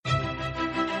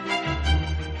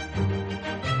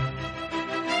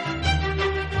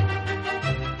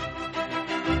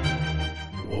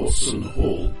Watson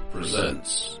Hall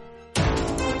presents.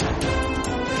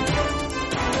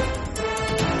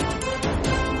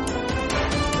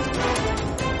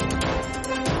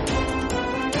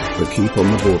 The Keep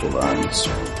on the Borderlands.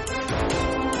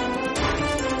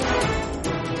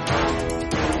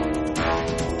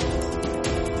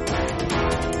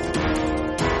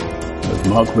 With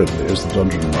Mark Ridley as the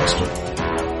Dungeon Master.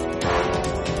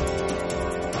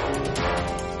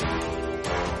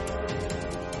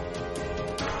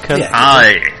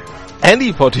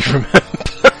 Anybody remember?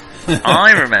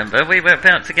 I remember we were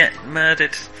about to get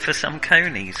murdered for some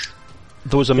conies.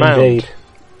 There was a mound. Indeed.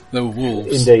 There were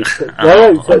wolves. Indeed. So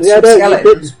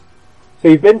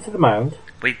you've been to the mound.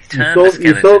 We turned the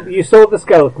skeleton. You saw the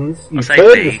skeletons. You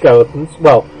turned the skeletons.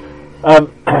 Well,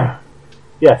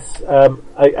 yes.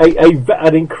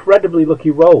 An incredibly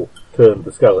lucky roll turned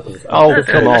the skeletons. Oh,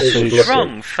 come on.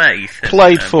 Strong faith.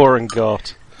 Played for and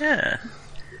got. Yeah.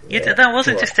 That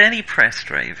wasn't just any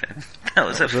pressed raven. That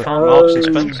was a fun Marks and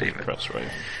Spencer press raven.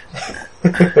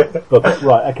 But,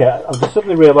 right, okay. I've just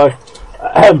suddenly realised.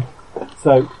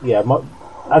 So, yeah,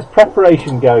 as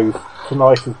preparation goes,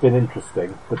 tonight has been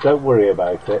interesting, but don't worry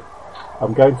about it.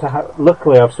 I'm going to have...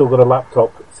 Luckily, I've still got a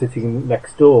laptop sitting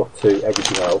next door to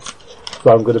everything else,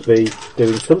 so I'm going to be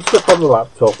doing some stuff on the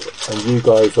laptop, and you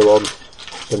guys are on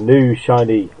the new,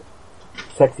 shiny,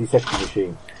 sexy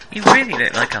machine. You really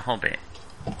look like a hobbit.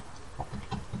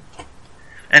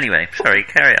 Anyway, sorry,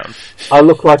 carry on. I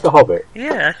look like a hobbit?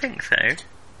 Yeah, I think so.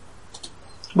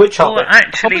 Which hobbit?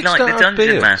 Actually, Hobbits like don't the have Dungeon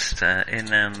beards. Master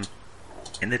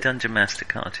in the Dungeon Master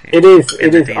cartoon. It is.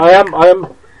 D&D. I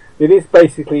am. It is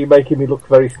basically making me look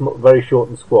very short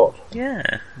and squat.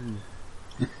 Yeah.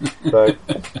 So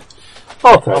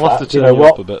I'll take I'll have to that. You turn know you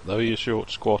what? up a bit though. You're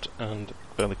short, squat, and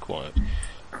fairly quiet.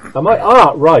 I might.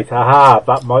 Ah, right. Aha.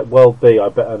 That might well be. I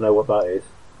better know what that is.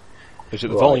 Is it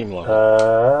the volume line?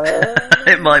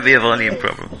 It might be a volume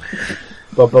problem.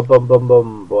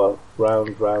 Bum. Well,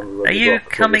 round. Are you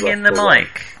coming in the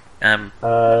mic?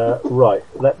 Right.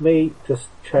 Let me just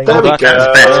change. There we that's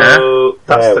go. better.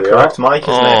 That's There the we correct are. mic,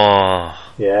 isn't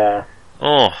it? Yeah.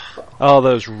 Oh,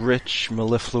 those rich,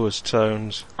 mellifluous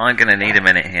tones. I'm going to need a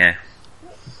minute here.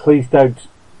 Please don't.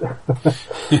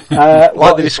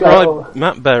 Like they described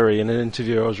Matt Berry in an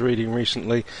interview I was reading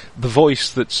recently, the voice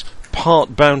that's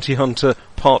part bounty hunter,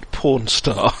 part porn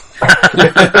star.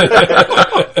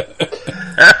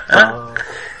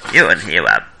 You and he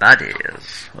were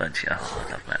buddies, weren't you? Oh,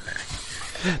 love Matt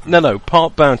Berry. No,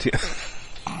 part bounty.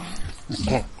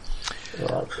 Right.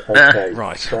 Okay.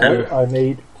 Right. So I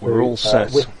need to. We're all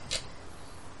set.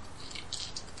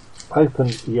 Open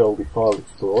the oldie File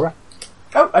Explorer.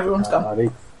 Oh, everyone's gone. I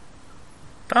need.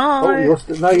 Bye.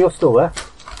 Oh, you're still there.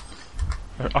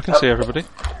 I can see everybody.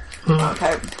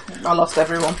 Okay, I lost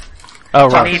everyone. Oh,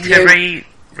 Do right. you need to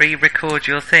re-record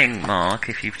your thing, Mark,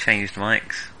 if you've changed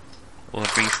mics? Or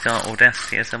restart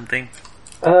Audacity or something?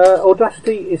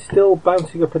 Audacity is still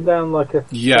bouncing up and down like a...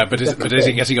 Yeah, but is it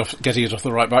getting it off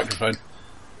the right microphone?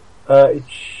 It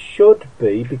should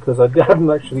be, because I hadn't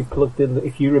actually plugged in...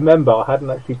 If you remember, I hadn't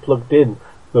actually plugged in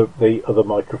the other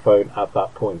microphone at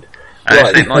that point. So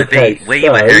it might be where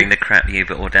you were hearing the crap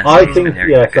but Audacity I think,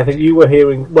 yes, I think you were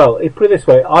hearing... Well, put it this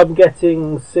way, I'm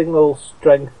getting signal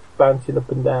strength bouncing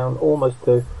up and down almost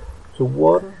to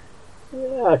 1. Yeah,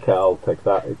 okay, I'll take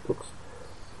that. It looks...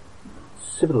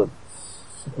 Sibilant.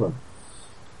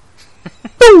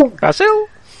 Basil?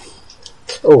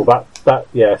 Oh, that,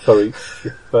 yeah, sorry.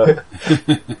 If,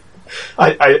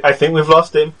 I think we've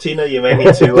lost him. Tina, you may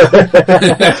need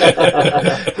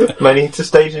to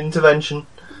stage an intervention.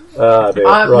 Dear.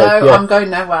 No, Right, yeah. I'm going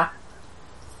nowhere.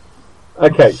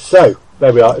 Okay, so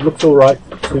there we are. It looks all right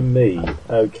to me.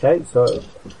 Okay, so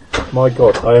my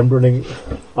God, I am running.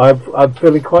 I'm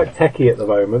feeling quite techie at the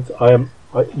moment.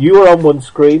 You are on one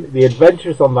screen. The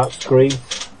adventure's on that screen.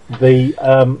 The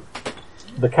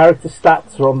character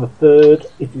stats are on the third.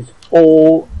 It is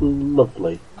all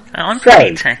lovely. I'm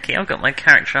pretty techie. I've got my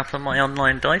character up on my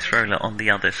online dice roller on the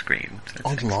other screen. So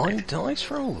Online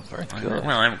dice roll? Very good.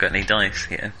 Well, I haven't got any dice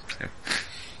here. So.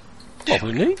 Well,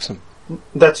 who needs them?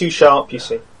 They're too sharp, you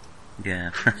see.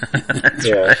 Yeah.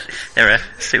 Yeah. They're a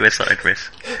suicide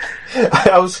risk.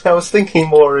 I was thinking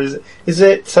more, is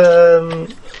it,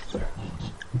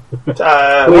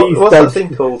 Please what's that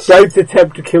thing called? Don't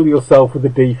attempt to kill yourself with a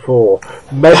D4.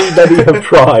 Many have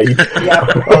tried.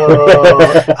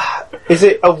 Is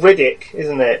it a Riddick,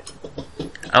 isn't it?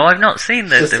 Oh, I've not seen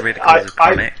the Riddick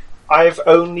comic. I've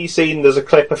only seen there's a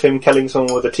clip of him killing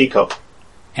someone with a teacup.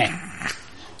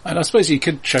 And I suppose you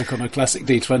could choke on a classic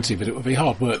D20, but it would be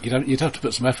hard work. You'd have to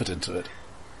put some effort into it.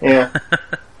 Yeah.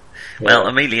 Well,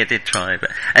 Amelia did try,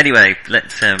 but anyway,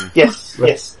 let's. Yes.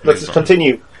 Let's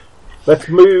continue. Let's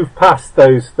move past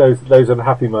those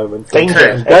unhappy moments. Danger.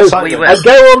 And go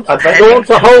Excitement. on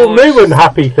to whole new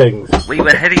unhappy things. We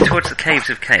were heading towards the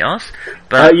Caves of Chaos,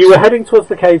 but You were heading towards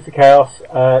the Caves of Chaos.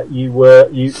 You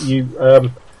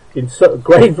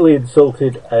gravely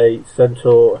insulted a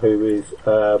centaur who is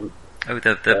the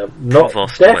not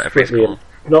provost or whatever he's desperately called.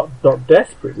 not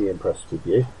desperately impressed with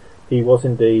you. He was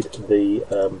indeed the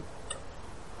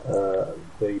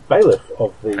bailiff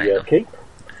of the keep.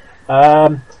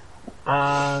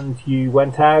 And you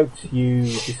went out, you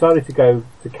decided to go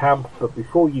to camp, but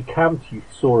before you camped you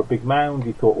saw a big mound.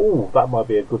 You thought, oh, that might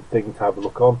be a good thing to have a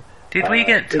look on. Did we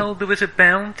get told there was a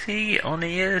bounty on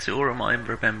ears, or am I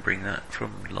remembering that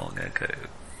from long ago?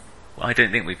 I don't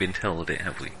think we've been told it,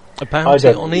 have we? A bounty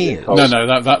on ears?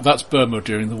 No, that's Burma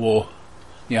during the war.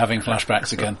 You're having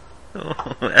flashbacks again.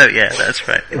 Oh yeah, that's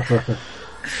right.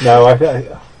 No,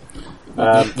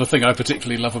 The thing I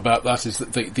particularly love about that is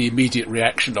that the immediate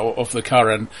reaction of the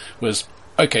Karen was,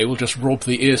 okay, we'll just rob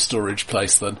the ear storage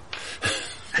place then.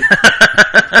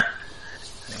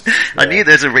 I knew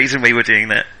there's a reason we were doing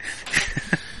that.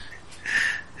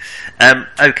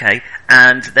 Okay,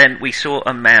 and then we saw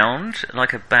a mound,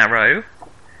 like a barrow.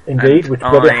 Indeed, which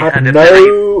I had a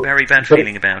very bad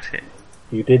feeling about it.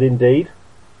 You did indeed.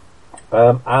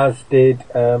 As did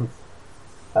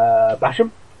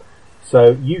Basham.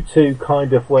 So you two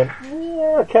kind of went,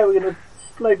 yeah, okay, we're going to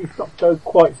maybe not go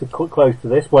quite so close to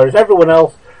this, whereas everyone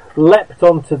else leapt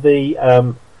onto the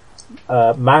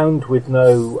mound with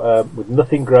with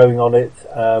nothing growing on it,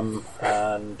 and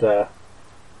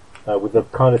with a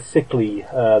kind of sickly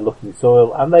looking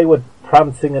soil, and they were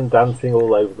prancing and dancing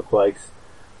all over the place.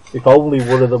 If only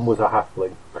one of them was a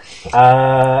halfling,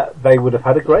 they would have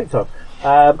had a great time.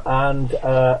 And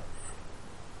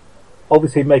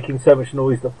obviously making so much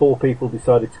noise that 4 people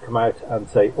decided to come out and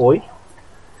say oi.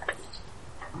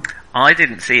 I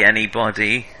didn't see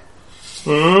anybody.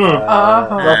 Indeed,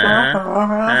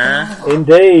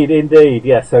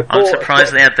 yes. So I'm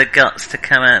surprised they had the guts to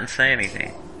come out and say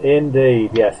anything.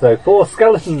 Indeed, yes. So 4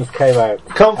 skeletons came out.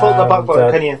 Can't fault the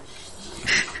backbone, can you?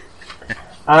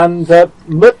 And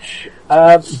Much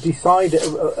decided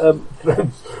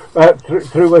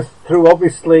through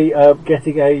obviously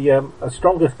getting a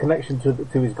stronger connection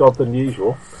to his god than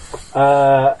usual.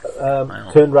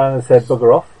 Turned around and said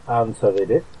bugger off, and so they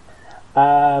did.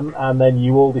 And then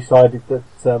you all decided that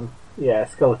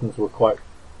skeletons were quite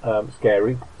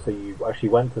scary, so you actually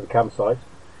went to the campsite.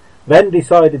 Then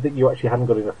decided that you actually hadn't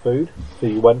got enough food, so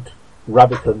you went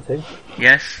rabbit hunting.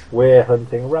 Yes. We're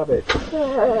hunting rabbits.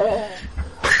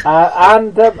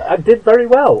 And did very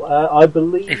well. I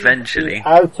believe eventually,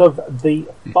 out of the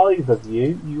 5 of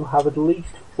you, you have at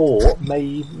least 4,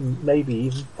 maybe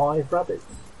even 5 rabbits.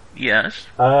 Yes.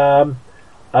 But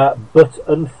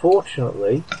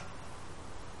unfortunately,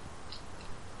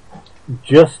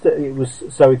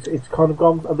 it's kind of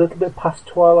gone a little bit past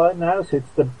twilight now, so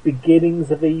it's the beginnings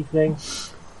of evening.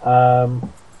 It's a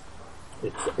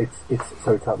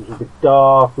little bit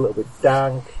dark, a little bit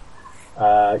dank.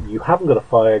 You haven't got a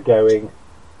fire going,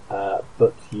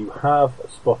 but you have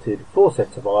spotted 4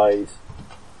 sets of eyes,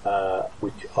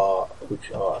 which are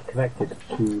connected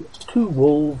to 2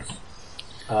 wolves,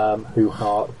 who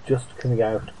are just coming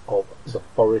out of the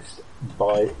forest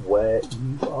by where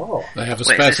you are. They have a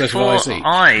spare set of eyes each. 4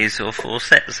 eyes or 4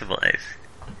 sets of eyes?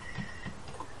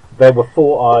 There were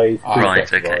 4 eyes, 2 right,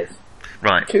 sets of eyes.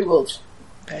 Right. 2 wolves.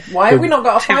 Why have we not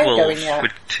got a 2 fire wolves going yet?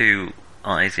 with 2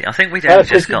 eyes. I think we'd only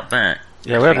just got back.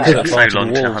 Yeah, we haven't It set took fire so to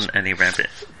long the to walls. hunt any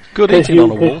rabbits. Good eating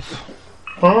on a wolf.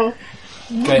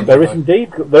 There is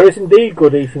indeed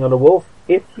good eating on a wolf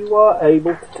if you are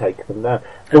able to take them down.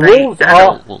 The Are they wolves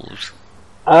adult wolves?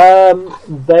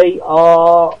 they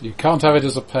are. You can't have it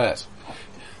as a pet.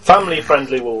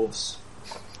 Family-friendly wolves.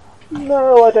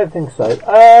 No, I don't think so.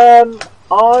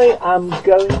 I am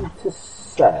going to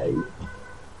say,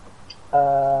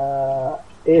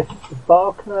 if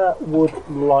Wagner would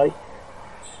like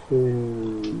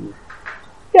to,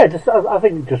 I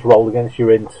think just roll against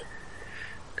your int.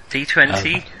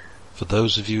 D20? For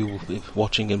those of you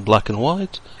watching in black and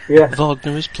white, Yes.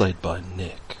 Wagner is played by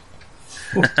Nick.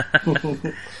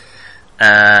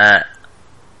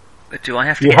 Do I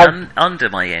have to You get have- under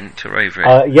my int or over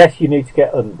it? Yes, you need to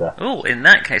get under. Oh, in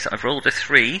that case, I've rolled a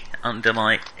 3 under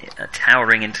my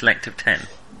towering intellect of 10.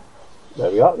 There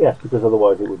we are. Yes, because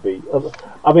otherwise it would be.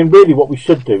 I mean, really, what we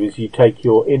should do is you take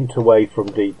your int away from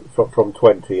from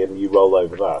 20 and you roll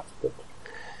over that. But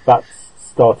that's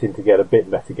starting to get a bit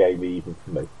metagamey even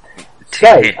for me. Two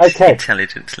So, hits, okay.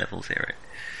 intelligence level 0.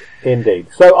 Indeed.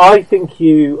 So I think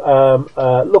you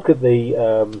look at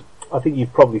the. I think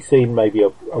you've probably seen maybe a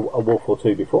wolf or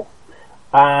two before,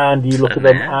 and you look at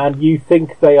them and you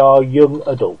think they are young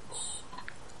adults.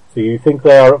 So you think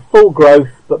they are at full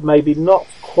growth, but maybe not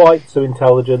quite so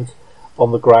intelligent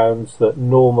on the grounds that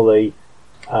normally.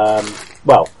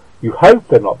 Well, you hope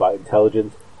they're not that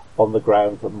intelligent on the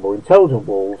grounds that more intelligent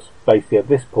wolves, basically at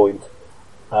this point,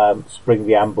 spring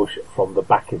the ambush from the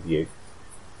back of you.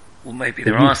 Well, maybe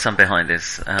there are some behind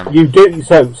us. You do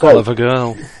so. Clever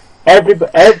girl.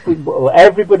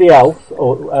 Everybody else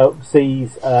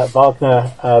sees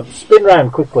Wagner spin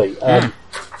round quickly and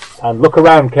look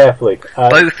around carefully.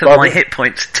 Both of my hit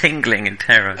points tingling in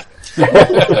terror.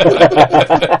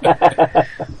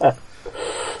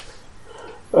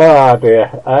 Ah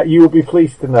dear. You will be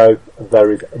pleased to know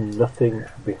there is nothing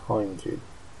behind you.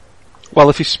 Well,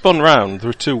 if he spun round, there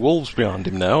are 2 wolves behind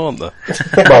him now, aren't there?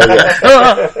 Well, yes.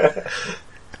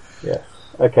 Yes.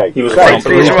 Okay. He was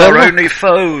These are our only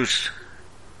foes.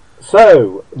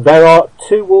 So, there are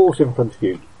 2 wolves in front of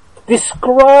you.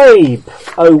 Describe,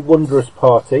 oh wondrous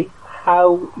party,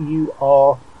 how you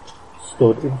are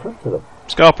stood in front of them.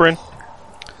 Scarper in.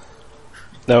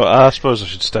 No, I suppose I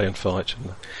should stay and fight,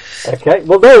 shouldn't I? Okay.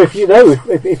 Well, no.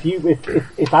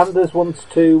 If Anders wants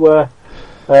to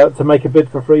make a bid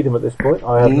for freedom at this point,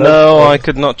 I have I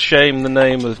could not shame the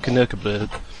name of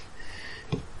Knucklebeard.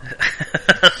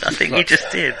 I think you just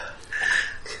did.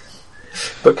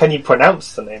 But can you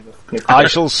pronounce the name of Knucklebeard? I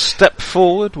shall step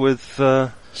forward with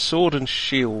sword and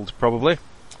shield, probably,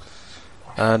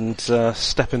 and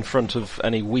step in front of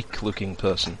any weak-looking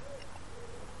person.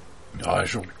 I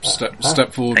shall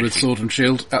step forward with sword and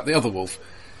shield at the other wolf.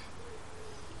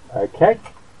 Okay.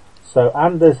 So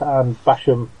Anders and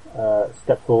Basham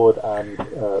step forward and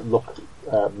look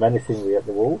menacingly at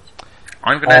the wolves.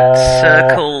 I'm going to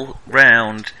circle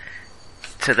round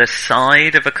to the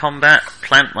side of a combat,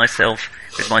 plant myself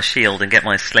with my shield and get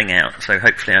my sling out, so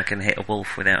hopefully I can hit a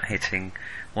wolf without hitting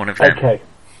one of them. Okay.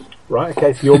 Right,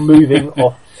 okay, so you're moving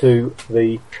off to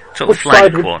the... Sort of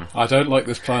flank one. I don't like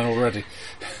this plan already.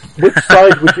 Which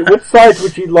side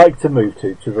would you like to move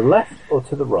to? To the left or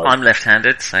to the right? I'm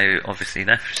left-handed, so obviously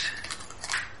left.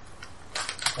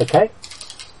 Okay.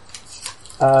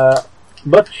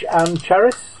 Much and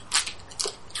Charis?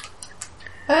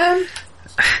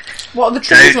 What are the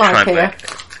trees like here?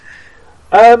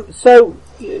 So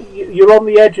you're on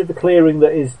the edge of the clearing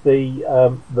that is the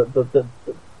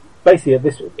basically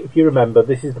if you remember,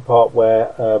 this is the part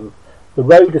where the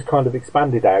road has kind of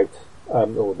expanded out,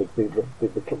 or the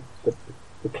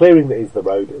clearing that is the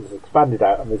road has expanded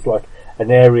out, and there's like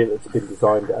an area that's been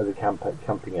designed as a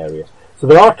camping area. So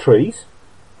there are trees,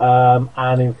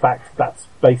 and in fact that's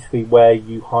basically where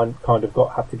you kind of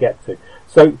have to get to.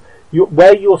 So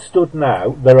where you're stood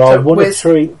now, there are one or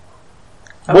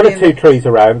two trees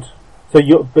around. So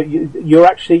you're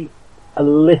actually a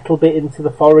little bit into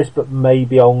the forest, but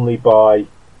maybe only by,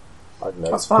 I don't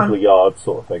know, a couple of yards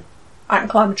sort of thing. I can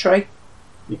climb a tree.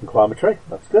 You can climb a tree,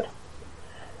 that's good.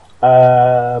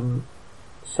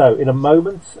 So in a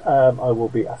moment, I will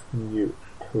be asking you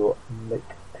to make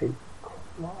a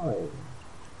climb.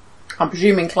 I'm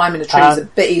presuming climbing a tree is a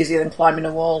bit easier than climbing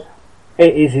a wall.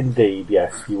 It is indeed,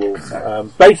 yes. You will.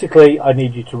 Basically, I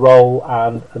need you to roll,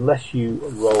 and unless you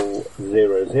roll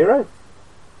 0-0,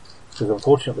 because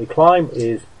unfortunately climb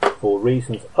is, for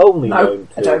reasons only known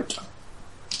to... I don't.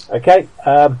 Okay,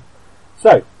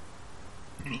 so,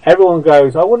 everyone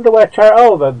goes, I wonder where Charis...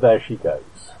 Oh, then there she goes.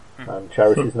 And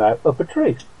Charis is now up a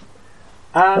tree.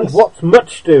 And what's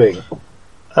Much doing?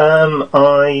 I'm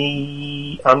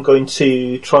going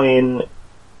to try and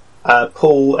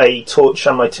pull a torch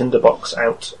and my tinderbox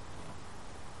out.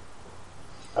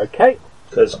 Okay.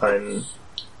 Because I'm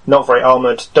not very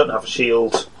armoured, don't have a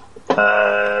shield,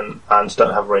 and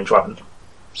don't have a ranged weapon.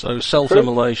 So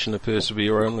self-immolation appears to be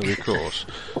your only recourse.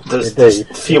 There's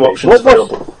a few options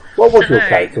available. What was your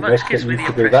character, Much Nick, gives that me used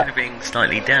the to do impression that? of being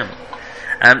slightly damp.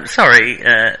 Sorry,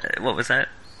 what was that?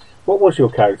 What was your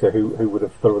character who would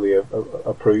have thoroughly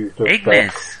approved of...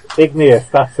 Ignis. Igneous,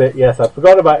 that's it, yes. I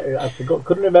forgot about it.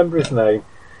 Couldn't remember his name.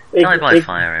 Die by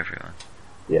fire, everyone.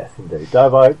 Yes, indeed. Die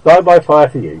by fire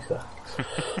to you, sir.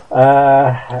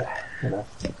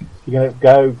 You're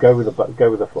going to go with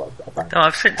a flood. Oh,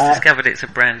 I've since discovered it's a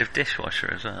brand of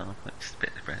dishwasher as well, which is a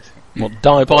bit depressing. What,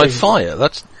 die by fire?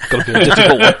 That's got to be a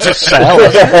difficult one to sell. No,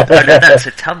 that's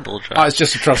a tumble drum. Oh, it's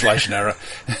just a translation error.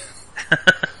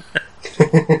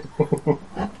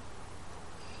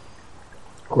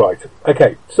 Right.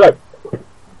 Okay. So,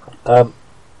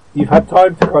 you've had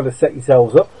time to kind of set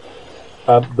yourselves up.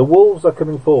 The wolves are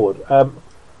coming forward.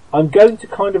 I'm going to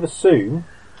kind of assume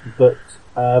that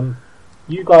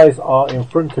you guys are in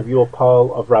front of your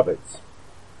pile of rabbits.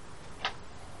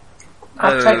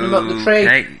 I've taken them up the tree.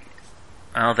 Okay.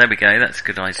 Oh, there we go. That's a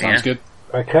good idea. Sounds good.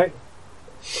 Okay.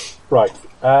 Right.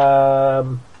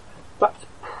 That's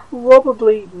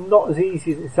probably not as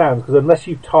easy as it sounds, because unless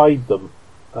you've tied them...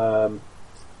 Well,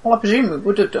 I presume we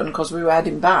would have done because we were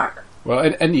heading back.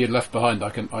 Well, any you'd left behind, I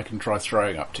can try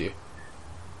throwing up to you.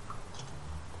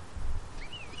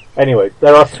 Anyway,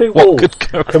 there are two What wolves.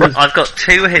 could go wrong? I've got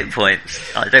 2 hit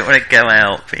points. I don't want to go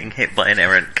out being hit by an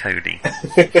errant Cody.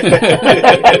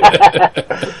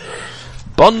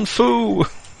 Bun fu!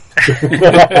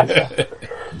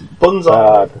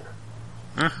 Bunzai.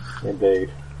 Indeed.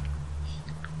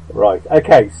 Right,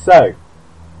 okay, so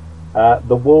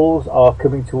the wolves are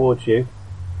coming towards you.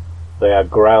 They are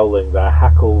growling, their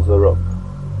hackles are up.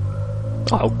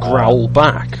 I'll growl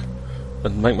back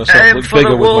and make myself Aim look for the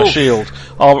bigger with my wolf. shield.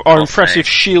 Our Okay. impressive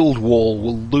shield wall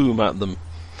will loom at them.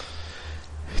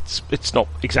 It's not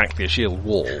exactly a shield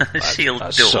wall. Shield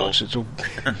as door. such. It's a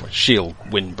shield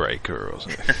windbreaker or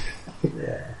something.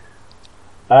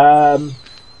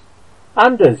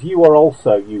 Anders, you are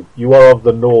also you are of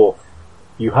the north.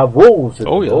 You have wolves in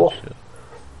Oh the yeah. north.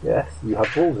 Yes, you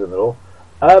have wolves in the north.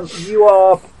 You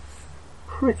are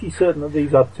pretty certain that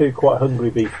these are 2 quite hungry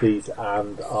beasties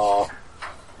and are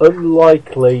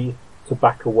unlikely to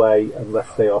back away unless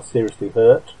they are seriously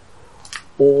hurt,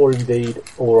 or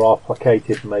are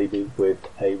placated maybe with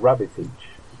a rabbit each.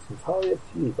 It's entirely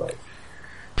up to you guys.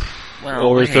 Well,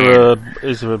 Or is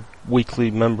there a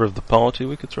weakly member of the party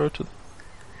we could throw to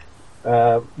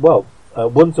them?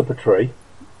 One's up a tree,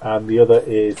 and the other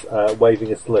is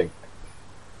waving a sling.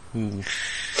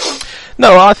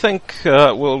 No, I think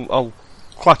I'll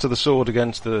clatter the sword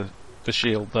against the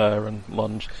shield there and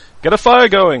lunge. Get a fire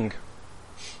going!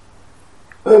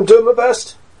 I'm doing my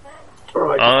best.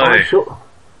 Right, Aye.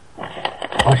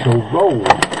 I shall roll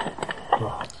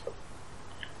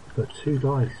the 2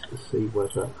 dice to see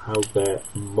how their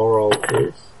moral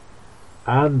is,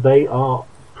 and they are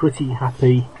pretty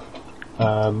happy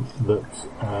that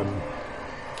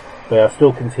they are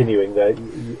still continuing.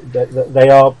 They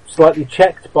are slightly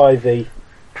checked by the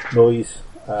noise,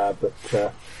 but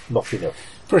not enough.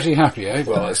 Pretty happy, eh?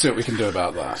 Well, let's see what we can do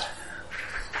about that.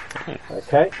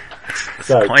 Okay, It's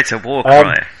so quite a war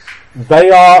cry. they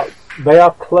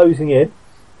are closing in.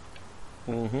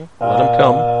 Let them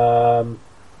come.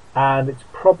 And it's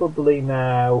probably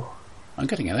now. I'm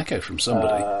getting an echo from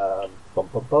somebody. Bum,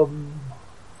 bum, bum.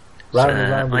 Round and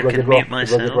round the I rugged can rock, mute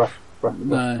the rugged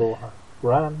myself. No.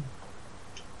 ran.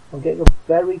 I'm getting a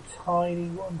very tiny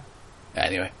one.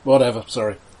 Anyway, whatever.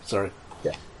 Sorry.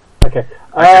 Okay.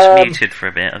 I just muted for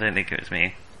a bit. I don't think it was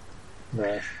me.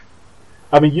 No.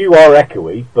 I mean, you are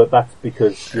echoey, but that's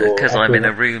because you're. Because I'm in a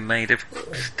echoing- room made of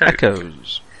stone.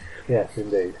 Echoes. Yes,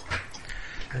 indeed.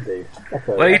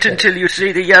 Echo, Wait echo. until you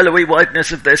see the yellowy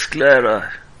whiteness of their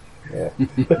sclera. Yeah.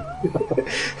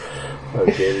 Oh,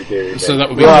 dearie. So that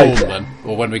would be Right. dawn then,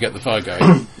 or when we get the fire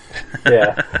going.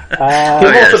 Yeah. Oh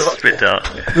You're yes, also- it's a bit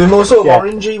dark. We're more sort of Yeah.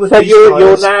 orangey with So these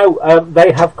you're styles. now.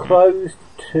 They have closed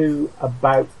to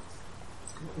about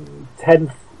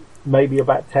 10, maybe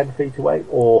about 10 feet away,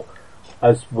 or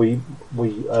as we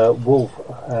wolf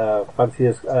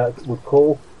fanciers would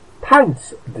call,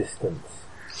 pounce distance.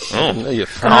 Oh, You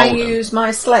Can I found them. use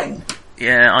my sling?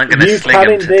 yeah, I'm going to You sling can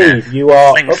them to indeed. death. You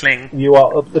are Sling. You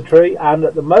are up the tree, and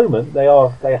at the moment they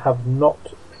have not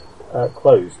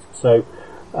closed. So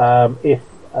if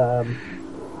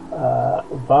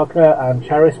Wagner and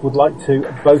Charis would like to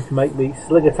both make the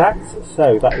sling attacks,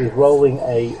 so that is rolling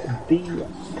a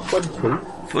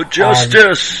D20. For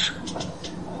justice!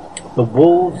 The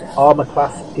wolves' armor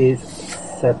class is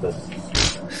 7.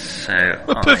 So,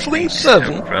 A I piffling need to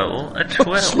 7? roll a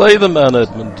 12. Slay the man,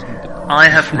 Edmund. I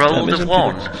have rolled Damage a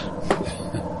 1.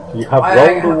 You have I-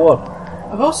 rolled a 1.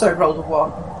 I've also rolled a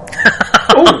 1.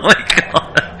 Oh my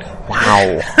god!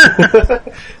 Wow.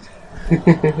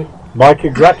 My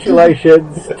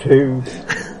congratulations to,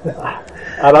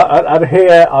 and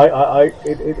here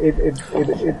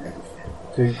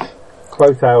to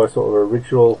quote our sort of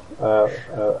original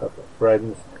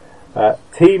friends,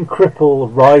 Team Cripple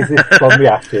rises from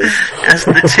the ashes. As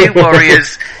the 2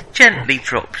 warriors gently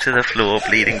drop to the floor,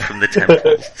 bleeding from the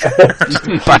temples.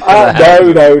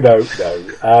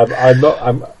 No. I'm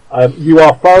not. You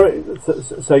are far.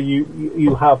 So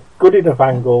you have good enough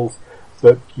angles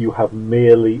that you have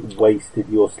merely wasted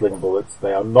your sling bullets.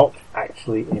 They are not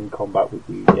actually in combat with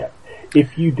you yet.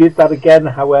 If you did that again,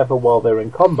 however, while they're in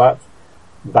combat,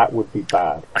 that would be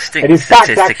bad. I think And in fact,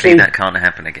 statistically actually- that can't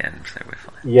happen again, so we're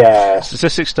fine. Yeah.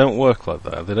 Statistics don't work like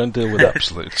that. They don't deal with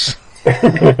absolutes.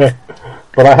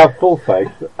 but I have full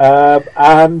faith.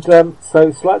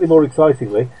 So slightly more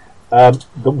excitingly,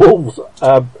 the Wolves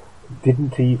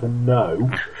didn't even know.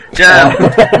 Damn!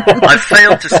 I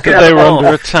failed to That scare they them were off.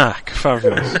 under attack.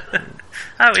 Fabulous.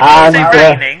 Oh, it wasn't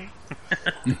raining.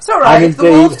 It's alright, And if the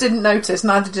indeed- Wolves didn't notice,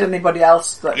 neither did anybody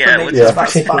else. That Yeah, for me, well, so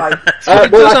that's fine. It well,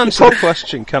 does actually, answer the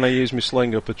question, can I use my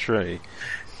sling up a tree?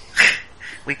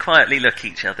 We quietly look at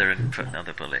each other and put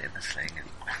another bullet in the sling.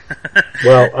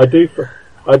 Well, I do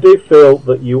feel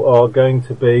that you are going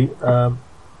to be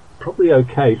probably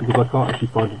okay, because I can't actually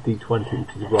find a D20,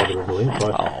 which is rather annoying.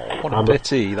 So Oh, what I'm a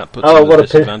pity. That puts Oh, them at what a a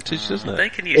pity. disadvantage, doesn't it? They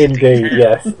can use a Indeed, D10.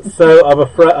 yes. So I'm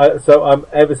afraid. So I'm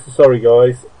ever so sorry,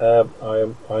 guys.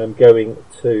 I am going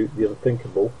to the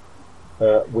unthinkable,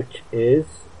 which is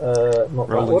not that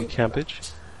Rolling one. a cabbage.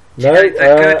 No, You know, the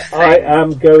good thing I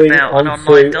am going About an on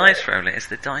online to. dice roller is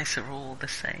the dice are all the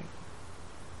same.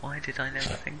 Why did I never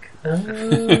think?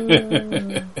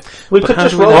 We But could how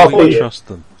just do we roll know for we you. trust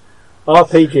them?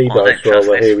 RPG Oh, I dice don't trust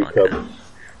roller. this Here we fucker. come.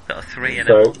 Got a 3 and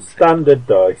a So 1. standard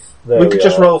dice. There We could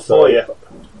just are. roll So for you.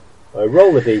 I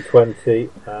roll a d20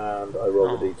 and I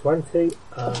roll Oh. a d20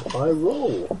 and I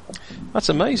roll. That's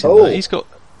amazing. Oh. That.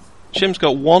 Jim's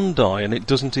got one die and it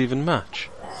doesn't even match.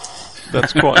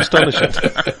 That's quite astonishing.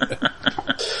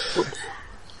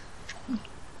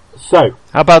 So,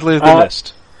 How badly have they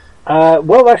missed?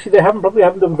 well, actually, they probably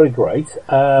haven't done very great.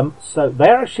 So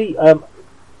they're actually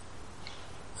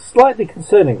slightly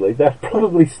concerningly, they're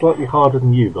probably slightly harder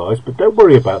than you guys, but don't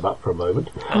worry about that for a moment.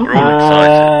 Oh, we're all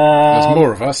excited. There's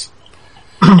more of us.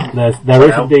 There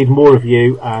is indeed more of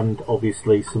you, and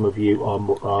obviously some of you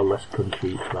are less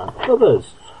crunchy than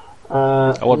others.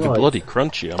 I want to right. be bloody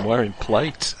crunchy. I'm wearing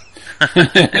plate.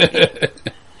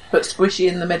 But squishy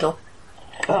in the middle.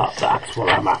 Oh, that's what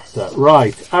I'm after.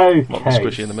 Right, okay. Not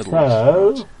squishy in the middle.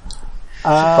 So,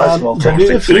 Surprising do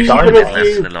alternative to either diamond. of Less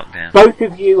you, than the lockdown. both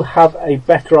of you have a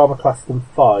better armour class than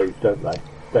 5, don't they?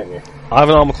 Don't you? I have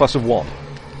an armour class of 1.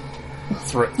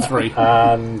 Three.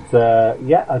 And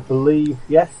yeah, I believe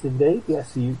yes, indeed,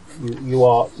 yes. You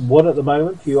are 1 at the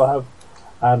moment. You have,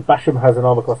 and Basham has an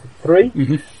armour class of 3.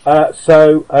 Mm-hmm.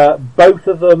 So both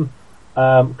of them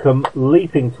come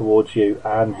leaping towards you,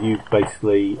 and you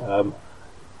basically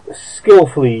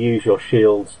skillfully use your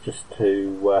shields just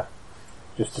to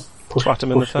push Twat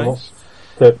them in the push them off. face.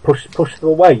 To push them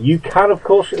away. You can, of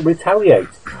course, retaliate,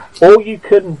 or you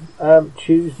can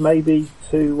choose maybe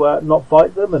to not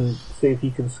fight them and see if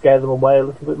you can scare them away a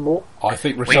little bit more. I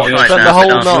think We retaliation. tried spent the that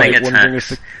whole with our night sling wondering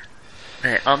attacks. if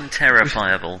They're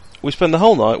unterrifiable. We spend the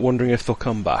whole night wondering if they'll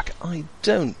come back. I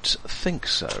don't think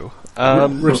so.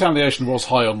 Retaliation was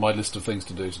high on my list of things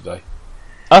to do today.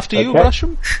 After you, Okay.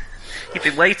 Basham? You've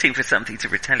been waiting for something to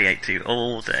retaliate to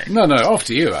all day. No,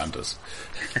 after you, Anders.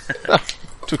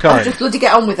 Too Oh, kind. just bloody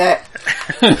get on with it.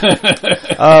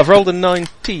 I've rolled a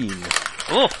 19.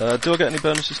 Oh, Do I get any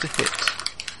bonuses to hit?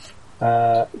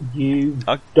 You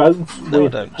I- don't. No, I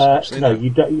with, don't, actually, no. you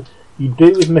don't. You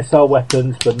do with missile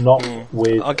weapons, but not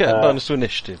with. I'll get a bonus to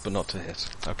initiative, but not to hit.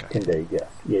 Okay. Indeed, yes.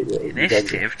 You don't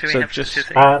initiative. Do we So have just-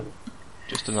 specific?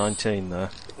 Just a 19 there.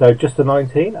 So just a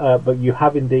 19, but you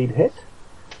have indeed hit.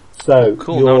 So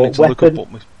Cool, your now I need to look up weapon,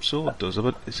 what my sword does.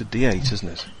 But it's a D8, isn't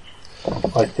it?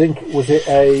 I think, was it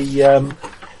a?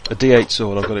 A D8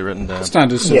 sword, I've got it written down.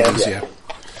 Standard swords, yeah. yeah.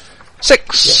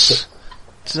 6!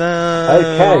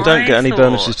 Okay. Don't get any I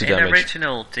bonuses to thought damage. In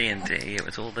original D&D, it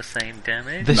was all the same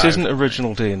damage. This No. isn't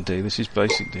original D&D, this is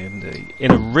basic D&D.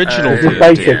 In original This is D&D,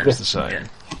 basic, it's this- the same. Yeah.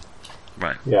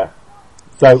 Right. Yeah.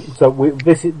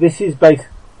 This is the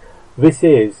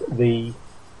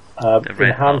The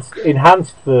red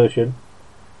enhanced version,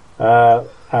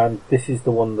 and this is the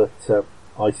one that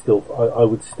I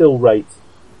would still rate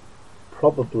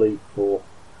probably for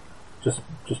just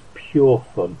pure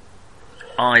fun.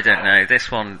 I don't know. This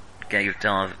one gave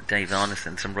Dave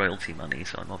Arneson some royalty money,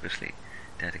 so I'm obviously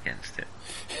dead against it.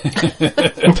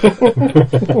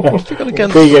 What have you got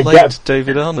against Being the a late gap-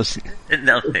 David Arneson?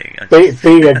 Nothing. I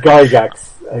Being a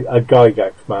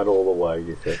Gygax man all the way,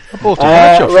 you see. I bought a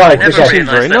badge off him. right, This never okay. seemed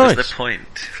very realised that was nice. the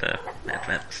point for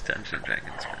Advanced Dungeons and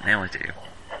Dragons, but now I do.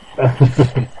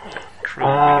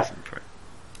 Cruel reason for it.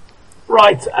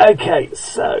 Right, okay,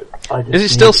 so I just Is it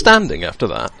still standing after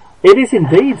that? It is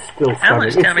indeed still How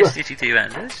much standing. damage did you do,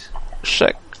 Anders?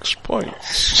 6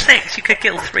 points. 6. You could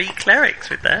kill 3 clerics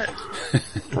with that.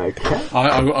 Okay.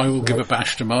 I will give a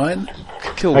bash to mine.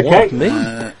 Kill Okay. what?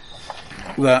 Me?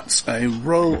 That's a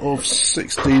roll of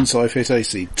 16, so I've hit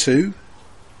AC 2.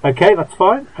 Okay, that's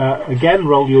fine. Again,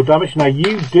 roll your damage. Now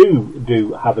you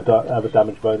do have a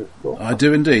damage bonus score. I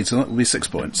do indeed, so that will be 6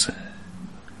 points.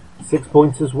 6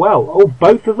 points as well. Oh,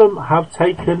 both of them have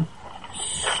taken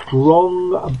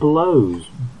strong blows,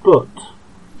 but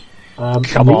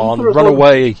Come on, neither of run them-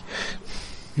 away.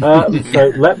 So let me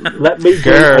do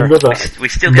Grr. another. We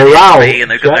still get morale free and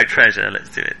they've got no check. treasure. Let's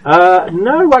do it.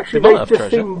 No, actually, They might they have just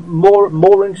treasure. seem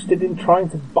more interested in trying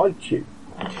to bite you.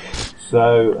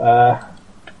 So,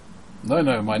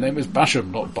 No, my name is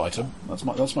Basham, not Bitem.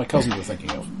 That's my cousin you're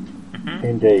thinking of.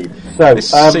 indeed. So, This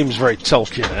seems very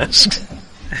Tolkien-esque.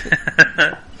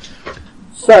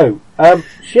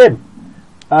 Shim,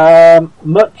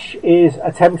 Much is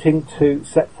attempting to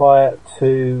set fire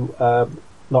to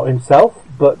not himself,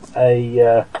 but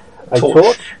a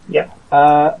torch. Yeah.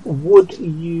 Would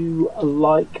you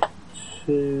like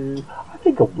to? I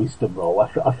think a wisdom roll.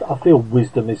 I feel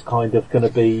wisdom is kind of going to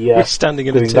be. We're standing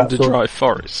in a doing that tinder sort of- dry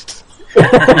forest.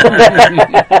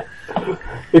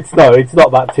 It's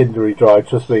not that tindery dry.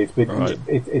 Trust me, it's been Right.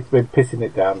 it's been pissing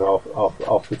it down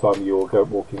off the time you were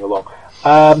walking along.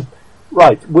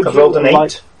 Right, would I've you rolled an 8.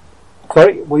 like?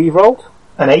 Sorry, what you rolled?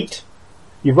 An 8.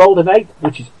 You've rolled an 8,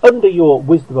 which is under your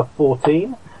wisdom of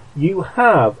 14. You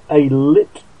have a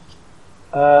lit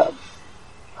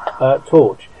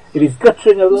torch. It is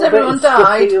guttering a little bit. everyone It's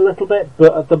guttering died? a little bit,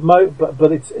 but at the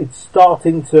but it's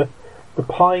starting to. The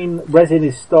pine resin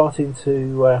is starting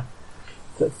to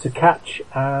catch,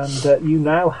 and you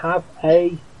now have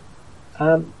a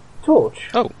torch.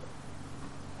 Oh.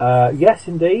 Yes,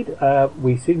 indeed.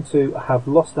 We seem to have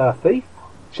lost our thief.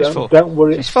 Don't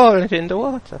worry. She's falling into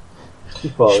water.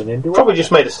 She's falling into Probably water.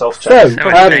 just made a stealth check. So, So Um,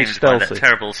 ashamed by that stealthy.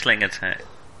 terrible sling attack.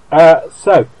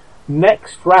 So,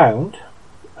 next round,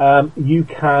 you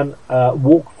can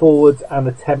walk forwards and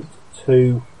attempt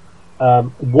to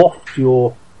waft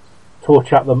your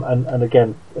torch at them and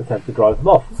again attempt to drive them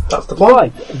off. That's the plan.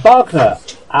 Right, Wagner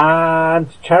and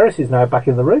Charis is now back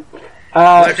in the room.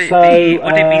 Would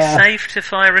it be safe to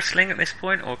fire a sling at this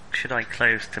point, or should I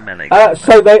close to melee?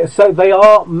 So they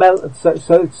are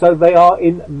they are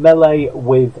in melee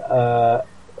with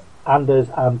Anders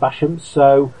and Basham.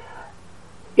 So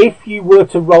if you were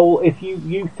to roll, if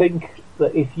you think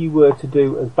that if you were to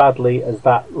do as badly as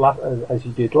as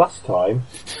you did last time,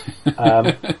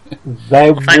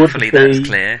 there Thankfully, would be that's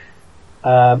clear.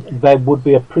 there would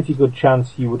be a pretty good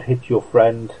chance you would hit your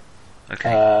friend.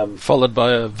 Okay. Followed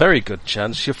by a very good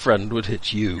chance your friend would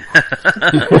hit you.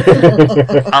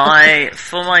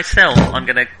 For myself, I'm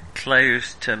going to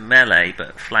close to melee,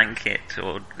 but flank it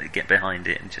or get behind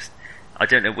it, and just. I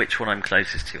don't know which one I'm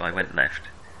closest to. I went left.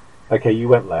 Okay, you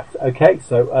went left. Okay,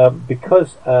 so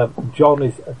because John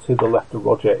is to the left of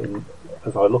Roger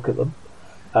as I look at them,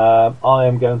 I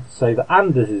am going to say that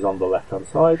Anders is on the left-hand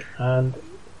side and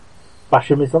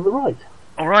Basham is on the right.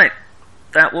 Alright,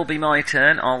 that will be my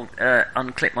turn. I'll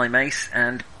unclip my mace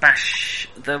and bash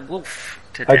the wolf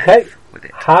to death Okay, with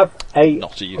it. have a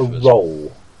Not a euphemism.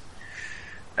 roll.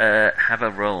 Have a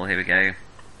roll, here we go.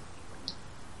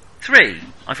 3.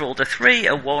 I've rolled a 3,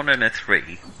 a 1 and a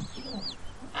 3.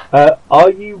 Are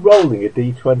you rolling a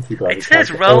d20 by It says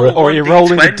chance? roll. Or are you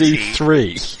rolling a D20.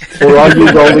 D3? Or are you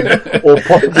rolling, or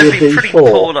possibly I've a been pretty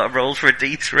poor d4? at rolls for a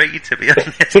D3, to be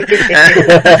honest.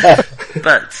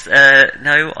 But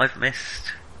no, I've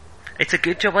missed. It's a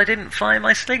good job I didn't fire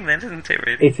my sling then, isn't it,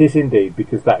 really? It is indeed,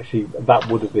 because that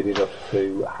would have been enough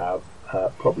to have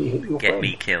probably hit your Get friend.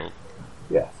 me killed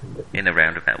Yes, indeed. in a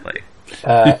roundabout way.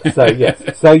 So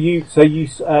yes, so you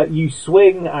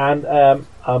swing and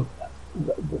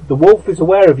the wolf is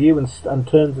aware of you and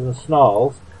turns and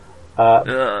snarls,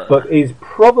 but is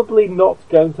probably not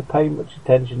going to pay much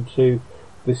attention to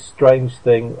this strange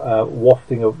thing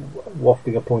wafting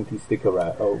a pointy stick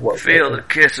around. Feel the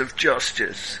kiss of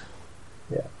justice.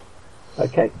 Yeah.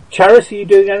 Okay, Charis, are you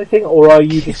doing anything, or are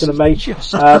you just going to make? Or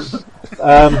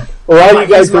are you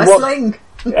going Use to my what? sling.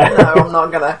 No, I'm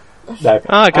not gonna. No.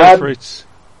 Go for it.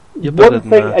 You're better One than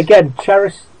thing that. again,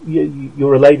 Charis,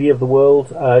 you're a lady of the world.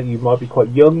 You might be quite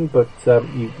young, but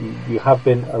you have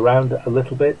been around a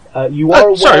little bit. You are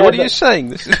aware. Sorry, what are that- you saying?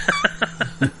 This is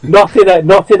Not in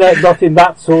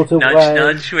that sort of Nudge, way.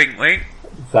 nudge, wink, wink.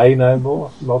 Say no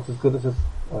more. Not as good as a.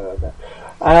 No.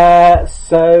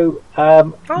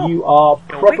 You are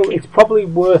probably. wicked. It's probably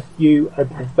worth you at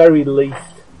the very least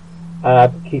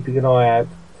keeping an eye out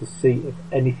to see if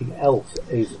anything else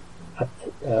is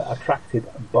attracted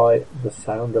by the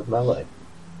sound of melee.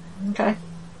 Okay.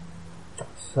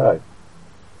 So,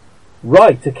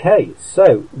 right, okay,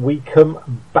 so we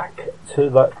come back to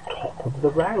the top of the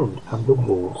round, and the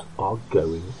wolves are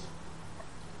going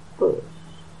first.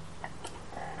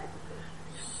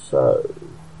 So,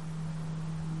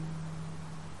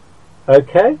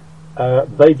 okay,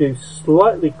 they do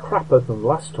slightly crapper than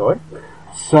last time.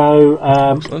 So,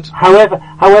 Excellent.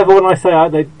 however, when I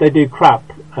say they do crap,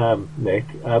 Nick.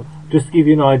 Just to give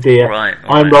you an idea, Right.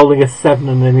 I'm rolling a 7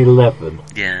 and an 11.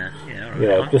 Yeah.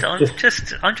 Right. Yeah,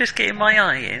 I'm just getting my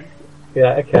eye in.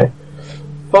 Yeah, okay.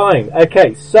 Fine.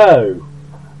 Okay, so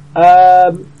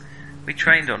We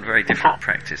trained on very different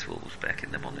practice wolves back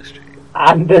in the monastery.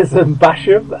 Anders and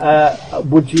Basham,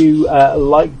 would you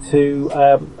like to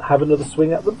have another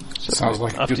swing at them? Sounds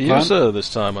like a After good you, plan. sir,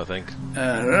 this time, I think.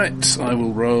 Right, I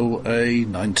will roll a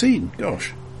 19.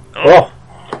 Gosh. Oh,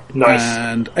 Nice.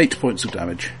 And 8 points of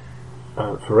damage.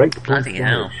 for 8 points Bloody of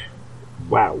hell. damage.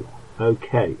 Wow.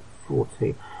 Okay,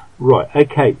 14. Right,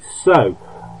 okay, so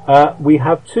we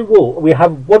have two wolves. We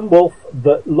have one wolf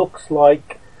that looks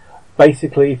like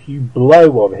basically if you blow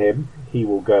on him, he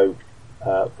will go,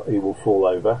 he will fall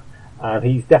over. And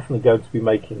he's definitely going to be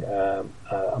making a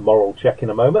moral check in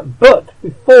a moment. But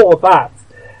before that,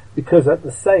 because at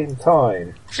the same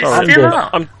time, It's still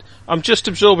up. I'm just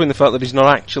absorbing the fact that he's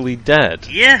not actually dead.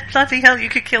 Yeah, bloody hell, you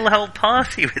could kill the whole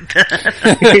party with that.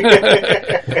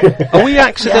 Are we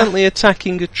accidentally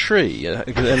attacking a tree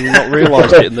and not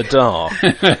realised it in the dark?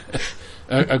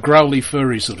 A growly,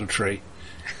 furry sort of tree.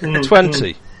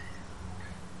 20.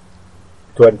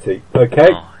 20. Okay,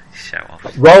 Oh, show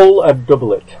off. roll and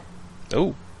double it.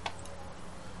 Oh.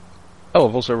 Oh,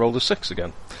 I've also rolled a 6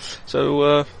 again.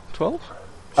 So, 12?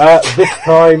 This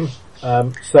time,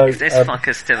 so... If this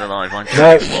fucker's still alive, I'm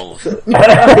no. taking wolves.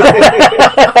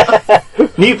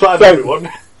 New plan, So- everyone.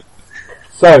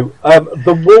 So,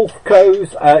 the wolf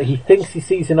goes, he thinks he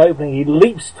sees an opening, he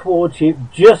leaps towards you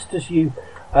just as you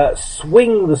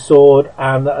swing the sword,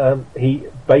 and he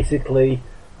basically,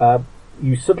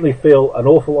 you suddenly feel an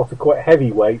awful lot of quite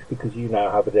heavy weight because you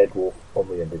now have a dead wolf on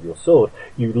the end of your sword.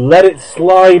 You let it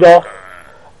slide off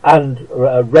and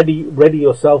ready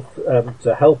yourself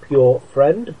to help your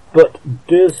friend, but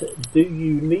do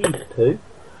you need to?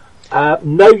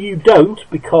 No, you don't,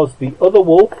 because the other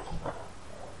wolf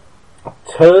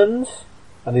turns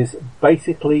and is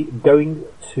basically going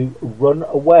to run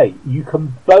away. You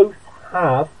can both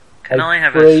have Can a I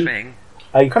have free, a swing?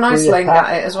 Can I free sling attack.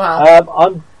 at it as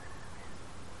well?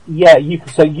 Yeah,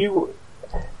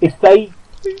 if they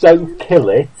don't kill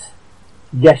it,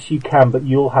 yes you can, but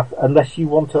you'll have, unless you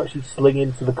want to actually sling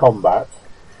into the combat,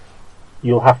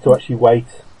 you'll have to actually wait.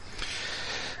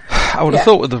 I would have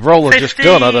thought with the roll I've just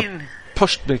done, I'd have 15!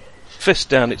 pushed my fist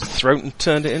down its throat and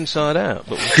turned it inside out.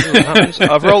 But we'll see what happens.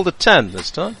 I've rolled a 10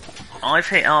 this time. I've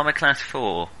hit armour class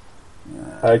 4.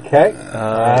 Okay,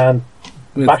 and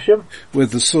with- Basham,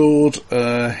 With the sword,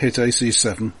 hit AC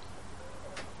 7.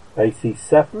 AC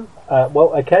 7.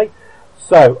 Well, okay,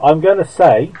 so I'm going to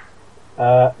say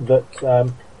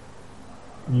that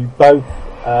you both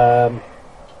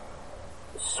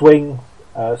swing.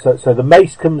 So the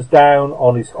mace comes down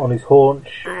on his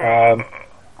haunch, and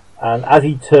as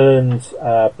he turns,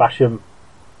 Basham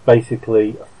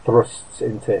basically thrusts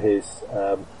into his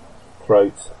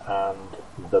throat, and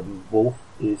the wolf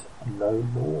is no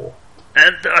more.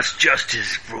 And thus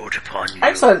justice brought upon you.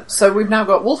 Excellent. So we've now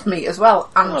got wolf meat as well,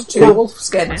 and 2 wolf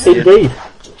skins. Indeed.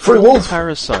 Free wolf.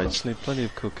 Parasites need plenty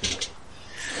of cooking.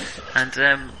 And,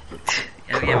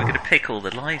 we're going to pick all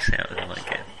the lice out of them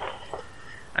again.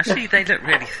 Actually, they look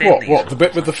really thin, these What? The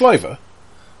bit with the flavour?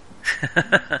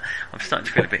 I'm starting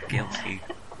to feel a bit guilty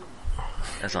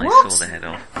as I What? saw the head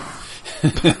off.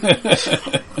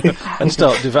 And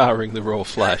start devouring the raw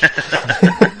flesh.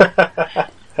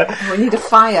 We need a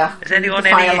fire. Is anyone We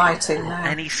need a fire any, lighting now.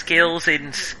 any skills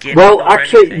in skin? Well, or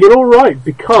actually, anything? you're all right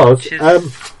because Which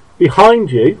is- behind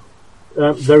you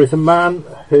there is a man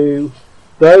who,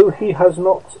 though he has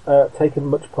not taken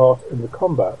much part in the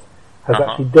combat, has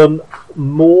actually done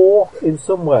more in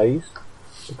some ways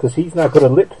because he's now got a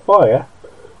lit fire.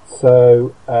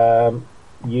 So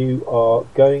you are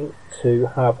going to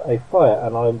have a fire,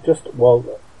 and I'm just while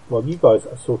you guys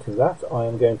are sorting that, I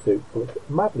am going to flick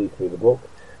madly through the book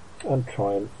and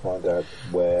try and find out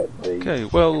where the... Okay,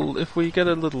 well, if we get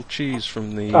a little cheese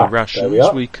from the there rations, we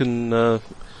are. we can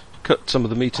cut some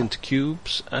of the meat into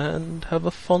cubes and have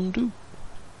a fondue.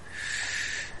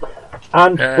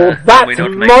 And for can that we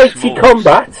not make mighty s'mores?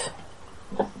 combat,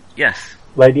 Yes.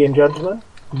 ladies and gentlemen,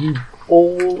 you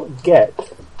all get...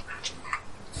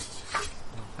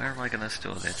 Where am I going to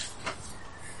store this?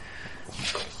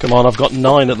 Come on, I've got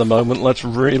 9 at the moment. Let's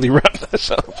really wrap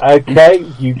this up. Okay,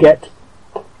 you get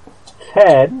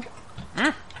 10,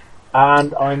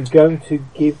 and I'm going to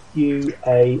give you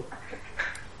a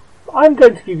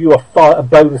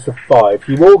bonus of 5.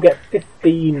 You all get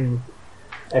 15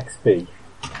 XP.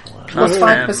 Plus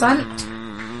 5%.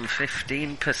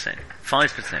 15%.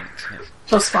 5%. Yes.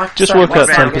 Plus 5%. Just work out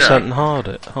What's 10% that? and halve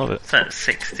it. So that's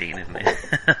 16, isn't it?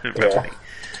 Yeah.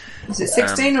 Is it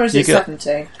 16 or is you it get-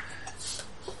 17?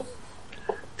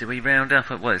 Do we round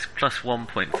up at, well, it's plus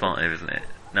 1.5, isn't it?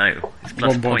 No, it's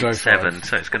plus 1.05. 0.7,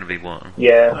 so it's going to be 1.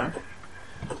 Yeah.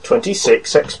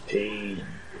 26 XP.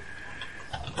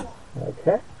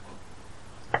 Okay.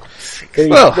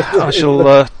 Well, I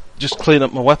shall just clean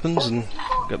up my weapons and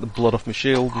get the blood off my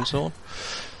shield and so on.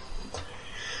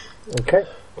 Okay.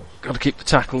 Got to keep the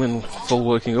tackle in full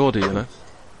working order, you know.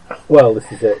 Well,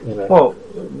 this is it, you know. Well,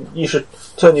 you should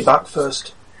turn your back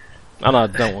first. And I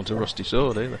don't want a rusty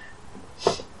sword either.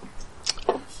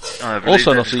 I believe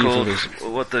Also that's not evil called is-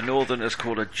 what the Northerners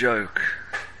call a joke.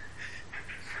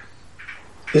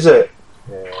 Is it?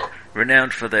 Yeah,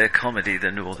 Renowned for their comedy,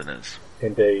 the Northerners.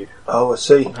 indeed. Oh, I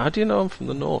see. How do you know I'm from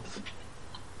the north?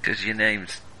 Because your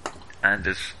name's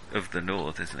Anders of the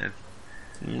North, isn't it?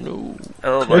 No.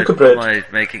 Oh, Snookerbird. am I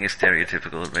making a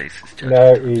stereotypical racist joke?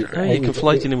 No, he's, Oh, you're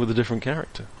conflating him with a different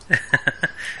character.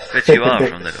 But you are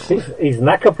from the North. he's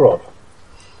Knackerbrod.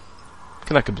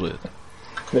 Knackerblade.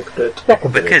 Knackerbrod.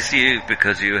 Knackerbrod.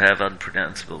 Because you have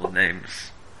unpronounceable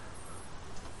names.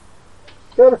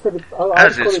 Yeah, I said it- I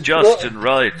As call is it just and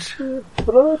right.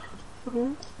 Blood.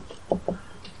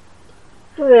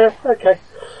 Yeah, okay.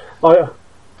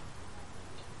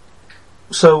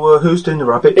 So, who's doing the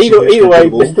rabbits? Either Who's doing way, the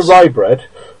wolves? Mr. Rybread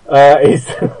is.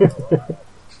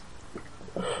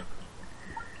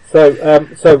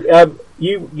 So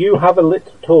you have a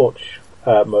lit torch,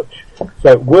 Much.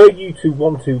 So, were you to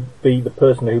want to be the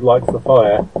person who lights the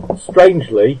fire,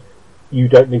 strangely, you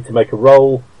don't need to make a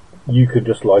roll. You can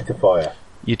just light a fire.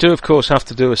 You do, of course, have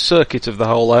to do a circuit of the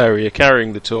whole area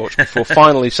carrying the torch before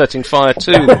finally setting fire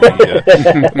to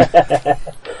the...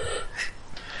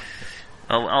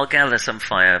 I'll gather some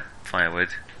firewood.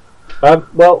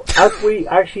 Well, as we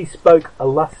actually spoke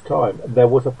last time, there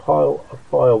was a pile of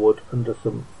firewood under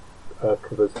some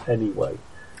covers anyway.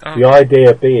 Oh, The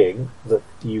idea being that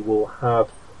you will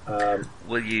have...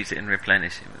 we'll use it and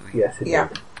replenish it. Will we? yes, it Yeah.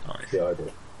 is. Nice. That's the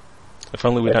idea. If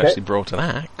only we'd Okay. actually brought an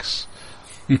axe.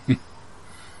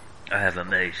 I have a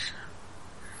mace.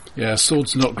 Yeah,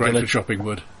 sword's not great Village. for chopping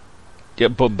wood. Yeah,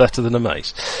 but better than a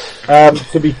mace.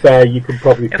 To be fair, you can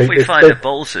probably... If we find a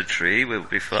balsa tree, we'll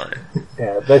be fine.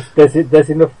 Yeah, there's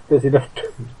enough...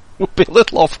 We'll be a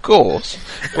little off course,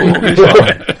 but we'll be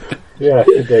fine. Yes,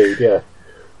 indeed, yeah.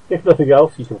 If nothing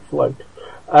else, you can float.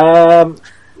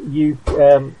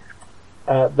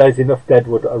 There's enough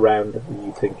deadwood around that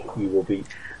you think you will be...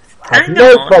 have Hang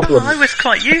no on, problem. I was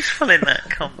quite useful in that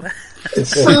combat.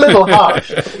 It's a little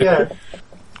harsh. Yeah.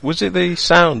 Was it the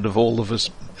sound of all of us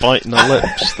biting our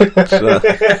lips that...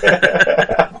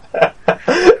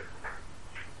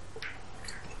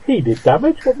 He did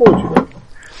damage, what more do you want?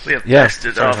 We have Yeah,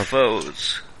 bested fair our enough.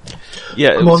 foes.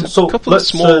 Yeah, it Come was on, a so couple of let's,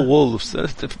 small wolves.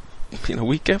 You know,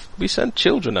 we sent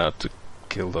children out to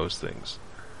kill those things.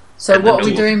 So And what the are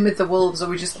we wolf- doing with the wolves? Are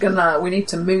we just we need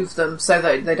to move them so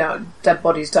that dead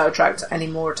bodies don't attract any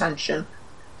more attention?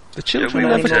 The children we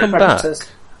never want to- come back. predators?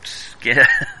 Yeah.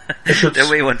 should- Do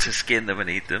we want to skin them and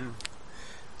eat them?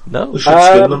 No. We should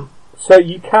skin them. So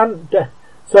you can...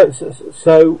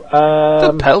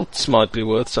 The pelts might be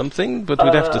worth something, but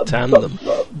we'd have to tan them.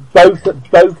 both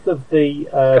of the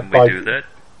Can we do that?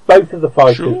 both of the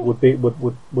fighters Sure.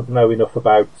 would know enough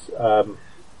about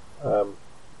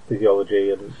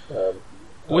physiology and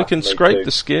We can anatomy scrape too.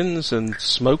 the skins and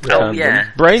smoke Oh, tan yeah.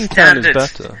 them. Brain tan is Standard-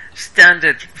 better.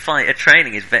 Standard fighter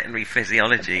training is veterinary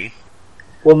physiology.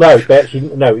 Well, no,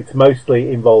 it's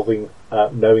mostly involving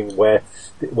knowing where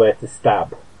to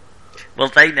stab. Well,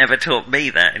 they never taught me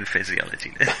that in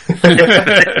physiology.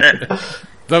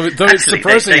 Though it's Actually,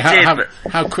 surprising they did, how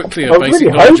but- quickly a I basic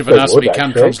really knowledge hope of they anatomy would, can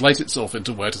actually. translate itself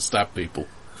into where to stab people.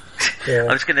 I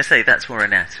was going to say that's more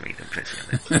anatomy than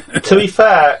physiology. To be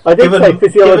fair, I did say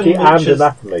physiology given and Mooch's-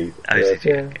 anatomy. Oh, Yes, did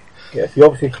you? yes, you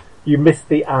obviously you missed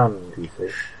the and. You see,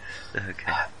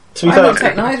 Okay. To be I won't fair,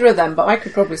 take neither of them, but I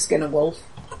could probably skin a wolf.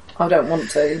 I don't want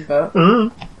to, but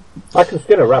I can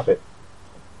skin a rabbit.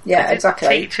 yeah, exactly.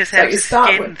 Teach us So how you to start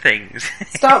skin with things.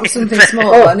 something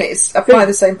small, and it's apply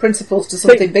the same principles to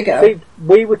something bigger. See,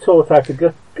 we were taught how to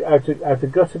gut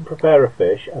and prepare a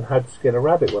fish, and how to skin a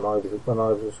rabbit when I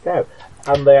was a scout,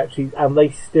 and they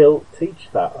still teach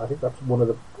that. I think that's one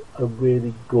of a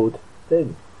really good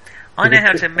thing. I know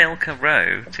how to milk a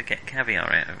roe to get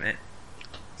caviar out of it.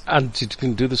 And you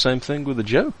can do the same thing with a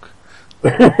joke.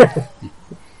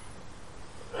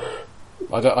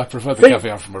 I prefer the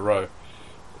caviar from a roe.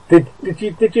 Did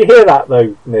you hear that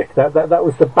though, Nick? That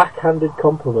was the backhanded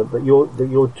compliment that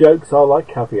your jokes are like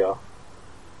caviar.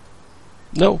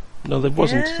 No, No, there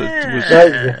wasn't. It was,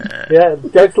 Yeah,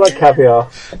 jokes like caviar.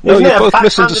 no, Isn't you it a both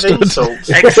backhanded misunderstood. insult?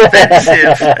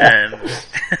 Expensive and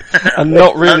And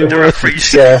not really worth it.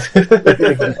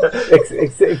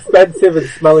 underappreciated. Yeah, expensive and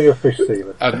smelling of fish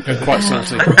semen. And quite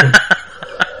salty.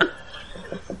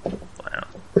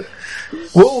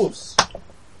 Wolves.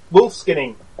 Wolf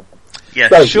skinning. Yes.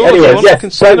 So, Sure, anyway, you want yes, to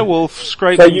consider so- wolf,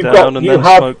 scrape So them you've down, got and you then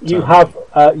have smoke them.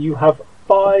 you have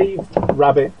 5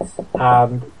 rabbits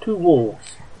and 2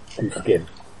 wolves to skin.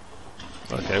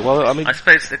 Okay, well, I mean, I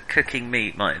suppose the cooking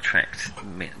meat might attract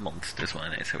monsters,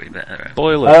 won't it? So we better.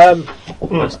 boil it. Um,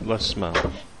 Less smell.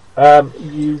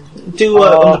 you Do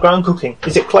underground cooking.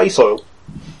 Is it clay soil?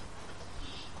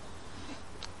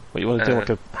 What, you want to do like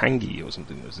a hangi or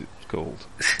something, was it called?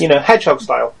 You know, hedgehog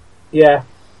style. yeah.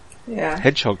 Yeah.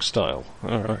 Hedgehog style.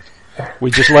 Alright. We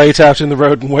just lay it out in the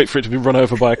road and wait for it to be run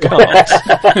over by a cart.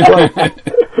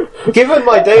 Given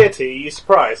my deity, you're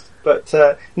surprised. But,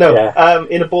 no, Yeah.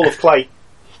 in a ball of clay.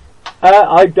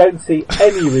 I don't see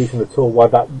any reason at all why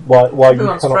you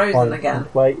Everyone's cannot frozen find again.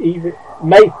 play. Even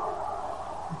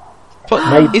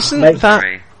But isn't mate. that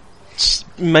Sorry.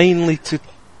 mainly to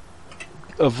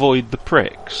avoid the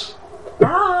pricks?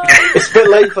 It's a bit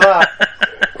late for that.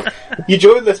 You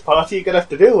join this party, you're going to have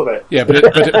to deal with it. Yeah, but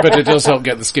it does help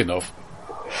get the skin off.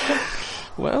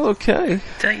 Well, okay.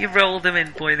 Don't you roll them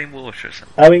in boiling water or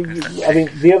something? I mean,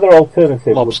 the other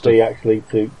alternative Lobster. would be actually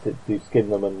to skin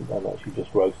them and actually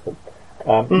just roast them.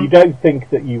 You don't think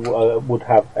that you would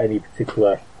have any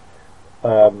particular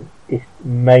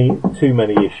too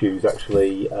many issues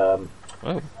actually. Oh,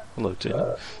 hello,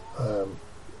 Tina.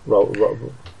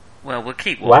 Well, we'll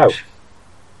keep Wow. watch.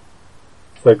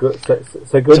 So good.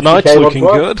 So good. Tonight's she came looking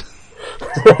on to us.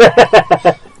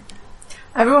 good.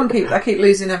 I keep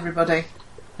losing everybody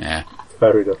Yeah.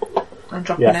 Fair enough. and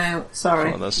dropping out.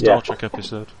 Sorry. Like that Star Yeah. Trek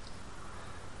episode.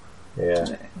 Yeah.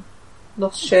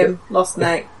 Lost Shim, lost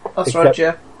Nate, lost Except-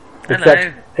 Roger.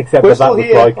 Hello. Except We're that still was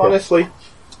here, like honestly.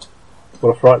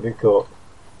 what a frightening thought.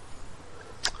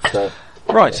 So,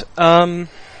 Right,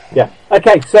 yeah.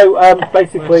 Okay. So where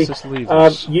basically, does this leave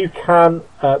us? you can.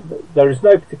 There is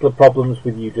no particular problems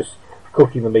with you just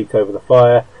cooking the meat over the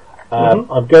fire.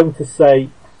 I'm going to say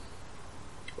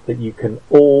that you can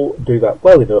all do that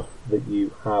well enough that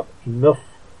you have enough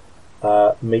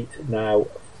meat now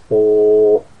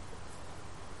for.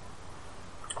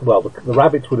 Well, the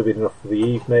rabbits would have been enough for the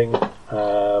evening.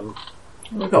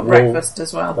 We've got the breakfast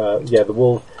as well. Yeah, the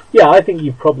wolves. Yeah, I think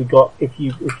you've probably got if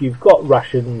you've got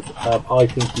rations. I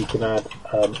think you can add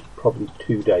probably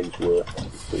 2 days worth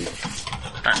of food.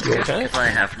 That's good, Okay. because I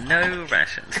have no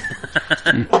rations.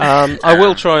 I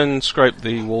will try and scrape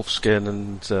the wolf skin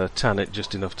and tan it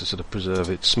just enough to sort of preserve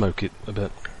it, smoke it a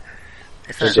bit,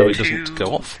 Is that so it too- doesn't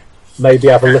go off. Maybe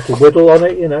have a little whittle on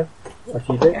it, as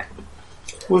you do. Yeah.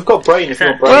 We've got brain Is if you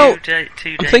that want brain. Well, 2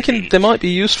 I'm days thinking each? they might be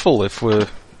useful if we're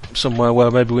somewhere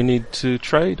where maybe we need to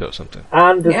trade or something.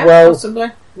 And as Yeah, well, possibly.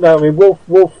 no, I mean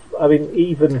wolf. I mean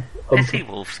even Petty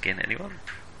wolf skin, anyone?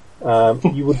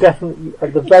 you would definitely,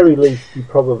 at the very least, you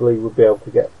probably would be able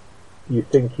to get. You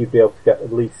think you'd be able to get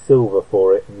at least silver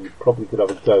for it, and you probably could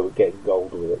have a go at getting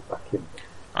gold with it back in.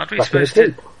 Aren't we Back in the supposed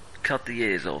to coop. cut the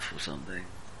ears off or something?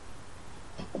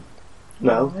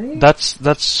 No.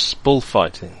 That's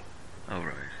bullfighting. Oh,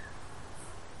 right.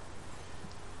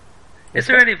 Is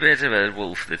there any bit of a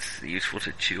wolf that's useful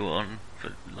to chew on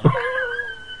for luck?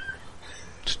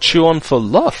 To chew on for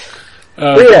luck.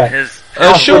 Here,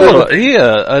 Because Sure,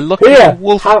 here, a lucky Here,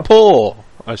 wolf have- paw.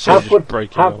 I say, have just one-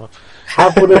 breaking have- them up.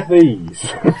 have one of these.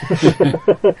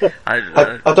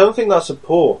 I don't think that's a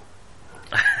paw.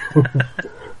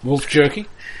 Wolf jerky?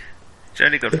 it's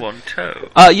only got one toe.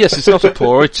 Yes, it's not a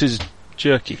paw, it is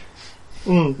jerky.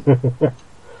 But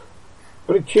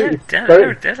it's chew- it's They're a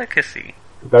very, delicacy.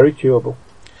 very chewable.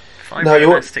 No, you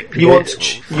want Fibroelastic you want to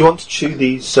penis you want to chew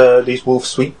these wolf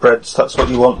sweetbreads. That's what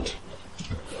you want.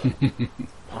 wolf.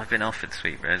 I've been offered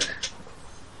sweetbread.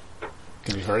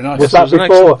 Can be very nice. Was that was an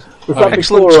before? Was that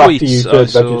excellent before or after tweet you I turned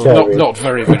saw. vegetarian? Not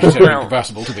very vegetarian Well-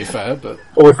 compatible, to be fair, but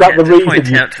Or was that Yeah, the to reason point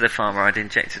you? out to the farmer I'd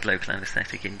injected local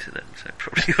anaesthetic into them, so it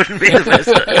probably wouldn't be the best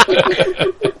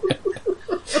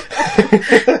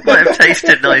idea. Might have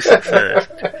tasted nice at first.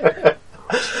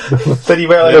 Then you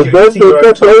realise you're eating your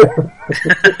own tongue.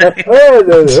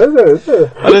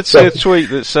 I did see a tweet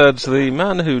that said the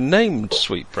man who named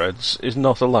sweetbreads is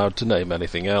not allowed to name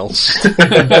anything else.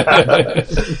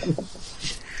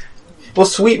 Well,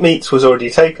 sweetmeats was already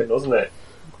taken, wasn't it?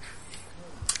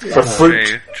 For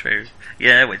fruit. True.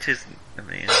 Yeah, which is, I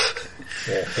mean,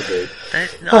 Yeah, agreed. I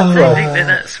don't think they're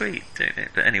that sweet, do they?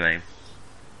 But anyway.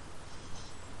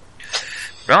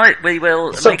 Right, we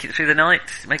will make it through the night,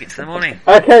 make it to the morning.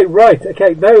 Okay, right.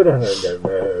 Okay,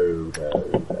 no.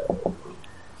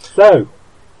 So,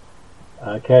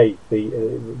 okay,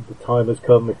 the time has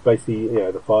come. It's basically,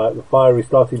 the fire is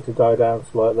starting to die down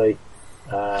slightly,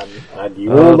 and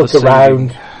you all look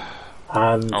around,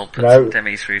 and I'll put some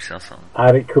demi-through sauce on.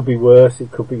 And it could be worse.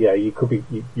 It could be, you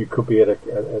could be at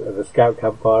a scout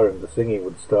campfire and the singing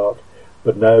would start.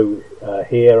 But no,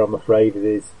 here I'm afraid it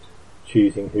is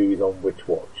choosing who's on which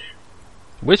watch.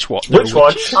 Which watch? Which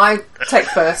watch? I take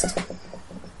first.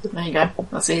 There you go.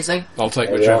 That's easy. I'll take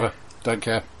whichever. Don't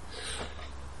care.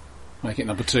 Make it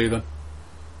number 2 then.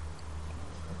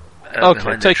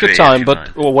 Okay, take your time,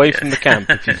 but away from the camp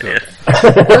if you could.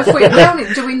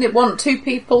 Do we want 2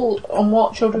 people on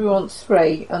watch, or do we want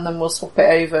 3, and then we'll swap it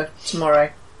over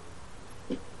tomorrow?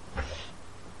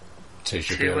 2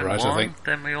 should 2 be and alright, 1, I think.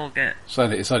 then we all get...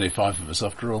 It's only 5 of us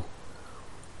after all.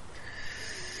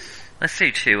 Let's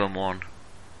do 2 and 1.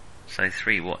 So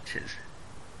 3 watches.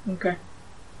 Okay.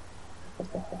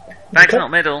 Bag's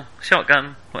not middle,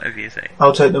 shotgun, whatever you say.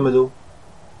 I'll take the middle.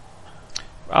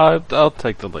 I'll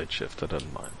take the late shift, I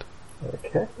don't mind.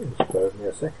 Okay, just bear with me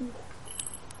a second.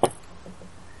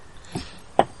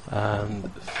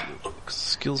 And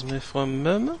excuse me for a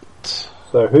moment.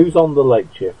 So who's on the late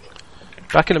shift?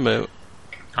 Back in a moment.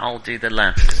 I'll do the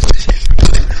last shift.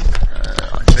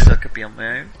 I suppose I could be on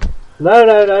my own.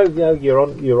 No, you're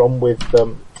on with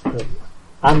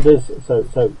Anders.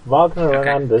 So Wagner and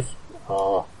Anders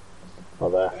are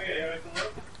there.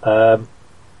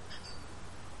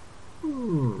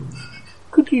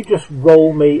 Could you just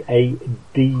roll me a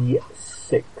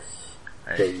D6,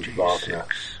 please, Wagner?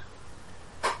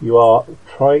 You are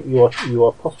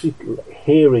possibly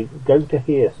going to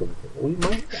hear something. We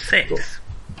might. 6.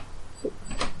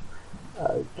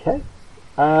 Okay.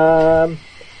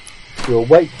 We'll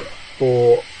wait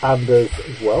for Anders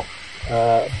as well.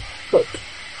 But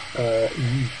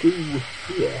you do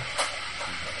hear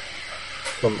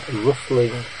some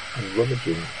rustling and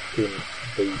rummaging in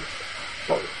the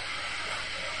forest.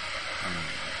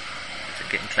 Is it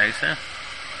getting closer?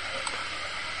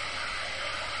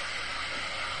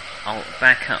 I'll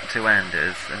back up to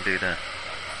Anders and do the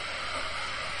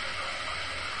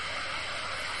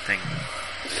thing.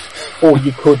 Or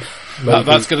you could...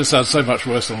 That's going to sound so much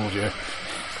worse on audio.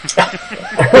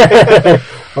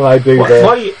 Well, I do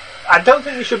I don't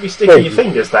think you should be sticking your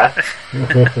fingers there.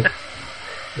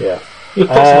 Yeah. You've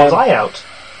put someone's eye out.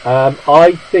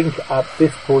 I think at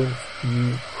this point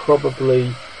you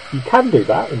can do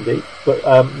that indeed,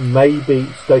 but maybe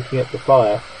stoking up the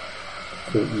fire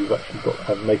so that you've actually got,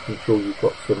 and making sure you've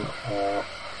got some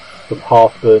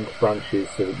half-burnt branches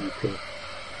so that you can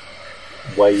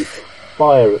wave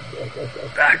fire at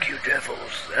Back, you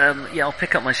devils! Yeah, I'll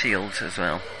pick up my shield as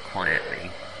well,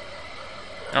 quietly.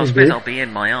 I suppose I'll be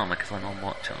in my armour because I'm on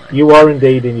watch, aren't I? You are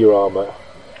indeed in your armour.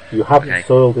 You haven't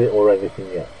soiled it or anything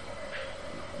yet.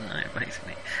 No,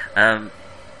 basically.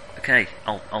 Okay,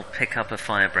 I'll pick up a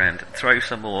firebrand, throw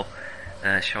some more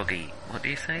shoggy. What do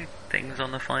you say? Things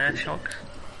on the fire, shogs?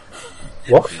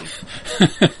 What?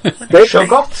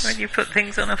 Shogots? When you put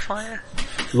things on a fire?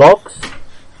 Logs?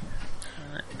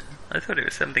 I thought it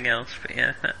was something else, but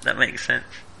yeah, that makes sense.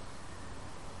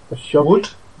 A shoggy? Wood?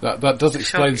 That does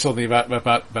explain something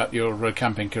about your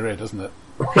camping career, doesn't it?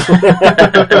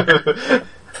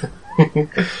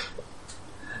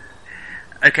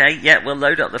 Okay, yeah, we'll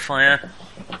load up the fire.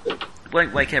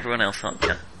 Won't wake everyone else up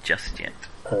just yet.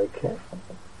 Okay.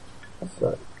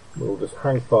 So, we'll just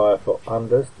hang fire for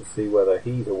Anders to see whether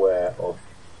he's aware of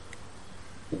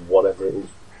whatever it is.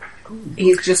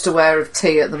 He's just aware of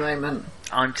tea at the moment.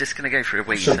 I'm just going to go for a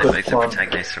wee so both the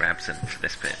protagonists are absent for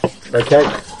this bit. Okay.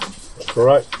 That's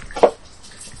alright.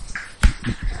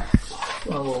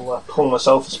 I will pull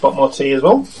myself a spot more tea as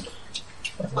well.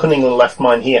 I've cunningly left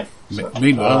mine here. So,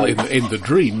 meanwhile, in the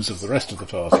dreams of the rest of the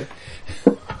party,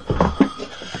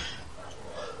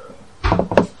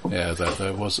 yeah,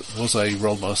 there was a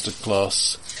Rollmaster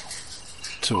class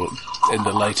in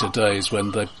the later days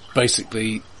when they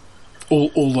basically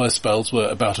all their spells were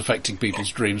about affecting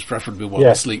people's dreams, preferably while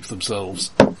they sleep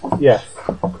themselves. Yes.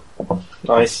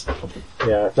 Nice.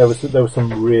 Yeah, there was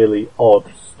some really odd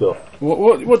stuff.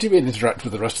 What do you mean interact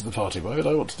with the rest of the party? Why would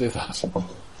I want to do that?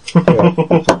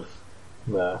 Yeah.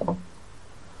 No.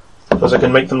 Because I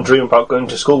can make them dream about going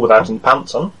to school without any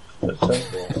pants on. But,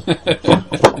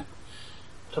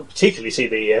 don't particularly see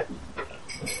the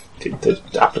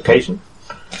application.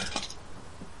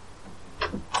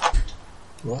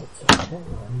 Right, okay, I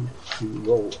need to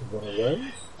roll one of those.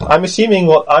 I'm assuming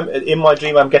in my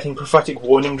dream I'm getting prophetic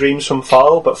warning dreams from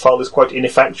Farl, but Farl is quite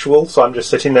ineffectual, so I'm just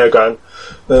sitting there going,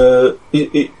 is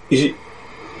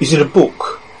it a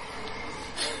book?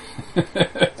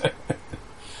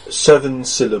 7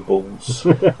 syllables.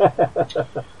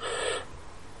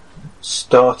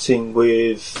 Starting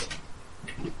with...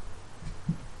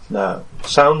 No.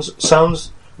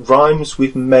 Sounds rhymes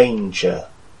with manger.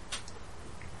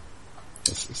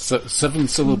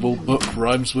 7-syllable book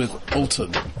rhymes with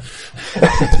Alton.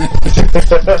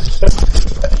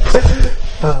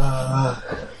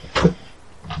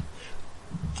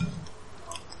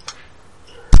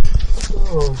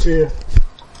 Oh dear.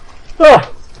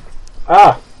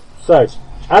 So,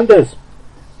 Anders.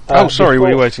 Sorry, were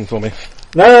you waiting for me?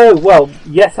 No, well,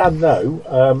 yes and no.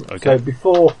 Okay. So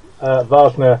before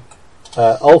Wagner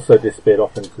also disappeared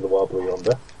off into the wild blue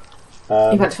yonder,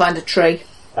 You had to find a tree.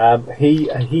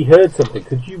 he heard something.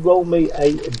 Could you roll me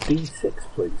a d6,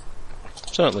 please?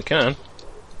 Certainly can.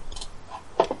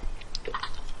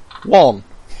 1.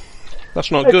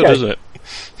 That's not good, Okay. is it?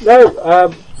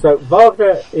 No, so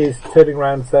Wagner is turning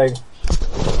around saying,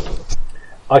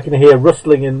 I can hear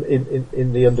rustling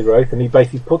in the undergrowth, and he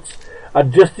basically puts,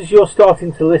 and just as you're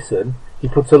starting to listen, he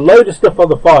puts a load of stuff on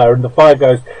the fire, and the fire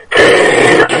goes,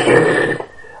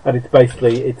 and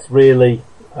it's really,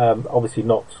 obviously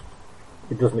not,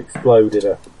 it doesn't explode in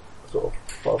a sort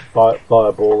of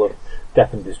fireball of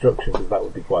death and destruction, because that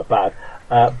would be quite bad,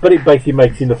 but it basically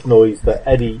makes enough noise that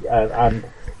Eddie and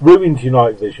ruins your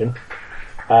night vision.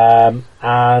 Yeah.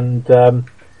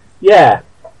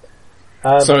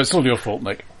 So it's all your fault,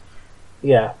 Nick.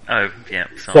 Yeah. Oh, yeah.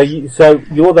 Sorry. So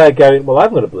you're there going, well, I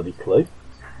haven't got a bloody clue.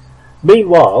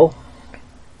 Meanwhile,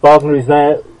 Wagner is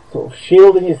there, sort of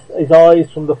shielding his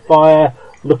eyes from the fire,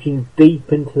 looking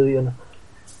deep into the.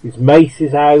 His mace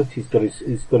is out. He's got his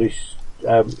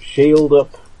shield up.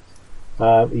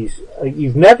 He's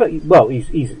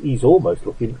almost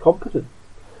looking competent.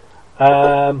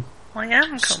 I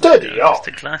am Steady just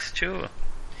a glass jaw.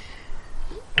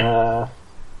 Uh,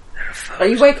 Are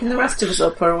you waking the rest of us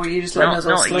up, or are you just letting us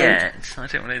all Not sleep? yet. I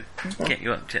don't want to get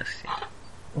you up just yet.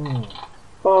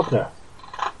 Wagner,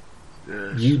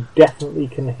 Yes. you definitely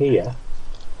can hear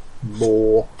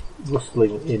more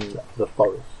rustling in the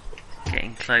forest.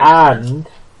 Getting closer. And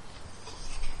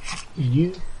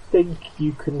you think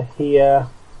you can hear...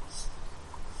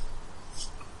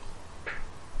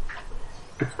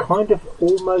 It's kind of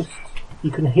almost...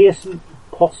 You can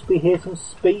possibly hear some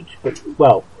speech, but,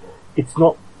 well, it's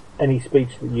not any speech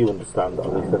that you understand,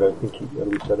 at least I don't think you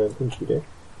do. I don't think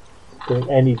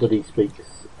anybody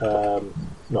speaks... no,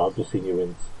 I've just seen your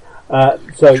rinse.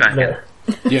 So, no.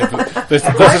 Yeah, but this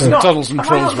isn't Tunnels and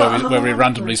Trolls where we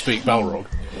randomly speak Balrog.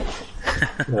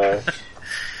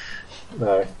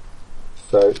 No.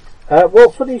 So,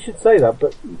 well, funny you should say that,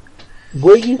 but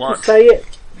were you What? to say it,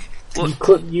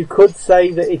 What? you could say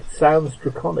that it sounds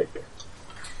draconic.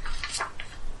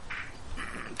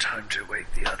 Time to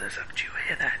wake the others up. Do you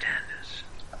hear that, Anders?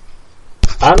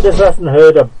 Anders hasn't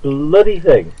heard a bloody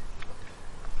thing.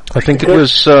 I think it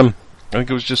was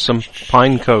just some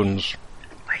pine cones.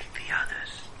 Wake the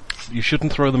others. You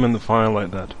shouldn't throw them in the fire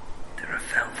like that. There are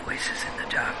fell voices in the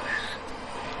darkness.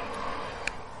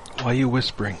 Why are you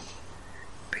whispering?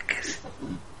 Because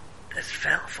there's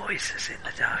fell voices in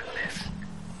the darkness.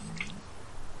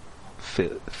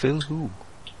 Phil who?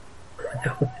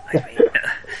 No, I mean,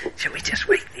 shall we just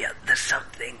wake the others? There's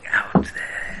something out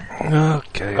there.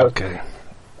 Okay.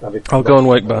 I'll go and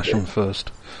wake Basham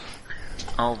first.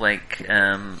 I'll wake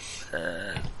the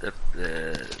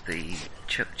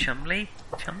Chumley?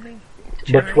 Much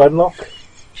Wenlock?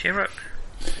 Chirrup?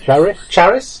 Charis?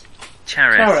 Charis?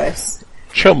 Charis.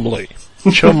 Chumley.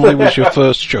 Chumley was your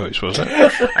first choice, was it?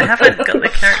 I haven't got the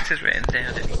characters written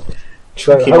down anymore.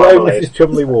 So, Chunky hello, marmalade. Mrs.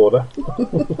 Chumley Warder.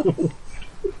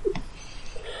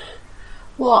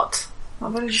 What?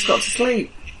 I've only just got to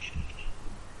sleep.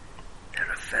 There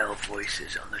are fell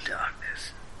voices on the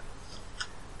darkness.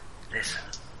 Listen.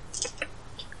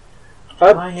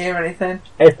 Can I hear anything?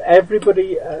 If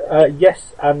everybody,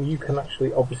 yes, and you can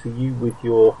actually, obviously, you with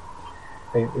your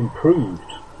improved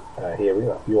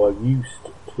hearing, you are used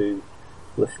to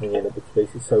listening in a bit of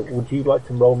pieces. So, would you like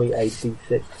to roll me a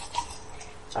d6?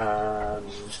 And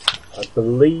I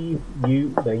believe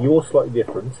now you're slightly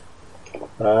different.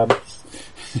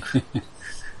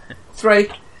 3.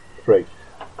 3.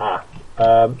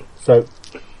 So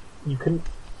you can.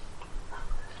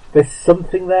 There's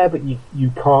something there, but you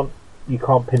can't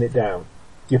pin it down.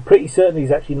 You're pretty certain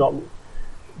he's actually not.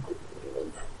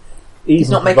 He's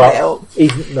not making it up.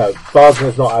 No,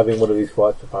 Wagner's not having one of these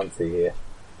flights of fancy here.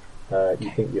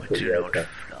 You think you're pretty Do not okay.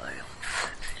 fly.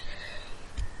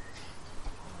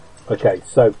 Okay,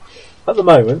 so at the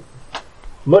moment,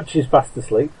 Much is fast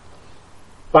asleep.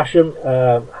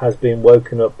 Basham has been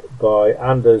woken up by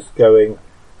Anders going,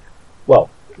 well,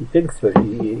 he thinks that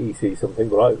he sees something,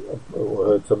 or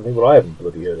heard something, but I haven't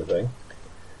bloody heard a thing.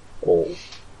 Or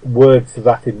words to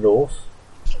that in Norse.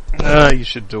 You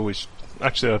should always...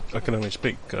 Actually, I can only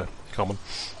speak common.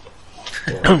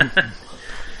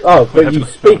 Oh, but you I have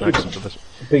speak an accent for this.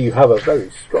 but you have a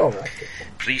very strong accent.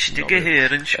 Richtige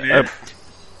Herren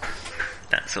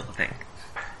that sort of thing.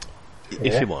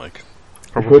 If you like.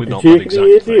 Good Probably not to that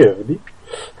exact thing.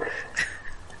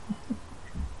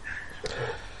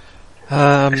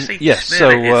 Actually, Yes,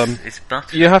 smell so it, it's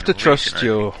butter you have to Norwegian, trust I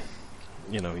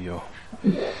think. your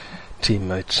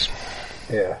teammates.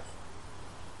 Yeah.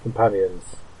 Companions,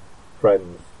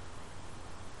 friends.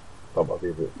 That might be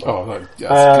a bit far. Oh, no, yeah,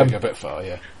 that's going a bit far,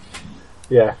 yeah.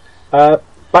 Yeah.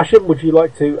 Basham, would you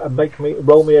like to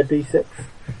roll me a d6?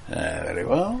 Very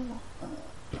well.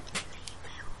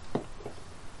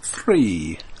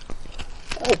 3.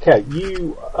 Okay,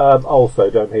 you also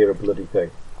don't hear a bloody thing.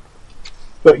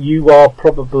 But you are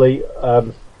probably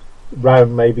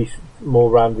maybe more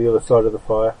round the other side of the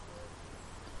fire.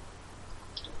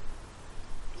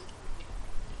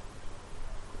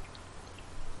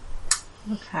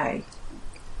 Okay.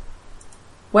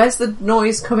 Where's the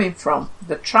noise coming from?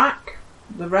 The track,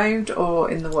 the road,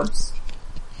 or in the woods?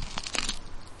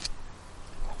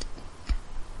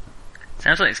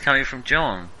 Sounds like it's coming from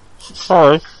John.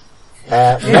 Sorry.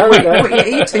 No, What are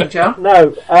you eating, John?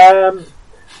 No.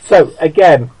 So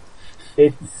again,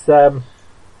 it's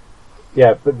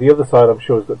yeah, but the other side I'm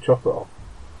sure has got chocolate on.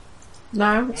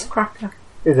 No, it's a cracker.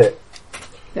 Is it?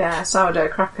 Yeah, sourdough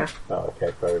cracker. Oh,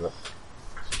 okay, fair enough.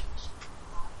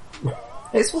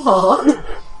 It's what?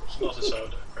 It's not a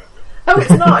sourdough cracker. Oh, it's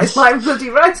not. It's like bloody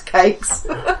rice cakes.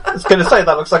 I was going to say,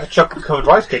 that looks like a chocolate covered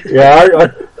rice cake. Yeah, I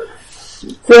thought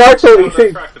you Sourdough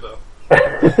think. cracker, though.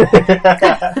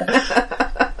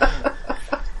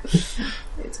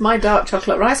 It's my dark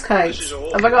chocolate rice cakes. This is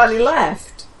all Have I got any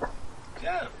left?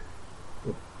 Yeah.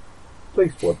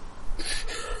 Please, one.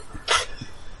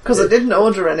 Because I didn't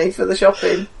order any for the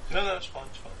shopping. No, it's fine,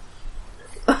 it's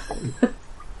fine.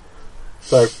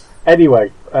 So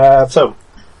anyway, So,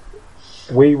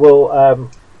 we will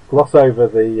gloss over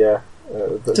the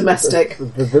Domestic.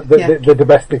 the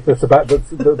domestic that's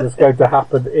going to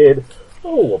happen in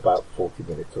about 40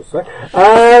 minutes or so,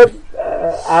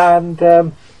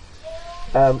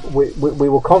 we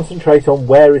will concentrate on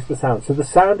where is the sound. So the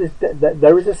sound is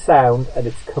there is a sound, and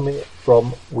it's coming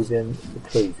from within the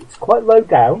trees. It's quite low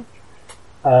down,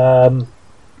 but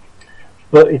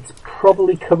it's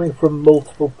probably coming from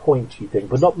multiple points, you think,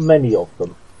 but not many of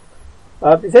them.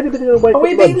 Is anybody going to wake up?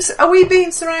 Are we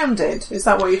being surrounded? Is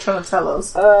that what you're trying to tell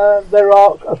us? There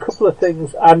are a couple of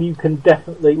things, and you can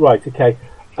definitely... Right, okay.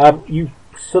 You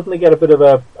suddenly get a bit of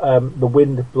the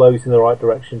wind blows in the right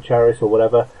direction, Charis, or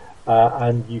whatever,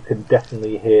 and you can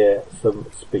definitely hear some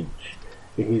speech.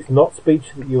 It is not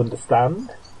speech that you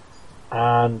understand,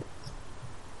 and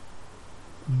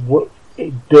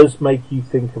it does make you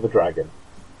think of a dragon.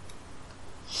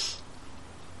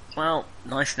 Well,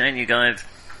 nice knowing you guys.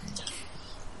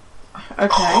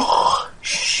 Okay.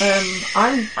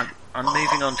 I'm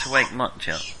moving on to wake Much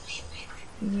up.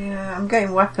 I'm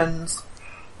getting weapons.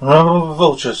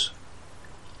 vultures.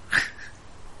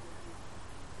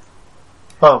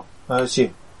 Oh, I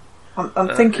see. I'm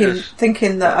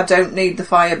thinking that I don't need the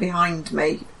fire behind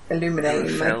me illuminating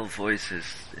me. Fell voices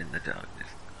in the darkness.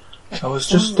 I was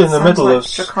just in the middle like of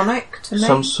draconic to me.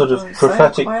 some sort of Can I say it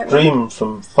prophetic quietly? dream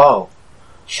from Fal,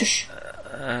 Shush.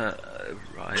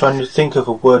 Right. trying to think of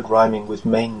a word rhyming with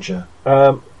manger.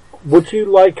 Would you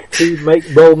like to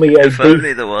roll me a If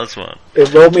only there was one.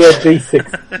 roll me a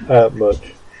d6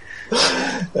 much?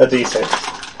 A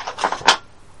d6.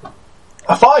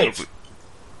 A 5!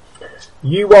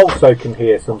 You also can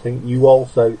hear something. You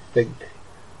also think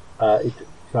it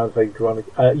sounds very dronic.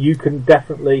 You can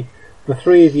definitely, the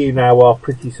three of you now are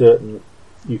pretty certain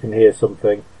you can hear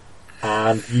something,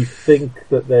 and you think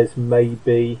that there's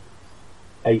maybe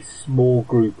a small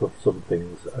group of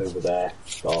somethings over there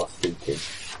that are speaking.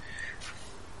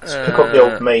 Let's pick up the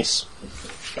old mace.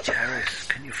 Charis,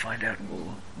 can you find out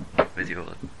more with your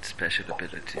special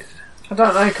abilities? I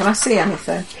don't know. Can I see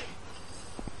anything?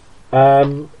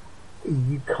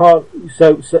 You can't.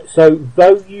 So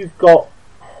though you've got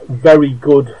very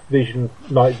good vision,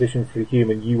 night vision for a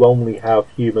human, you only have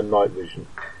human night vision.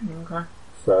 Okay.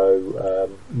 So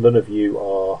none of you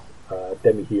are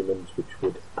demi-humans, which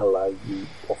would allow you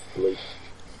possibly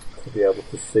to be able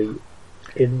to see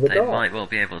in the They dark. might well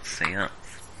be able to see us.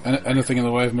 Anything in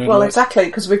the way of moonlight? Well, exactly,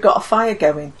 because we've got a fire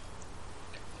going.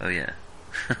 Oh yeah.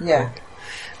 Yeah.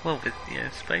 Well,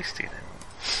 supposed to then.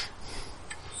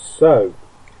 So,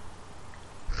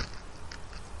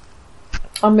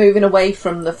 I'm moving away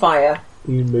from the fire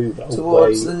you move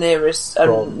towards away. the nearest, from-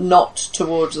 and not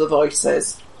towards the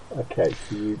voices. Okay,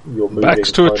 so you're moving.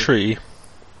 Backs to a kind- tree.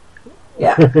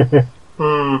 Yeah.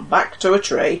 Hmm. Back to a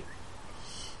tree.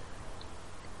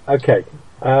 Okay.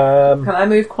 Can I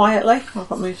move quietly? I've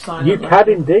got move silently. You can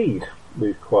indeed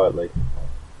move quietly.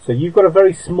 So you've got a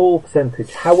very small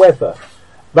percentage. However,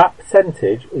 that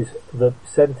percentage is the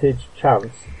percentage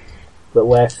chance that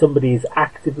where somebody is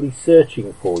actively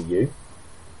searching for you,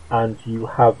 and you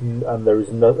have, and there is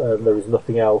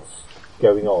nothing else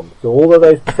going on. So all of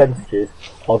those percentages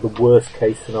are the worst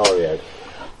case scenario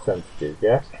percentages.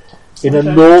 Yeah. In a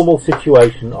normal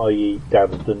situation, i.e.,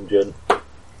 down the dungeon,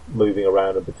 moving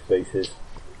around a bit of pieces,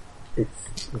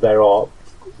 there are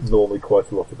normally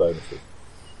quite a lot of bonuses.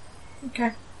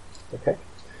 Okay. Okay.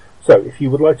 So if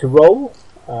you would like to roll,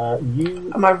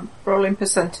 you Am I rolling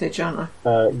percentage, aren't I?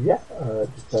 just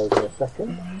bear with me a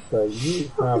second. So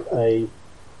you have a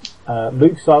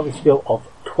move silent skill of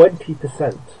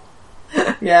 20%.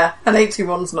 Yeah, an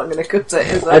 81's not going to cut it,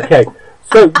 is it? Okay.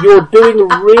 So you're doing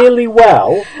really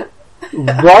well,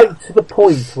 right to the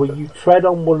point where you tread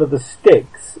on one of the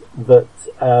sticks that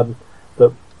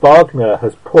that Wagner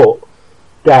has put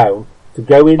down to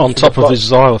go into On top of his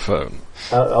xylophone.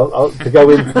 to go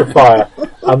into the fire,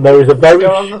 and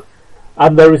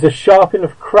there is a sharp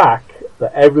enough crack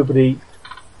that everybody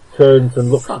turns and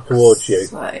looks towards you.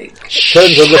 Sake.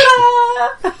 Turns and looks.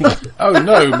 Oh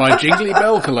no, my Jingly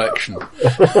Bell collection.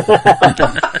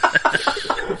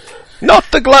 Not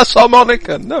the glass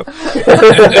harmonica, no.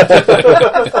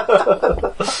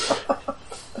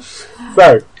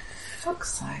 So,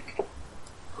 Fuck's sake.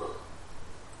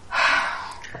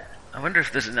 I wonder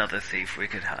if there's another thief we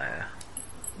could hire.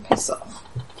 Piss off.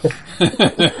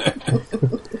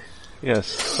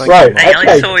 Yes, thank Right. you. Hey,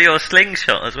 Okay. I saw your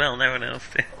slingshot as well. No one else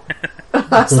did.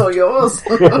 That's all yours.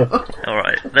 All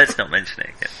right, let's not mention it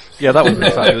again. Yeah, that would be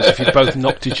fabulous if you'd both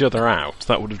knocked each other out.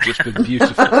 That would have just been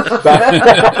beautiful.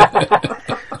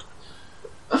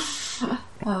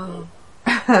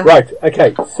 right,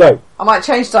 okay, so, I might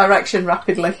change direction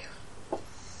rapidly.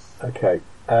 okay,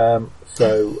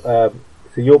 so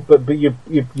you're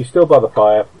still by the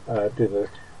fire, doing this.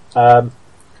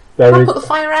 There Can I is, put the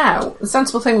fire out? The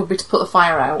sensible thing would be to put the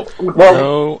fire out.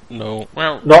 well, No.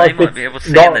 Well, Not they if might it's be able to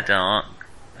see not- in the dark,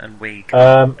 and we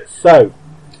can't.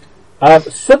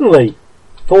 suddenly,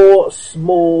 4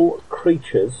 small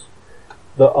creatures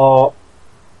that are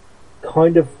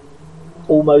kind of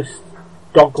almost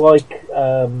dog-like,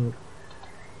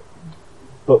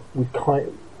 but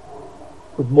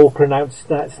with more pronounced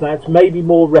snouts, maybe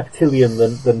more reptilian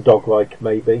than dog-like,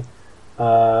 maybe.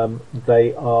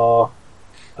 They are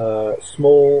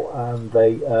small, and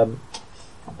they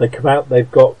come out. They've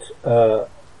got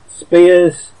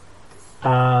spears,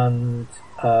 and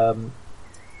at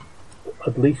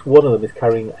least one of them is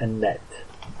carrying a net.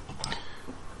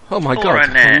 Oh my Or god,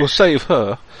 a net. we'll save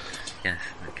her. Yes,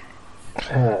 okay.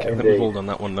 I think we've all Indeed. done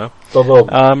that one now.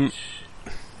 Ba-bum.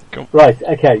 Right.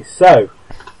 Okay. So,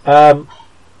 all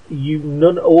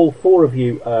 4 of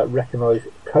you recognise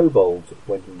kobolds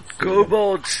when you see them.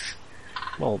 Kobolds!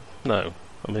 Well, no.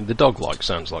 I mean, the dog-like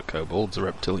sounds like kobolds, the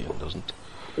reptilian doesn't.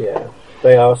 Yeah,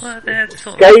 they are Well, they're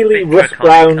sort of scaly, big rust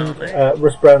draconic, aren't they?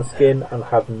 brown skin, and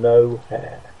have no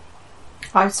hair.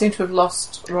 I seem to have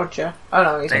lost Roger. Oh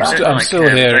no, he's They back. look I'm like still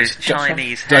here. those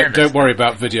Chinese hairless. Don't worry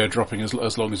about video dropping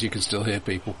as long as you can still hear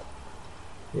people.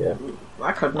 Yeah,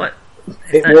 I couldn't. What?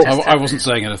 it that will. just- I wasn't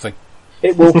saying anything.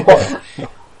 It will pop.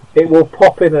 It will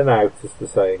pop in and out, as the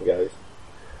saying goes.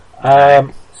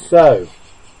 So,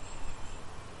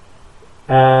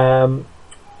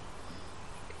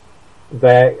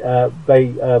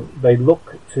 they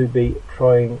look to be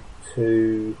trying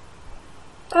to.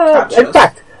 Catch In us.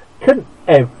 fact, can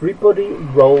everybody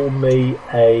roll me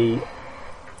a?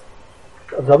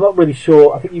 I'm not really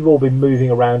sure. I think you've all been moving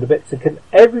around a bit. So can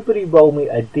everybody roll me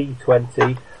a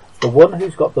d20? The one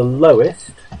who's got the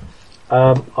lowest,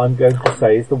 I'm going to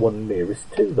say, is the one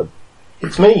nearest to them.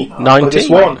 It's me. 19. This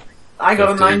one. I got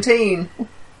a 15. 19.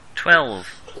 12.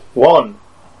 1.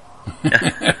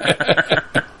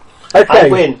 I Okay,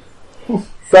 win.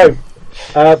 so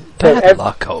Bad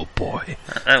luck, old boy.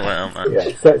 Oh well, man. yeah,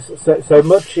 so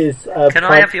much is. Can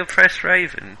I have your press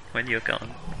raven when you're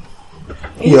gone?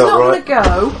 He's Yeah, not right. going to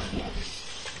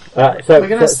go. So We're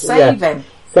going to save him.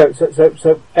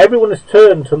 So everyone has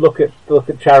turned to look at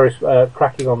Charis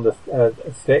cracking on the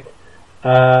stick.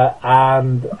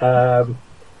 and it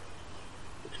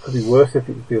could be worse if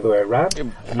it was the other way around.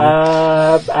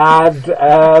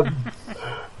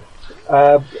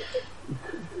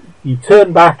 You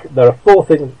turn back. There are four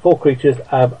creatures,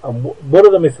 and one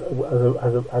of them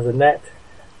has a net,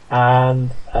 and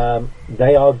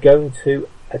they are going to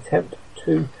attempt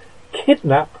to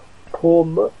kidnap poor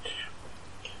Much.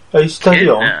 Are you steady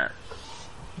on?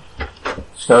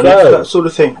 So, that sort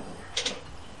of thing.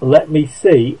 Let me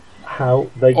see how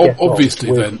they get on.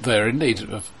 Obviously, then they're in need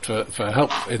for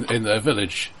help in their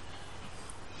village.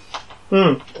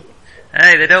 Hmm.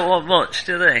 Hey, they don't want much,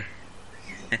 do they?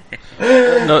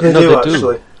 No, They they do, do.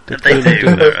 actually. They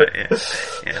do. Right,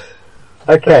 yeah.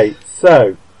 Okay,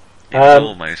 so It was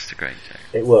almost a great joke.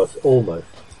 it was almost.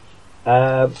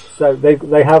 So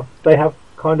they have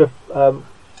kind of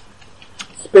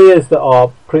spears that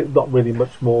are not really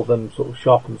much more than sort of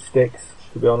sharpened sticks,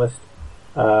 to be honest.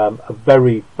 A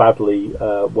very badly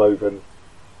woven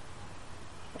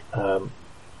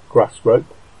grass rope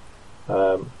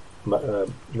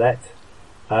net,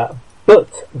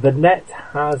 but the net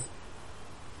has,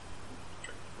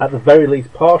 at the very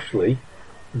least, partially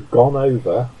gone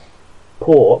over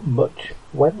poor Much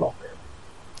Wenlock.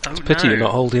 Oh, It's a pity you're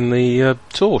not holding the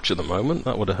torch at the moment.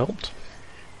 That would have helped.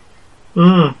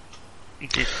 Mm. He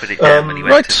did put it down when he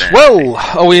went Right, to bed. well,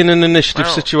 are we in an initiative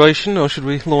Well. situation, or should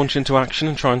we launch into action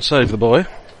and try and save the boy?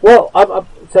 Well,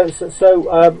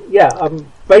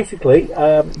 basically,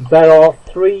 there are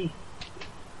three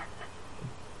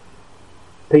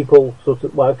people, sort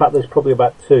of. Well, in fact, there's probably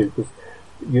about two, because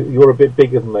you're a bit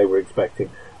bigger than they were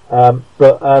expecting.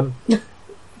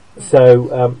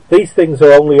 These things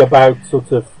are only about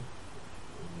sort of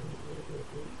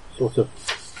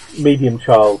medium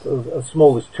child, a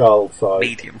smallest child size.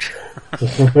 Medium.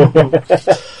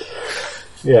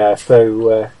 Yeah.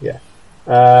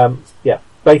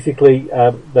 Basically,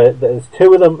 there's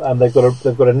two of them, and they've got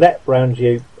a net round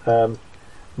you,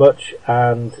 Much,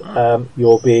 and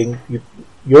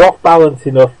you're off balance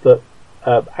enough that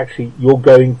actually you're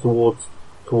going towards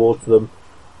them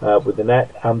with the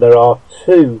net, and there are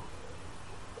two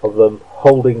of them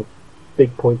holding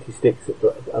big pointy sticks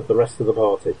at the rest of the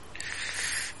party.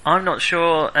 I'm not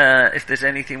sure if there's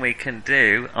anything we can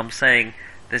do. I'm saying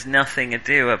there's nothing to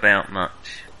do about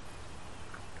Much.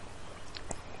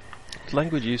 What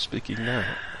language are you speaking now?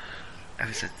 Oh,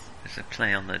 it's a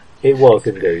play on the... It was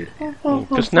indeed.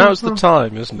 Because now's the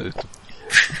time, isn't it?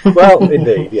 Well,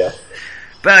 indeed, yes.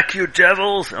 Back, you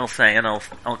devils! I'll say, and I'll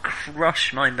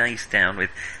crush my mace down with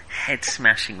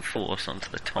head-smashing force onto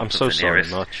the top I'm of so the sorry,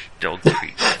 nearest Much. dog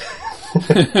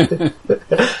creature.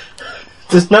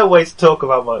 There's no way to talk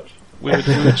about Much. We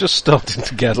were just starting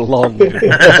to get along.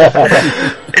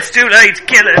 It's too late,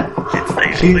 kill him! It's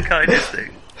Satan the kindest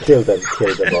thing. Kill them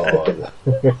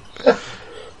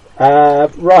all.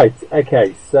 Right,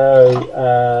 okay,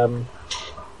 so,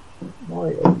 why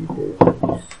are you doing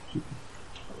this?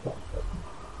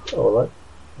 Alright,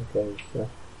 okay, so.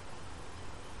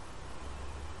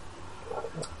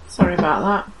 Sorry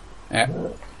about Yeah.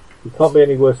 It can't be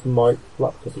any worse than my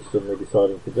laptop is suddenly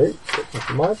deciding to do. But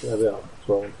never mind, there we are, that's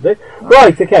what I want to do.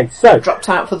 Right, okay, so. that. Dropped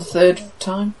out for the third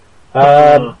time.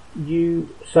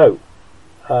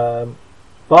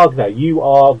 Wagner, you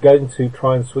are going to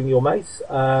try and swing your mace.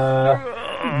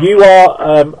 You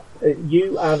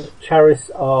and Charis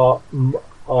are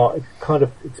kind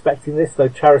of expecting this, though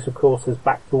Charis, of course, has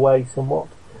backed away somewhat.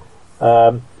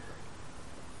 Anders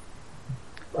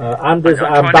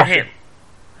and Basham.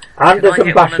 Anders Can I and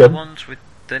hit one of the Basham. ones with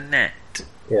the net?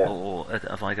 Yeah. Or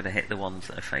have I got to hit the ones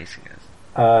that are facing us?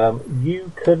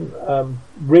 You can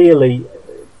really,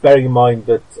 bearing in mind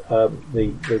that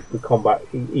the combat,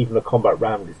 even a combat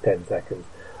round is 10 seconds,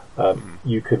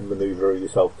 you can manoeuvre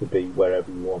yourself to be wherever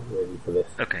you want really for this.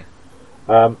 Okay.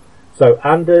 So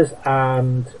Anders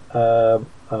and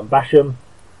Basham,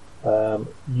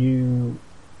 you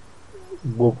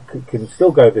can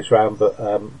still go this round, but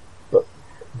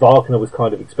Wagner was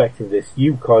kind of expecting this.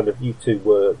 You two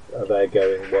were there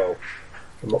going, well,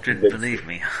 I'm not Didn't convinced. believe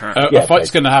me. Yeah, A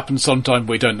fight's going to happen sometime.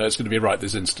 We don't know it's going to be right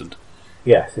this instant.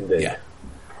 Yes, indeed. Yeah.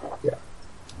 Yeah.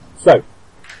 So,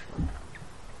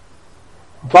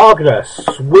 Wagner,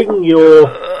 swing your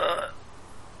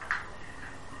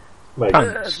mace.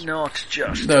 That's not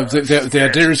justice. No, the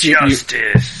idea is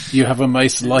Justice. you have a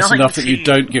mace light enough that you 19.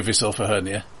 don't give yourself a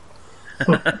hernia.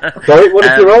 Sorry, what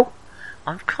did you roll?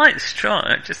 I'm quite strong.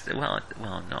 I'm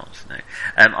not. No.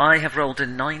 I have rolled a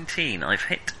 19. I've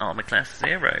hit armor class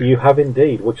 0. You have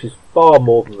indeed, which is far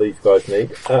more than these guys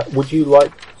need. Would you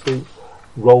like to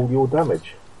roll your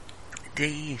damage?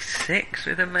 D6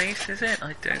 with a mace, is it?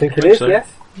 I don't I think it know. is, so. yes.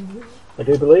 I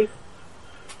do believe.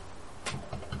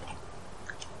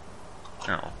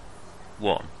 Oh,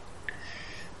 1.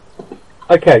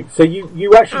 Okay, so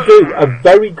you actually do a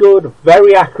very good,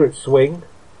 very accurate swing,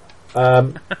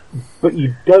 but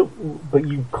you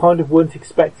kind of weren't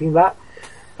expecting that.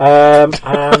 And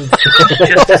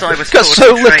Just as I was Got sort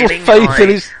so of little training, faith in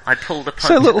his- I pulled the punch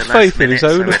so little at the last faith in his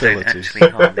minute, own so I don't abilities. actually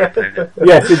harm the opponent.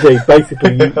 yes, indeed.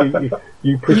 Basically,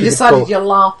 you pretty You much decided call- you're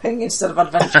LARPing instead of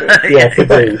adventuring. Yes,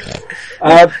 indeed.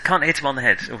 Can't hit him on the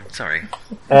head. Oh, sorry.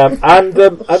 And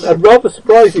rather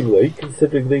surprisingly,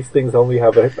 considering these things only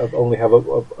have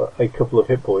a couple of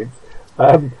hit points,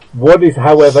 one is,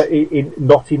 however,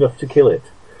 not enough to kill it.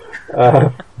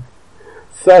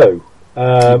 So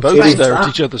You both it is- stare at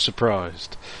each other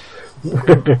surprised.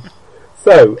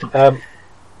 so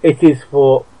it is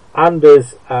for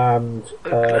Anders and A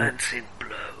glancing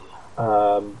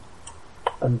blow.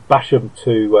 and Basham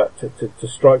to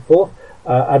strike forth.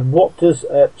 And what does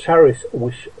Charis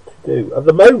wish to do at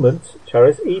the moment?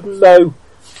 Charis, even though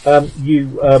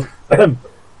you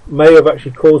may have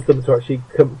actually caused them to actually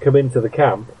come into the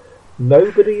camp,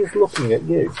 nobody is looking at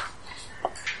you.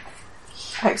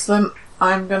 Excellent.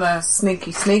 I'm gonna sneak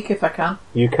if I can,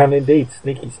 You can indeed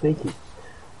sneaky.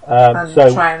 and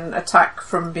So try and attack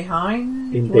from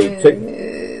behind Indeed.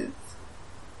 with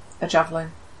a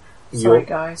javelin. Sorry, You're-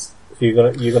 guys. so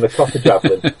you're gonna toss a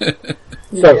javelin.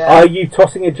 So, Yeah. are you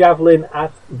tossing a javelin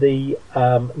at the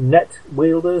net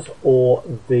wielders or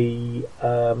the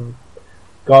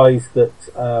guys that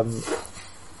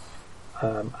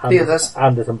others.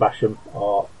 Anders and Basham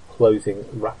are closing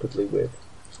rapidly with?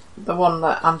 The one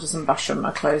that Anders and Basham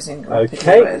are closing rapidly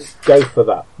Okay, with. go for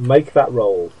that. Make that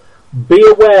roll. Be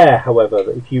aware, however,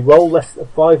 that if you roll less than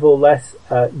 5 or less,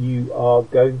 you are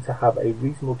going to have a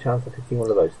reasonable chance of hitting one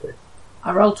of those two.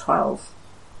 I rolled 12.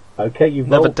 Okay, you've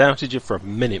Never rolled. doubted you for a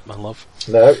minute, my love.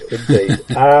 No, indeed.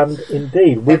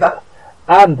 Indeed, with Never.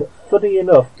 and funny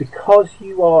enough, because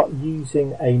you are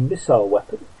using a missile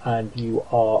weapon and you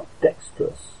are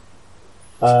dexterous,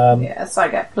 Yes, I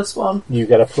get +1. you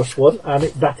get a +1, and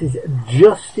that is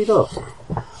just enough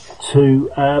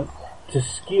to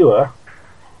skewer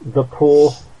the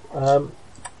poor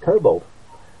kobold.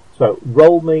 So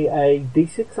roll me a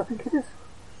d6, I think it is.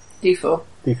 D4.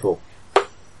 D4.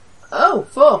 Oh,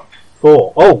 4.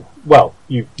 4. Oh, well,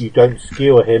 you don't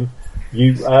skewer him.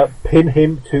 You pin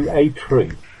him to a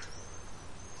tree.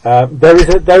 There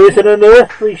is an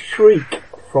unearthly shriek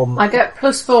from. I get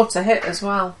 +4 to hit as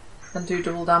well, and do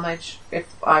double damage if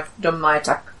I've done my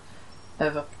attack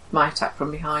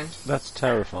from behind. That's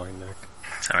terrifying, Nick.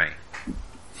 Sorry.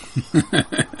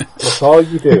 What are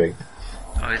you doing?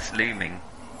 Oh, it's looming.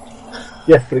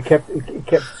 Yes, but it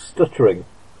kept stuttering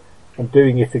and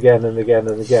doing it again and again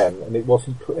and again, and it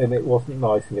wasn't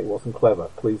nice and it wasn't clever.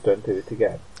 Please don't do it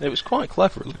again. It was quite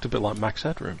clever. It looked a bit like Max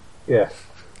Headroom. Yes,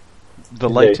 The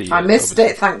Indeed. later years. I missed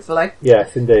obviously. it, thankfully.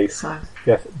 yes, indeed. So,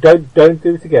 Yes, don't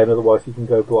do it again, otherwise you can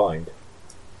go blind.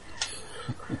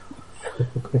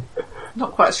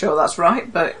 not quite sure that's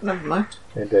right, but never mind.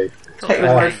 Indeed, Take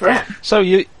your word for it. So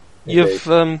you've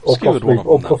Indeed. Or skewered one possibly, of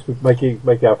or them. then. possibly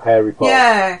make you have hairy parts.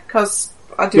 Yeah, because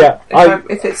I do. Yeah,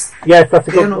 if it's Yes, that's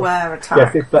a the good unaware Yes,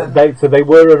 attack, it's then- so they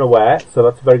were unaware, so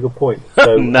that's a very good point.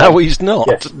 So No, he's not.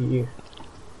 yes,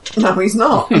 no, he's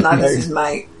not. And that is his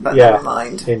mate. But Yeah. never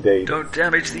mind. indeed, Don't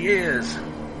damage the ears.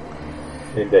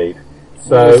 indeed.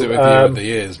 What is it So, with you and the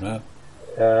ears, man?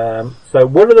 so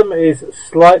one of them is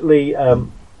slightly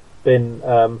been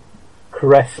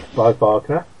caressed by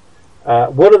Wagner.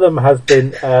 One of them has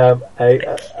been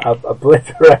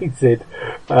obliterated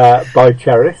by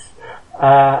Charis.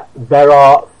 There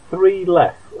are 3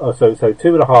 left. Oh, so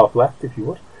 2.5 left, if you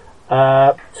would.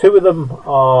 2 of them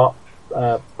are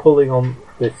pulling on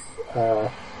this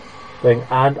thing,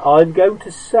 and I'm going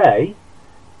to say,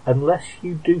 unless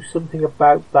you do something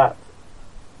about that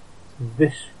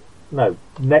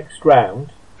next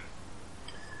round,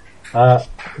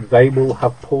 they will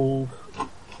have pulled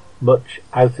much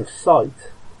out of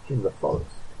sight in the forest.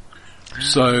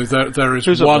 So there is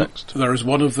Who's up one. next? There is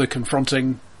one of the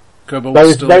confronting kobolds There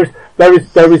is still.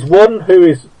 there is one who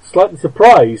is slightly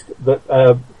surprised that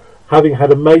having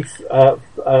had a mace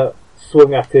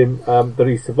swung at him, that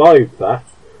he survived that.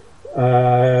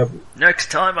 Next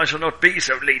time I shall not be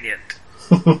so lenient.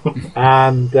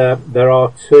 And there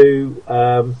are 2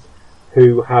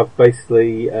 who have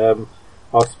basically are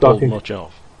Pulled starting much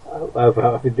off.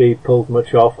 have indeed pulled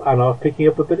much off and are picking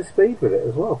up a bit of speed with it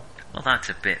as well. Well, that's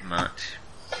a bit much.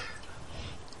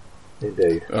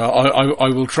 Indeed. I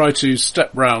will try to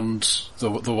step round the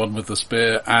one with the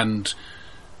spear and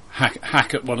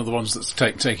hack at one of the ones that's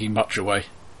taking much away.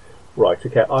 Right,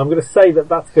 okay. I'm going to say that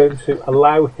that's going to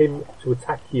allow him to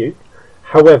attack you.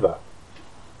 However,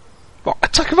 What,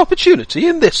 attack of opportunity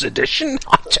in this edition?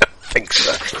 I don't think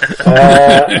so.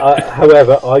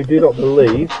 However, I do not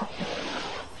believe.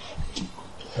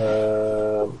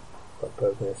 Bear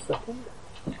with me a second.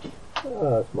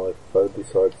 As my phone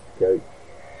decides to go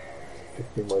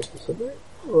 15 ways to submit.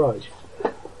 Right.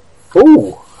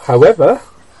 Ooh, however,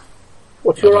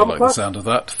 what's your I armor like the class? sound of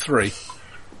that. 3.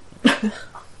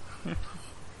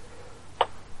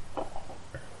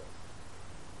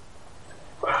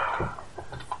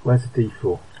 Where's the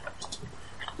D4?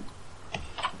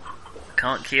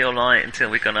 Can't kill light until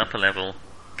we've gone up a level.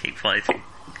 Keep fighting.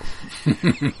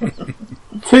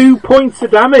 2 points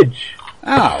of damage.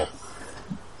 Ow!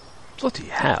 Bloody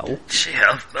hell.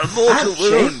 Yeah, a mortal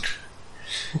Ouchie. wound.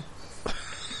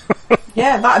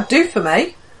 Yeah, that'd do for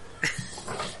me.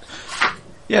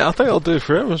 Yeah, I think I'll do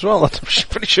for him as well. I'm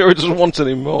pretty sure he doesn't want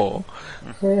any more.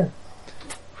 Yeah.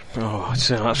 Oh,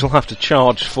 so I shall have to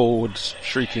charge forward,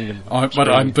 shrieking and... But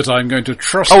I'm going to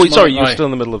trust Oh, sorry, you're my still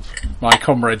in the middle of... my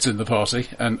comrades in the party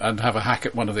and have a hack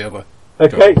at one or the other.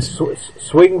 Okay,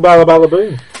 swing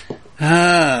Balaboom.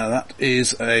 That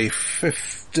is a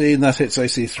 15. That hits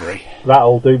AC 3.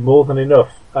 That'll do more than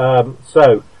enough.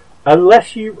 So,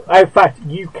 unless you... In fact,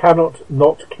 you cannot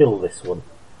not kill this one.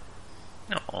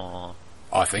 Aww.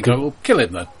 I think I will kill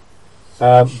him then.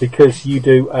 Because you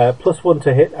do +1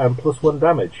 to hit and +1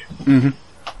 damage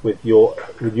with your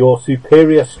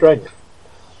superior strength.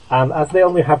 And as they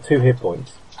only have 2 hit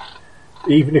points,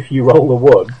 even if you roll a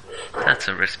 1... That's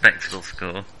a respectable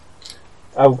score.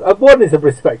 A 1 is a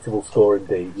respectable score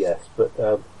indeed, yes, but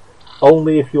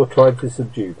only if you're trying to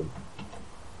subdue them.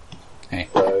 Hey.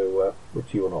 So,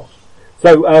 which you are not.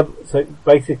 So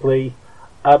basically,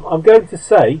 I'm going to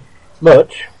say,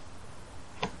 Much,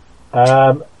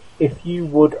 if you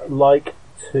would like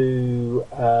to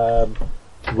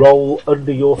roll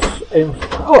under your...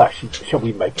 actually, shall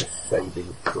we make a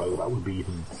saving throw? That would be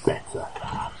even better.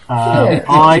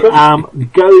 I am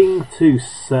going to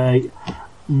say,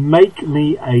 make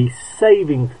me a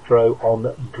saving throw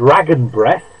on Dragon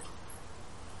Breath,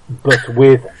 but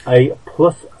with a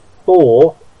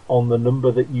 +4 on the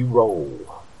number that you roll.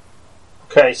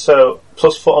 Okay, so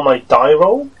 +4 on my die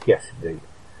roll. Yes, indeed.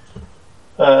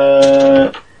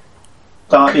 That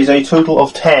is a total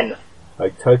of 10. A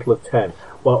total of 10.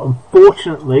 Well,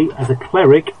 unfortunately, as a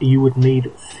cleric, you would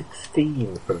need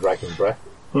 16 for Dragon Breath.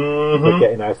 For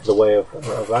getting out of the way of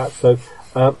that. So,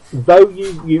 though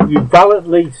you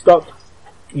valiantly stopped,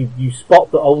 you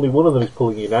spot that only one of them is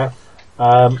pulling you now.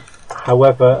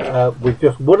 However, with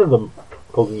just one of them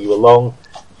pulling you along,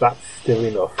 that's still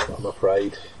enough, I'm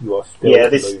afraid. You are still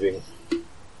moving.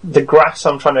 The grass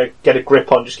I'm trying to get a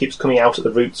grip on just keeps coming out at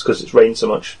the roots because it's rained so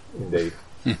much. Indeed.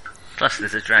 Plus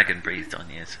there's a dragon breathed on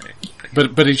you, so...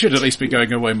 But he should at least be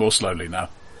going away more slowly now.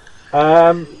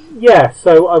 Yeah,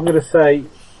 so I'm going to say...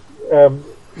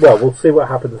 we'll see what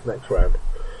happens next round.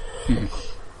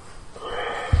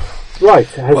 Right,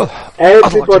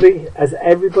 has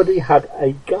everybody had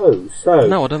a go? So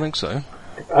No, I don't think so.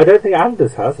 I don't think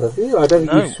Anders has you? I don't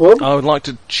think you've swum? I would like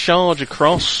to charge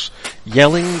across,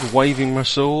 yelling, waving my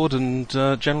sword, and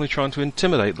generally trying to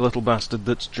intimidate the little bastard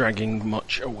that's dragging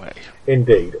Much away.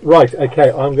 Indeed. Right,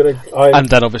 okay, And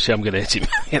then obviously I'm going to hit him.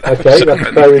 Okay, that's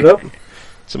fair enough.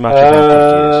 It's a matter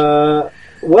of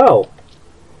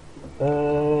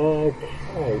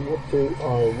okay, what do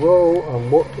I roll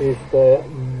and what is their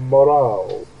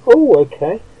morale? Oh,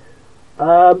 okay.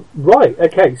 Right,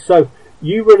 okay, so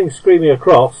you running screaming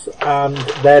across and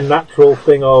their natural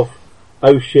thing of,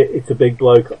 oh shit, it's a big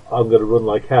bloke, I'm going to run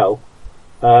like hell,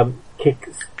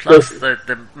 kicks... Plus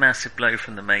the massive blow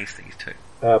from the mace that you took.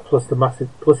 Plus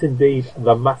indeed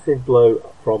the massive blow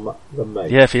from the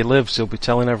mace. Yeah, if he lives, he'll be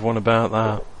telling everyone about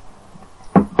that.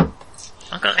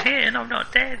 I got hit and I'm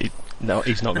not dead. No,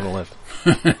 he's not going to live.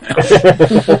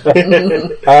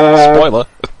 Spoiler.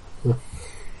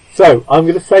 So, I'm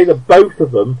going to say that both of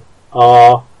them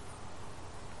are...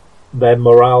 Their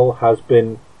morale has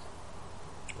been...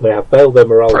 They have failed their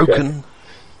morale broken. Check.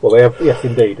 Well, they have... Yes,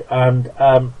 indeed. And,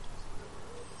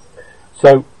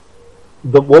 so,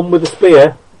 the one with the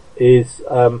spear is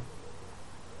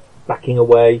backing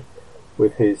away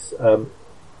with his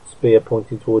spear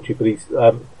pointing towards you, but he's...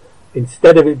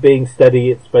 instead of it being steady,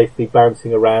 it's basically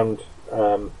bouncing around,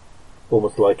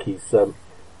 almost like he's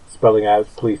spelling out,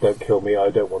 please don't kill me, I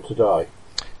don't want to die.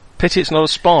 Pity it's not a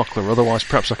sparkler, otherwise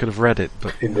perhaps I could have read it.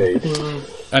 But Indeed.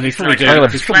 And he's probably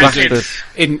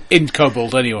in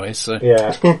Kobold anyway, so...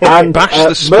 Yeah. And, bash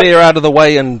the spear out of the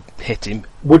way and hit him.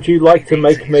 Would you like to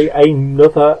make me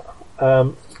another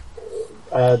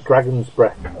Dragon's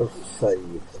Breath of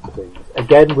save, please?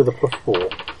 Again with a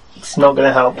 +4. It's not going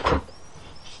to help.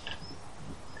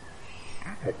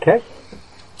 Okay.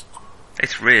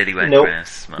 It's really wet Nope.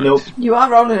 grass. Mate. Nope. You are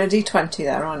rolling a d20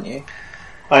 there, aren't you?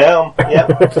 I am. Yeah.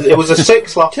 It was a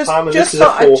 6 last time, and Just this is a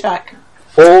thought 4. I'd check.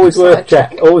 Always Side worth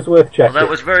check. Always worth Well, checking. that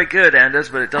was very good, Anders,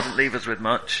 but it doesn't leave us with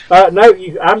much. No,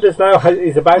 Anders now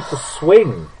is about to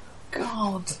swing.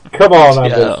 God. Come on,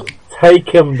 Anders. Take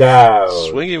him down.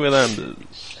 Swinging with Anders.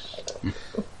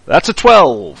 That's a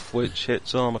 12, which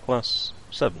hits armor class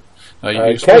 7. You're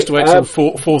Okay, supposed to wait till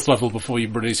fourth level before you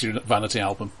release your Vanity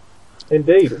album.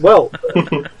 Indeed. Well,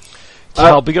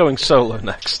 I'll be going solo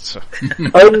next. So.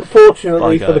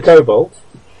 unfortunately Bye, for the guys. kobolds,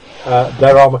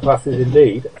 their armor class is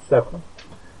indeed 7.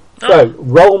 So,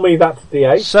 roll me that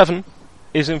D8. 7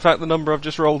 is in fact the number I've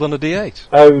just rolled on a D8.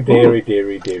 Oh, dearie,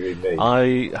 dearie, dearie me.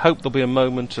 I hope there'll be a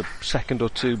moment, a second or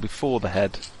two before the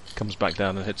head comes back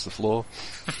down and hits the floor.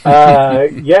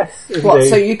 Yes, indeed. What,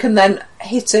 so you can then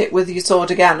hit it with your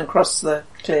sword again across the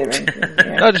clearing?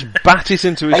 No, just bat it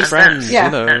into his friends, yeah.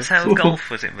 you know. That's how golf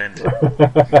was invented.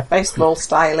 Baseball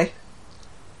styly.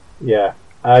 Yeah.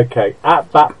 Okay.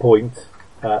 At that point,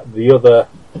 the other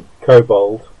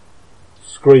kobold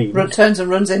screams. Turns and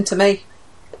runs into me.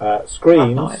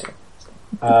 Screams Oh,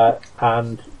 no,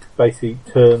 and basically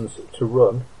turns to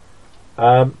run.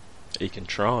 He can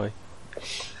try.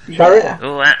 Chariot? Yeah.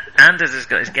 Oh, Anders has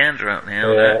got his gander up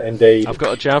now. Yeah, indeed. I've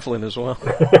got a javelin as well.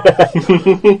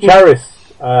 Charis,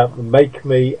 make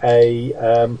me a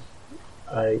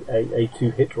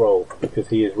 2-hit roll because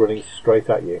he is running straight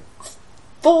at you.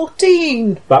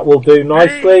 14! That will do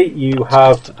nicely. You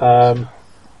have,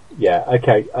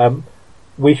 okay.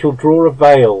 We shall draw a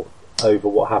veil over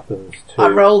what happens to. I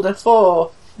rolled a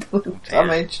 4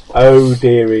 damage. Oh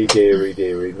dearie, dearie,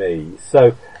 dearie me.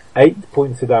 So 8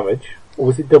 points of damage, or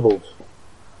was it doubled?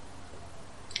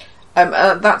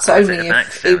 That's only it a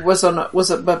if it was on.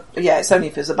 It's only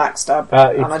if it's a backstab,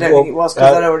 and I don't well, think it was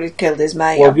because I'd already killed his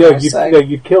mate. Well, yeah, so.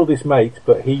 you'd killed his mate,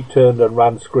 but he turned and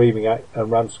ran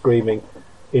screaming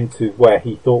into where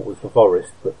he thought was the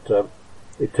forest. But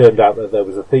it turned out that there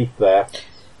was a thief there.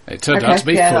 It turned out to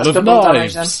be that's full of double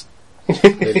damage knives.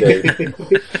 Indeed.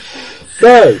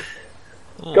 So,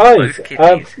 Oh, guys, both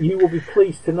kidneys. you will be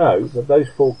pleased to know that those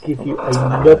 4 give you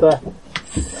another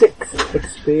 6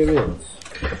 experience.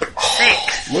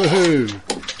 6!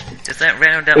 Woohoo! Does that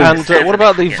round up? And to 7? what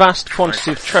about the Yeah. vast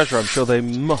quantity of treasure I'm sure they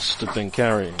must have been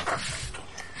carrying?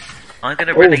 I'm going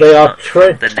to Oh, release they are much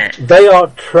from the net. They are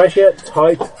treasure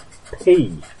type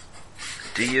P.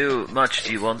 Do you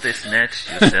want this net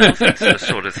yourself? It's the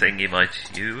sort of thing you might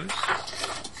use.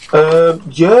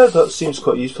 Yeah, that seems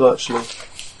quite useful actually.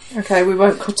 Okay, we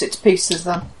won't cut it to pieces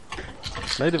then.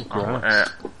 It's made of grass.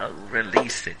 I'll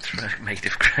release it made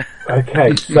of grass.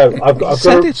 Okay, so I've got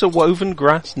Said it's a woven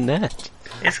grass net.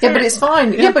 Yeah, but it's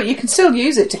fine. Yeah, but you can still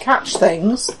use it to catch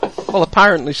things. Well,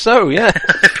 apparently so, yeah.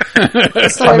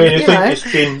 So, I mean, I you think know.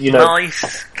 it's been,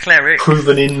 Nice cleric.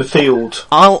 proven in the field.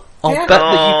 I'll Yeah. bet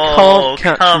that you can't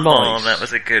catch come mice. on, that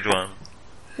was a good one.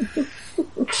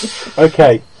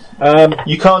 okay.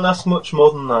 You can't ask much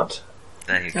more than that.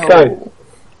 There you go.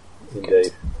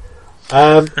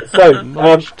 Oh. So,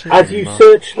 indeed. As you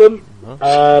search them,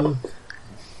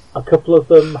 a couple of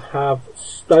them have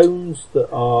stones that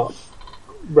are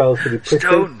relatively pretty.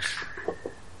 Stones.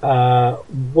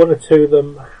 One or two of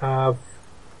them have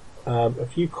a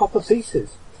few copper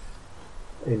pieces.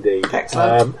 Indeed.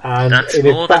 Excellent. And That's in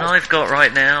more fact, than I've got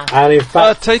right now. And in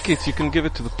fact, Take it, you can give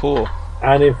it to the poor.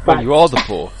 and in Well, fact, you are the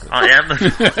poor. I am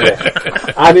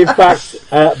the... and in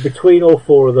fact, between all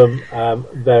 4 of them,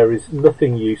 there is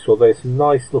nothing useful. There's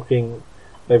nice looking.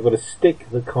 They've got a stick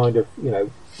that kind of,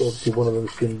 obviously one of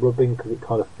them's been rubbing because it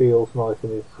kind of feels nice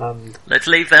in his hand. Let's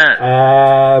leave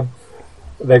that.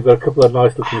 They've got a couple of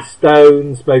nice looking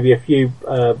stones, maybe a few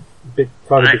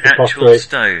tiny Like bits of actual pottery.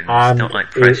 stones, and not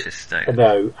like precious stones.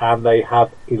 No, and they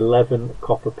have 11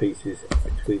 copper pieces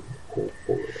between all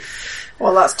 4 of them.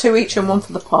 Well, that's 2 each and 1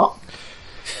 for the pot.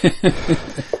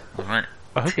 Alright.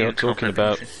 I hope you're not talking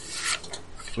about pieces.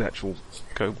 the actual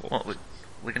kobold. What,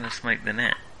 we're going to smoke the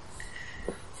net.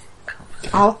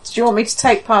 Do you want me to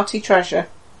take party treasure?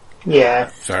 Yeah.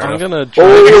 Fair I'm enough. gonna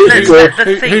Always Let's good. let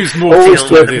the thief Who's more Always filled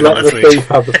good with to let the the other thief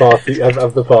have the party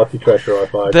have the party treasure. I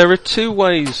find. There are 2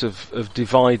 ways of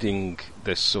dividing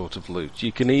this sort of loot.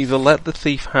 You can either let the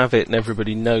thief have it and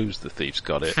everybody knows the thief's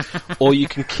got it, or you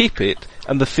can keep it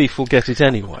and the thief will get it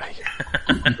anyway.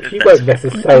 She won't What are you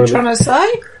necessarily. trying to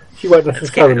say? She won't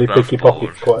necessarily above pick your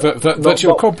board. pockets quite. That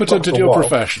you're competent in for a your while.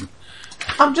 profession.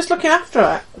 I'm just looking after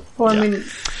it. Well, I mean,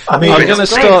 I mean, I'm going to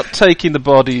it's great. start taking the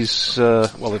bodies,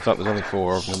 well, in fact, there's only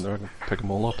 4 of them, they're going to pick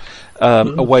them all up,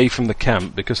 away from the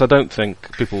camp, because I don't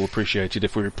think people will appreciate it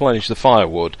if we replenish the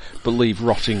firewood, but leave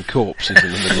rotting corpses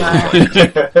in the middle of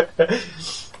the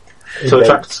place. so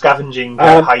attract scavenging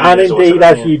and hyenas or indeed,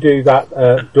 something. as you do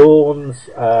that, Dawn's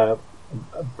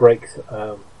breaks,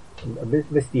 a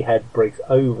misty head breaks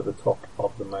over the top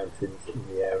of the mountains in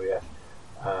the area,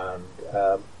 and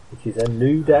it is a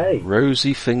new day,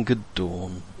 Rosy-fingered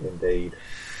dawn. indeed.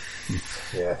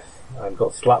 Yes, and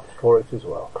got slapped for it as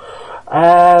well.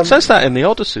 It says that in the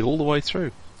Odyssey all the way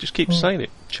through. Just keep saying it.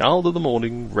 Child of the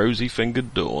morning,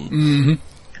 rosy-fingered dawn. Mm-hmm.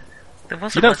 There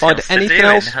wasn't You don't much find else to anything do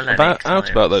in else Hellenic out times.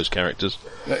 about those characters.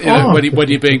 When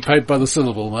you're being paid by the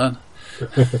syllable, man.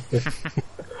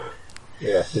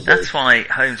 Yes, indeed. That's why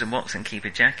Holmes and Watson keep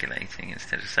ejaculating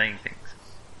instead of saying things.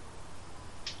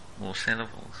 More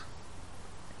syllables.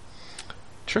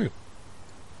 True.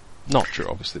 Not true,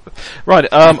 obviously. But right,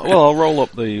 well, I'll roll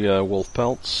up the wolf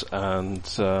pelts and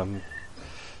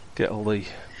get all the...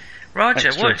 Roger,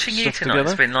 Extra watching you stuff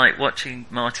tonight's together. been like watching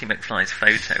Marty McFly's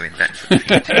photo in Back to the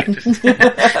Future,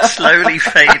 just slowly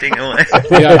fading away.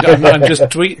 Yeah, I'm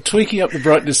just tweaking up the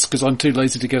brightness because I'm too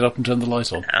lazy to get up and turn the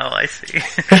light on. Oh, I see.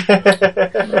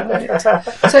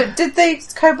 So, did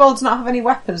the kobolds not have any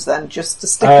weapons then, just to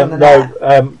stick them in there?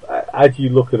 No, as you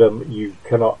look at them, you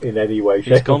cannot in any way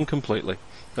He's shape gone completely.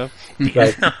 No? So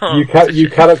you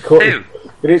cannot cut. Who?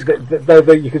 It is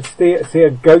you can see a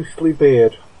ghostly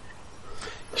beard.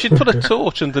 You should put a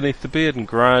torch underneath the beard and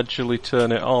gradually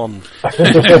turn it on.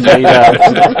 Fade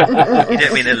out. You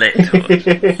don't mean a lit torch.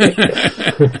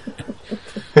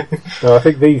 No, I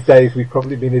think these days we've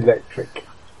probably been electric.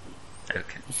 Okay.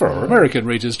 For our American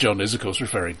readers, John is, of course,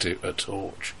 referring to a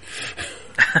torch.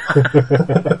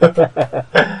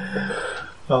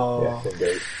 Oh. Yes,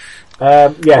 indeed.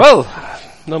 Yes. Well,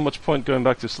 not much point going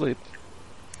back to sleep.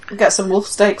 Get some wolf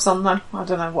steaks on then. I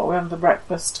don't know what we're having for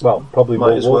breakfast. Well, probably Might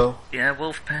more as wolf. well. Yeah,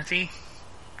 wolf patty,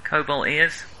 cobalt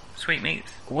ears,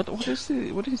 sweetmeats. What is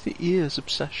the ears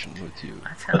obsession with you?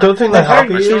 I don't think they They're have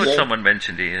very I ears. thought someone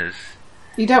mentioned ears.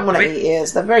 You don't want to eat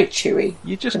ears. They're very chewy.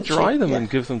 You just Crunchy, dry them yeah. and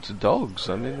give them to dogs.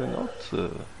 I mean, they're not.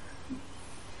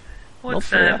 What's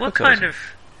very what kind appetizing.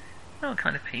 what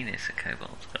kind of penis are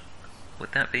kobolds got?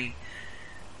 Would that be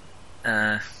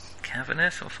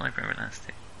cavernous or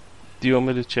fibroelastic? Do you want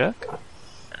me to check?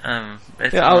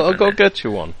 There's Yeah, one I'll of go them. get you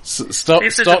one. Start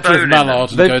If there's a with bone in Mallard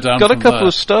and They've go down got a from couple there.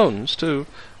 of stones too.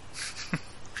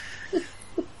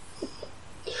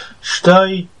 Should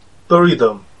I bury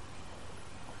them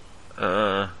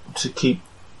Uh, to keep,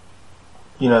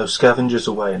 scavengers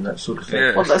away and that sort of thing?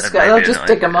 yeah, Well, that may they'll be an just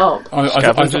dig idea. them up.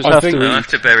 Scavengers I have think to I'll have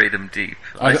to bury them deep.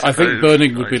 I think suppose,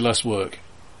 burning would be like, less work.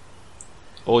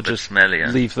 Or but just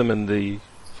smellier. leave them in the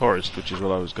forest, which is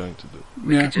what I was going to do.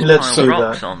 Yeah. Just Let's pile do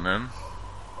rocks that. on them.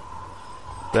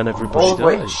 Then everybody All of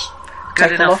dies. which Good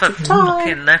take a enough lot for of time.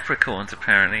 fucking leprechauns,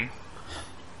 apparently.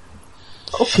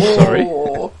 Sorry.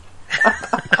 Oh.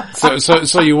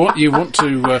 So you want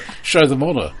to show them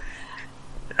honour?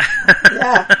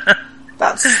 Yeah.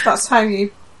 That's how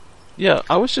you. Yeah,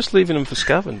 I was just leaving them for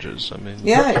scavengers. I mean,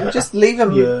 Yeah, you just leave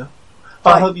them Yeah.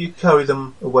 I'll help you carry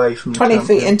them away from 20 the camp,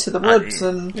 feet yeah. into the woods,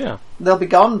 and yeah. they'll be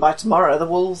gone by tomorrow. The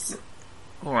wolves.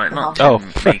 Alright, not Oh,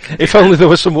 10 feet. if only there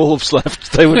were some wolves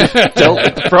left, they would have dealt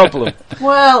with the problem.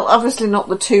 Well, obviously not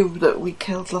the 2 that we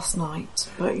killed last night,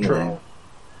 but you know,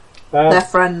 their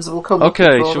friends will come. Okay,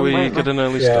 looking for shall them, we won't get they? an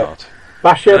early Yeah. start?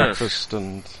 Basher, Breakfast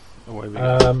and away we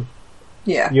go.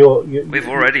 Yeah. We've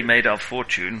already made our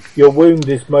fortune. your wound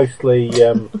is mostly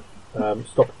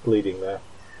stopped bleeding there.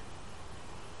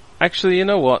 Actually, you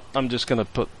know what? I'm just going to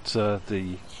put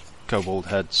the kobold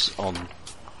heads on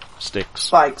sticks.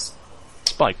 Spikes.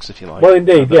 Spikes, if you like. Well,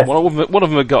 indeed, yes. One of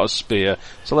them had got a spear,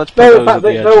 so let's put No, those in fact, at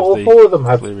the edge all of the 4 of them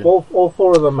had clearing. all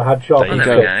 4 of them had There sharpened you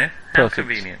There go. we sticks. go. How Perfect.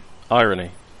 convenient.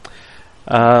 Irony.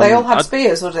 They all had I'd-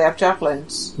 spears, or do they have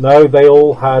javelins? No, they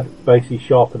all had basically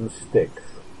sharpened sticks.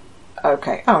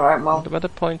 Okay, alright, well. What about a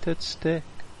pointed stick?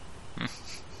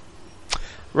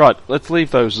 Right, let's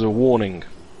leave those as a warning.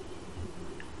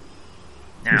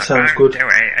 Now Sounds don't good. do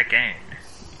it again.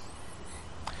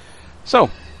 So,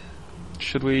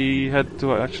 should we head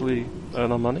to actually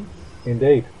earn our money?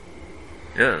 Indeed.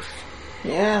 Yes.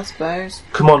 Yeah, I suppose.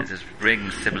 Come on. Just bring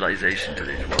civilization to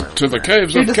these wilds. To the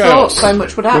caves Who'd of have thought chaos. so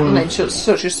much would happen in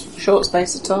such a short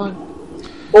space of time?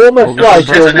 Almost like This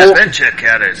is you're an walking. adventure,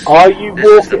 Caddis. Are you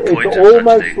This is the walking? point It's of such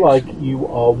almost things. like you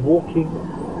are walking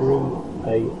through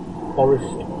a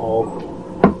forest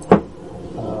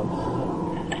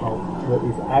that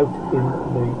is out in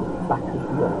the back of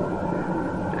the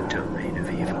earth. The domain of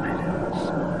evil idiots.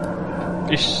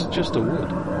 It's just a wood.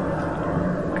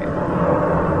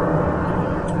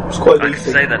 It's quite I can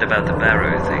easy. say that about the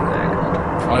barrow thing, though.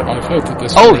 I've heard that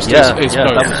this Oh forest yeah, is yeah,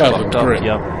 both that was fell fucked and up. grim.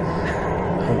 Yeah.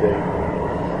 Indeed.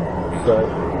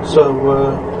 So,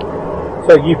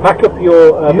 So you pack up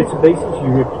your bits and pieces, you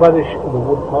replenish the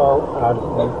wood pile, and you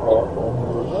are on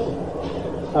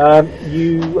your way.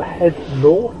 You head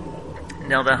north.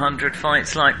 Another 100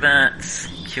 fights like that.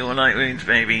 Cure light wounds,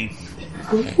 baby.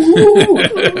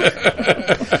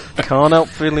 Can't help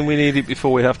feeling we need it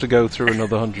before we have to go through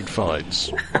another 100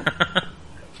 fights.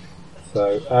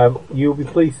 So you'll be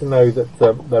pleased to know that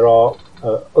there are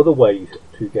other ways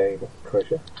to gain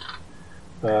treasure.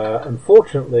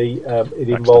 Unfortunately, it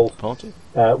involves. Party.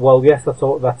 Well, yes, that's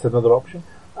another option.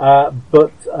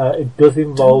 But it does Don't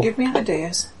involve. give me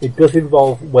ideas. It does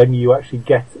involve when you actually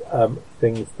get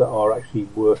things that are actually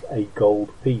worth a gold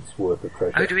piece worth of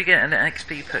treasure. Oh, do we get an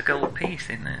XP per gold piece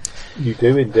in there? You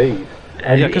do indeed.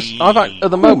 And Yeah, because at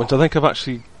the moment I think I've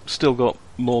actually still got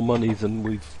more money than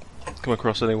we've come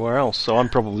across anywhere else, so I'm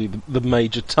probably the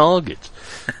major target.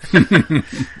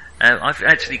 I've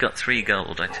actually got 3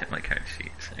 gold. I took my character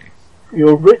sheet, so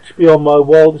you're rich beyond my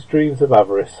wildest dreams of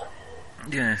avarice.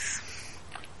 yes.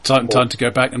 Time to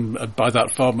go back and buy that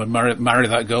farm and marry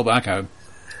that girl back home.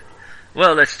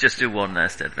 Well, let's just do one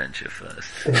last adventure first.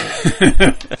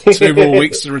 2 more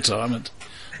weeks to retirement.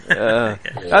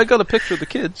 I got a picture of the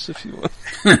kids if you want.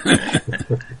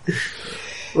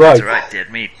 Right. That's alright,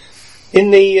 dead meat.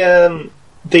 in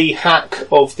the hack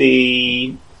of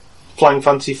the Flying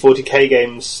Fantasy 40k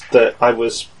games that I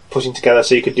was putting together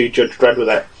so you could do Judge Dredd with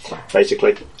it,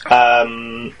 basically.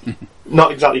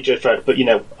 Not exactly Judge Dredd, but,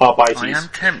 Arbites. I am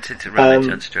tempted to run a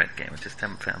Judge Dredd game. I just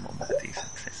haven't found one with a decent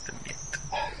system yet.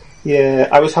 Yeah,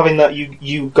 I was having that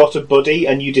you got a buddy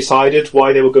and you decided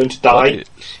why they were going to die.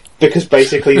 Because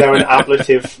basically they're an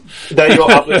ablative, they're your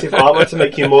ablative armor to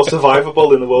make you more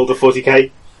survivable in the world of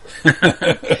 40k.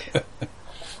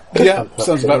 Yeah,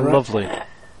 sounds about right. Lovely.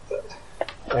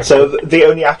 So the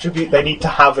only attribute they need to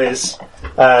have is,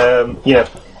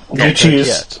 you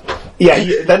choose.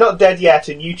 Yeah, they're not dead yet,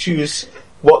 and you choose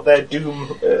what their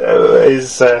doom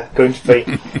is going to be.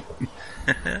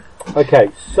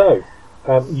 Okay, so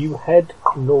you head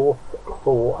north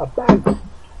for about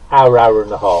hour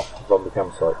and a half from the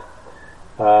campsite.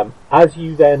 As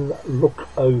you then look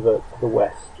over to the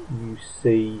west, you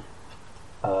see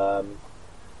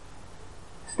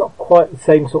it's not quite the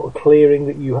same sort of clearing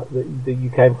that you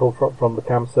came from the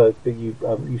campsite, but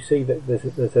you see that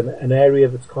there's an area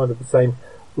that's kind of the same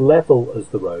level as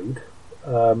the road.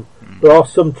 There are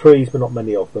some trees, but not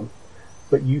many of them.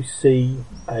 But you see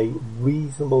a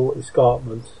reasonable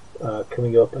escarpment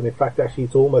coming up, and in fact, actually,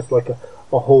 it's almost like a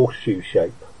horseshoe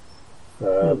shape.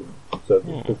 So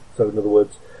in other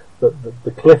words,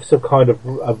 the cliffs have kind of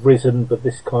have risen, but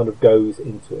this kind of goes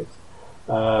into it,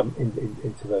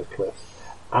 into those cliffs.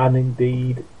 And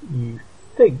indeed, you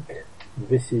think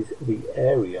this is the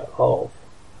area of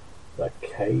the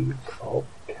Caves of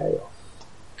Chaos.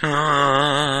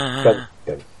 Dun,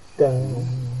 dun, dun.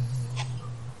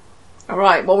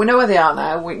 Alright, well we know where they are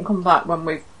now. We can come back when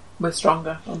we're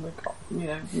stronger and we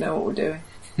know what we're doing.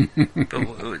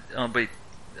 But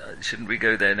shouldn't we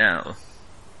go there now?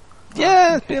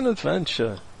 Yeah, it'd be an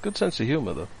adventure. Good sense of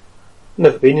humour, though.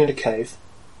 Never been in a cave.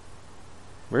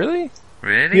 Really?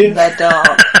 Really? Yeah. They're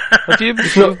dark. Have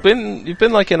you've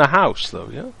been like in a house, though,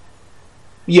 yeah?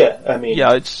 Yeah, I mean,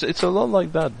 Yeah, it's a lot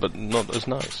like that, but not as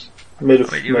nice. made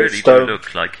of, Well, you made of really stone. do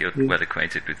look like you're well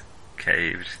acquainted with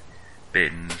caves,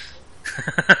 bins,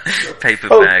 paper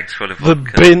bags full of The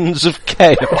vodka. bins of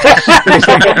chaos.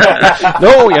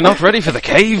 No, you're not ready for the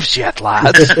caves yet,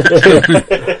 lads.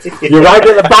 You're right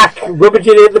at the back,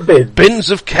 rummaging in the bin.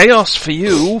 Bins of chaos for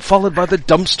you, followed by the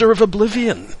dumpster of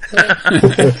oblivion.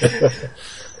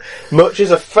 Much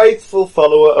as a faithful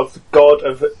follower of the god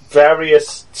of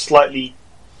various slightly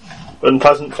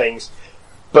unpleasant things,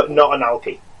 but not an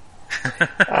alky.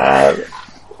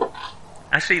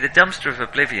 Actually, the dumpster of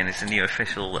oblivion is the new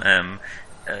official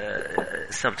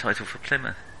subtitle for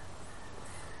Plymouth.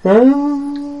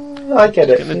 I get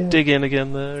it. Gonna dig in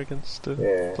again there against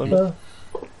Yeah. Plymouth.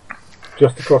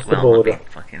 Just across the Well, I've border. been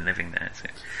fucking living there.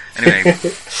 So. Anyway,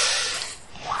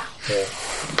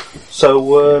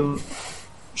 So,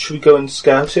 should we go and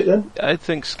scout it then? I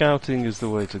think scouting is the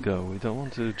way to go. We don't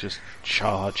want to just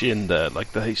charge in there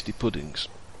like the hasty puddings.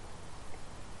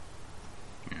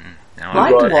 now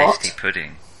Like I'm a what? hasty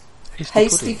pudding.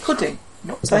 Hasty pudding.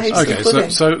 What's a hasty Okay, pudding?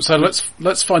 so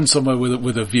let's find somewhere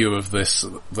with a view of this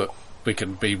that we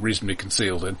can be reasonably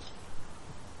concealed in.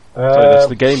 Sorry, that's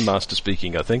the game master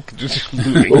speaking, I think.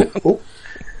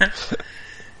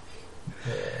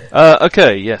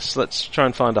 Okay, yes, let's try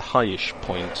and find a highish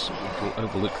point so we can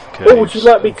overlook the caves. Or would you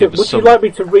like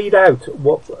me to read out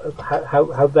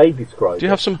how they describe it? Do you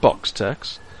have some box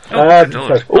text?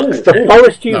 The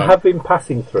forest you have been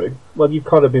passing through, well, you've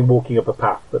kind of been walking up a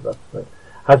path, but that's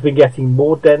has been getting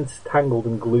more dense, tangled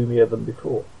and gloomier than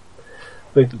before.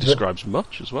 It describes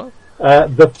much as well.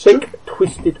 The thick,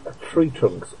 twisted tree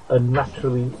trunks,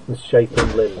 unnaturally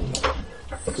misshapen limbs,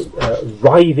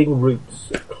 writhing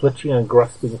roots, clutching and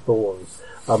grasping thorns,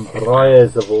 and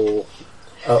briars of all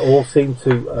seem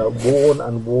to warn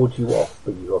and ward you off,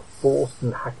 but you have forced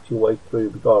and hacked your way through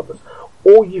regardless.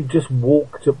 Or you've just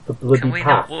walked up the bloody Can we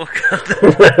path. not walk up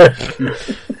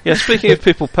the Yeah, speaking of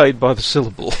people paid by the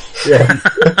syllable. Yeah.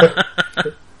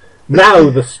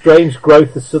 Now the strange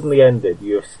growth has suddenly ended.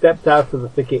 You have stepped out of the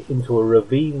thicket into a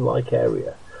ravine-like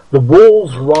area. The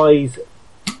walls rise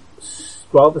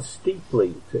rather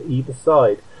steeply to either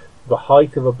side, the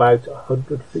height of about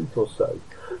 100 feet or so.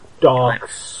 Dark,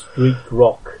 streaked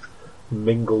rock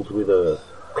mingled with earth.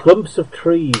 Clumps of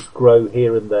trees grow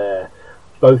here and there,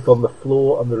 both on the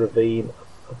floor and the ravine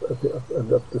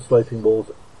and up the sloping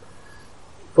walls.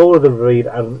 Floor of the ravine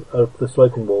and up the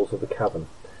sloping walls of the cavern.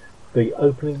 The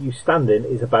opening you stand in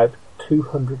is about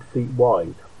 200 feet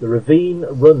wide. The ravine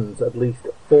runs at least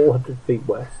 400 feet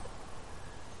west,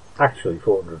 actually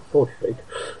 440 feet,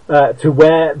 to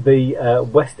where the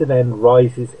western end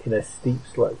rises in a steep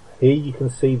slope. Here you can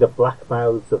see the black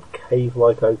mouths of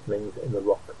cave-like openings in the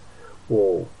rock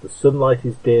wall. The sunlight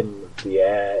is dim, the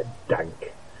air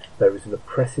dank. There is an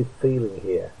oppressive feeling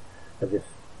here, as if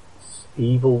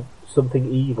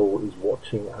something evil is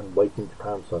watching and waiting to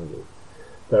pounce on you.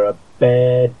 There are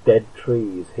bare, dead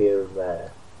trees here and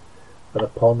there, and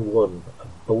upon one a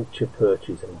vulture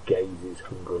perches and gazes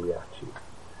hungrily at you.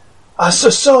 That's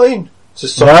a sign!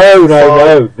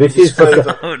 No. This is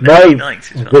the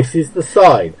This is the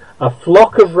sign. A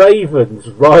flock of ravens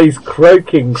rise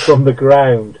croaking from the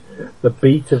ground, the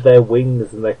beat of their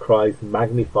wings and their cries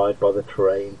magnified by the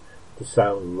terrain to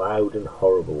sound loud and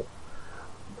horrible.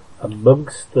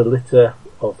 Amongst the litter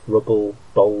of rubble,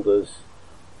 boulders,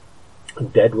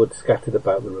 and deadwood scattered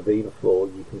about the ravine floor,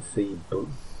 you can see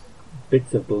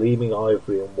bits of gleaming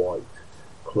ivory and white.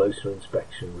 Closer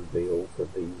inspection reveals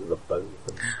that these are the bones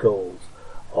and skulls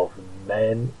of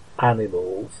men,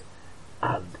 animals,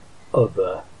 and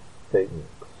other things.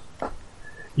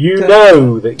 You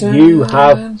know that you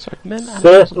have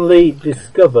certainly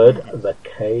discovered the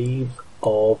Caves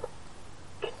of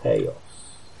Chaos.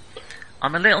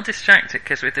 I'm a little distracted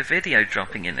because with the video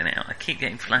dropping in and out, I keep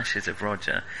getting flashes of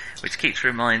Roger, which keeps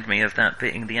reminding me of that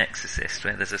bit in The Exorcist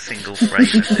where there's a single frame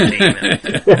of the demon.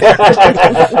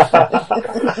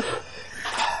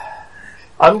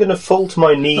 I'm going to fall to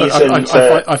my knees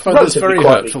I find this very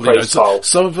hurtful. You know, Carl.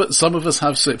 some of us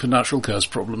have supernatural curse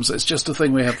problems. It's just a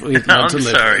thing we've had I'm to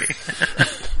live sorry.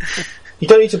 with. You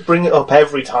don't need to bring it up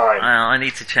every time. I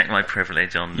need to check my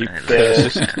privilege on You I'm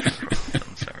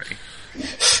sorry.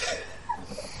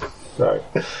 So,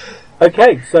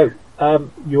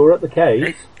 you're at the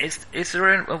cave. Is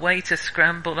there a way to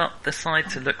scramble up the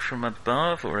side to look from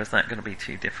above, or is that going to be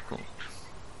too difficult?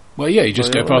 Well, yeah, you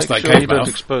just go past that sure cave you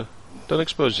mouth. Don't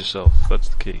expose yourself. That's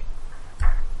the key.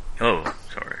 Oh,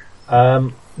 sorry.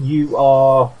 You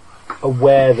are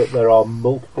aware that there are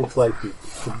multiple places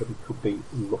somebody could be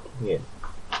looking in.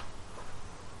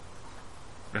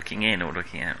 Looking in or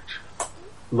looking out?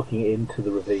 Looking into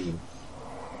the ravine.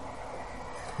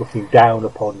 Looking down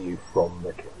upon you from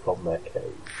their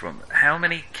cave. From how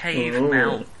many cave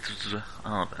mouths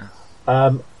are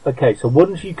there? Okay, so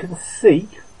ones you can see.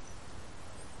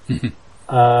 Is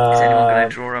anyone going to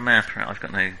draw a map? I've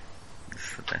got no.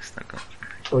 It's the best I've got.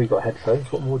 Oh, you got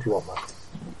headphones. What more do you want, Matt?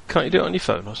 Can't you do it on your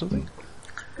phone or something?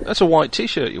 That's a white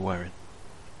T-shirt you're wearing.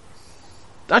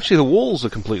 Actually, the walls are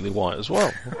completely white as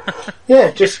well.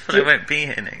 Yeah, just. But I won't be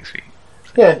here next week.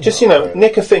 Yeah, just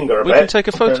nick a finger a bit. We can take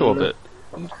a photo of it.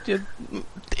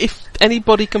 If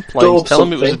anybody complains, tell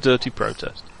them it was a dirty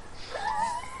protest.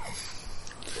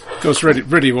 Of course,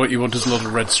 really what you want is a lot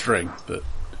of red string, but...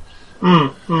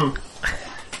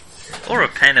 Or a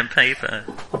pen and paper.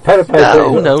 A pen and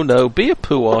paper. No. Be a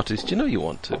poo artist. You know you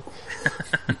want to.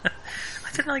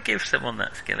 Didn't I give someone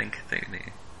that skill in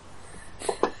Cthulhu?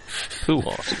 Poo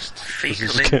artist.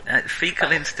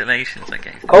 Fecal installations I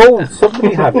gave them. Oh,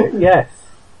 somebody had it, yes.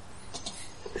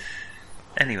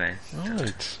 Anyway.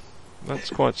 Right. That's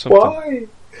quite something. Why?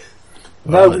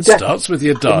 Well, it starts with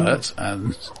your diet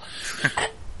and...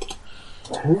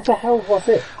 Who the hell was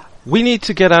it? We need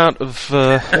to get out of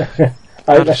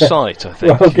sight, I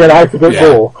think. Well, get out of it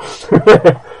more.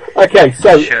 Okay,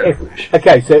 so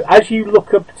as you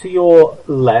look up to your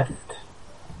left,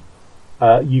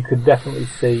 you can definitely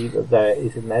see that there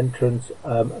is an entrance,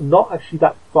 not actually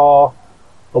that far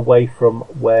away from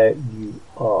where you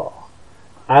are.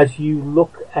 As you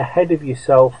look ahead of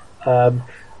yourself,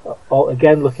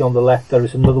 again looking on the left, there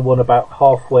is another one about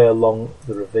halfway along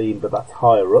the ravine, but that's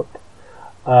higher up.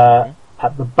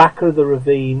 At the back of the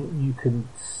ravine, you can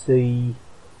see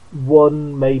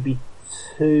one, maybe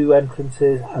two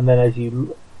entrances, and then as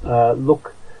you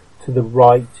look to the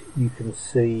right, you can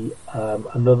see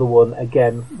another one,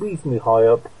 again reasonably high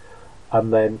up,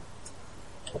 and then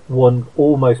one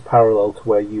almost parallel to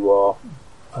where you are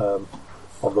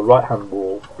on the right hand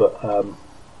wall, but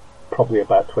probably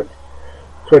about 20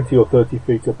 or 30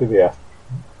 feet up in the air.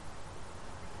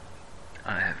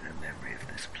 I have no memory of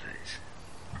this place.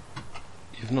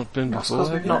 You've not been That's before?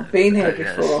 because we've not been here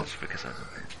Yes, before. that's because I've not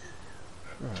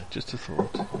been. Right, just a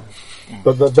thought.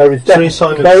 But there is Three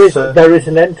signage,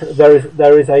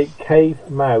 there is a cave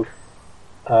mouth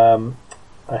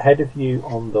ahead of you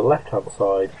on the left hand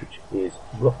side, which is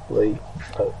roughly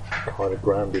kind of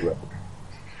groundy level.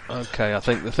 Okay, I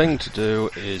think the thing to do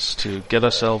is to get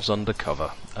ourselves under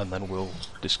cover, and then we'll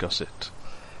discuss it.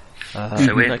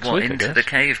 So we're next week, I into guess. the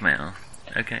cave mouth?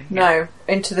 Okay. No,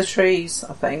 into the trees,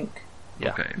 I think. Yeah.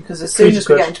 Okay. Because as soon Trees as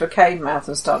we good. get into a cave mouth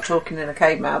and start talking in a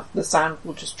cave mouth, the sound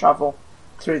will just travel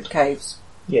through the caves.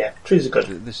 Yeah, trees are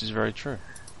good. This is very true.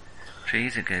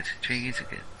 Trees are good. Trees are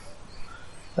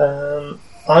good.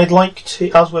 I'd like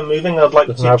to, as we're moving, I'd like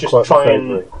Doesn't to have just quite the try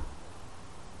savoury.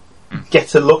 and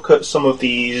get a look at some of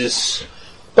these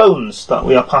bones that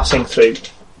we are passing through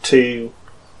to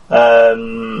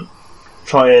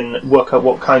try and work out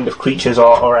what kind of creatures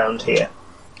are around here.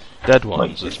 Dead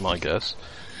ones is my guess.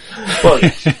 Well,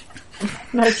 yes.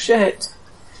 No shit.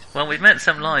 Well, we've met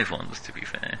some live ones, to be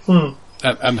fair.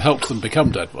 And helped them become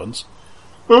dead ones.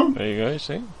 There you go, you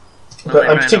see? But they I'm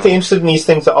ran particularly off. interested in these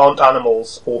things that aren't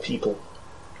animals or people.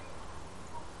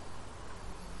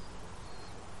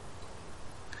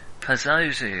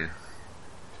 Pazuzu.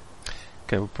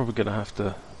 Okay, we're probably going to have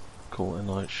to call it a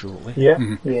night shortly. Yeah.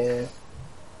 Yeah.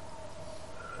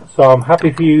 So I'm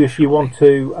happy for you if you want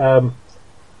to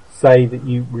say that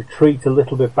you retreat a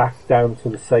little bit back down to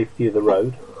the safety of the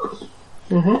road.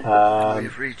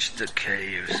 We've reached the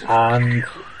caves of and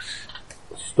chaos.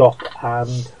 stop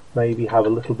and maybe have a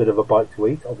little bit of a bite to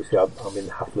eat. Obviously, I'm in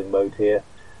halfling mode here.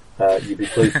 You'd be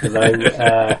pleased to know.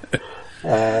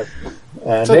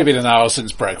 It's only been an hour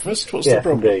since breakfast. What's the Yes,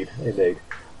 problem? indeed.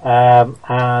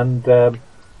 And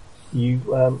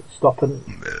you stop and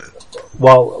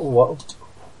what?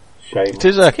 Shame. It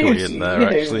is echoey Excuse in there, you.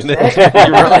 actually, Nick.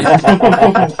 You're right.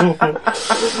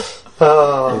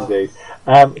 Indeed.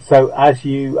 So as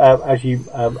you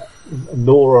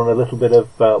gnaw on a little bit of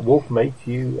wolf meat,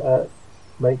 you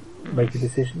make a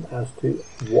decision as to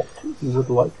what you would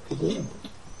like to do.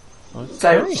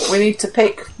 So we need to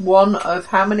pick one of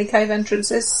how many cave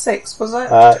entrances? 6, was it?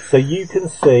 So you can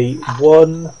see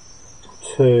 1,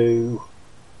 2,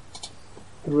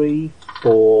 3,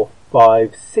 4,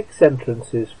 5, 6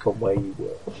 entrances from where you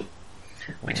were.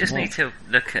 We just need to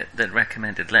look at the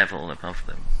recommended level above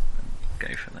them and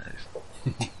go for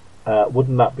those.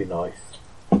 Wouldn't that be nice?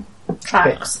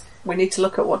 Tracks. We need to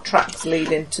look at what tracks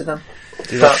lead into them.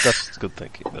 Yeah, that's good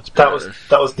thinking. That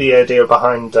was the idea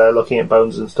behind looking at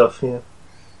bones and stuff. Yeah.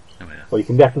 Oh, yeah. Well, you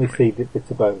can definitely see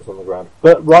bits of bones on the ground.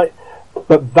 But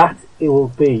that it will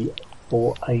be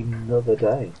for another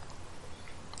day.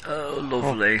 Oh,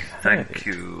 lovely. Thank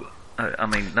you.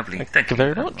 Lovely. Thank you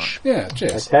very much. Yeah,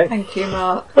 cheers. Okay, Thank you,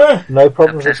 Mark. no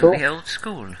problems at all. Pleasantly old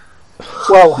school.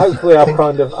 Well, hopefully I've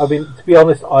to be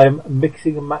honest, I'm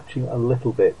mixing and matching a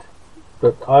little bit.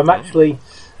 But I'm actually...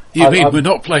 You mean I'm- we're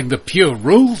not playing the pure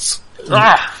rules?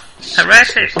 Ah!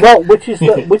 Heretic! Well,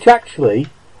 which actually,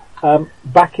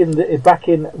 back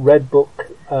in Red Book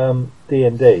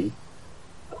D&D,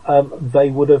 they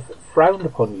would have frowned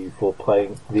upon you for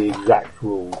playing the exact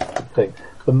rules thing.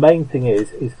 The main thing is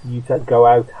for you to go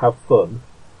out, have fun,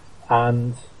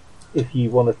 and if you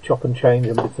want to chop and change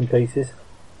and bits and pieces,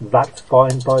 that's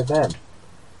fine by them.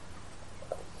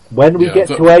 When we Yeah, get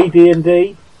but- to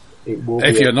AD&D, it will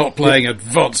If be you're not playing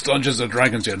Advanced Dungeons and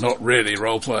Dragons, you're not really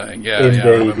role-playing. Yeah, Indeed, I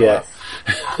remember yes.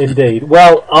 Indeed.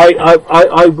 Well,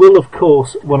 I will, of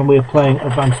course, when we're playing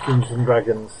Advanced Dungeons and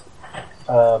Dragons,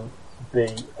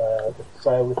 just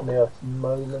bear with me a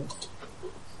moment,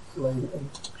 ladies and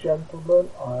gentlemen.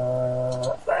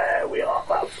 There we are,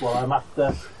 that's what I'm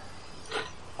after.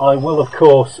 I will, of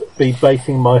course, be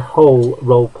basing my whole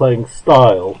role-playing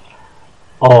style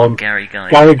on Gary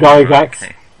Gygax's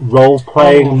Okay.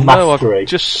 role-playing No, mastery. I've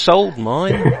just sold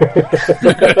mine.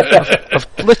 I've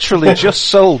literally just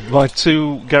sold my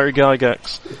 2 Gary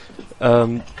Gygax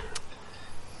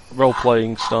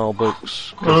role-playing style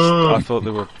books, 'cause I thought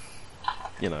they were,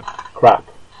 Crap.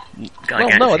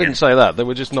 Well, no, I didn't say that. They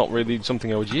were just not really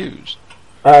something I would use.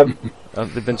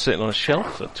 They've been sitting on a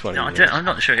shelf for 20 years. I'm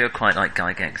not sure you're quite like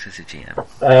Gygax as a GM.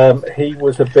 He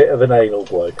was a bit of an anal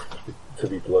bloke, to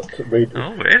be blunt.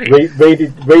 Oh, really?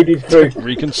 Reading through...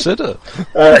 Reconsider.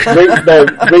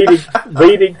 Reading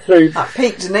through... That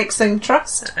piqued Nick's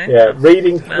interest. Yeah,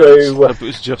 reading through... It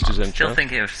was just his interest. Still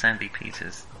thinking of Sandy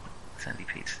Peterson's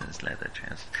leather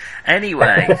trousers.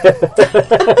 Anyway.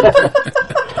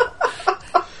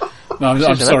 No,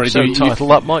 I'm sorry. Title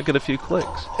that might get a few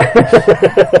clicks.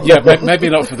 Yeah, maybe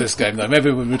not for this game though. Maybe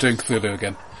when we're doing Cthulhu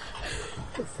again.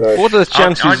 So, what are the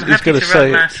chances I'm he's going to say?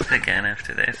 run Mask again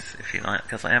after this, if you like,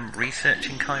 because I am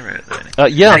researching Cairo at the minute. I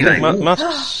think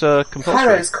Mask's compulsory.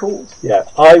 Cairo's cool. Yeah,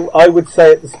 I would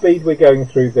say at the speed we're going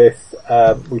through this,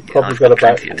 we've probably got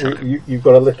about... You've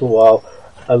got a little while,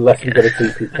 unless we get a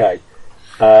TPK.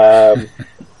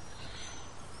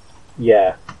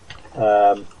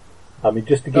 I mean,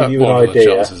 just to give you an what are the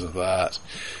idea... chances of that?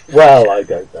 Well, I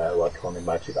don't know. I can't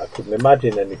imagine. I couldn't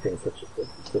imagine anything such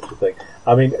a thing.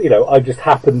 I mean, I just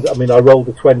happened... I mean, I rolled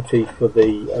a 20 for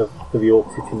the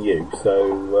Orcs hitting you,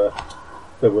 so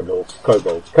there were no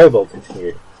Kobolds hitting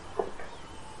you.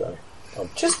 So,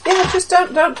 Just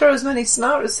don't throw as many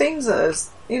scenes at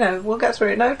us. We'll get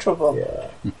through it no trouble.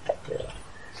 Yeah.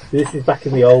 This is back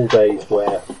in the old days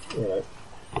where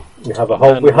we have a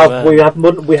whole we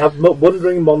have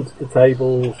wandering monster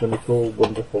tables and it's all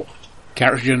wonderful.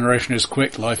 Character generation is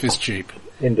quick, life is cheap.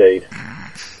 Indeed.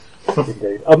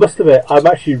 I must admit, I'm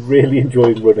actually really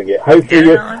enjoying running it. Hopefully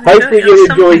you're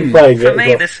enjoying playing it. For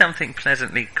me, there's something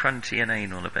pleasantly crunchy and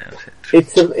anal about it.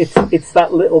 It's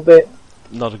that little bit.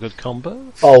 Not a good combo.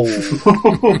 Oh.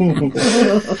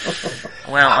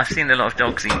 Well, I've seen a lot of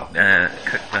dogs eat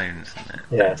cooked bones.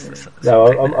 Yeah.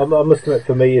 I must admit,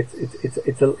 for me,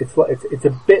 it's a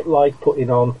bit like putting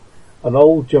on an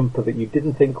old jumper that you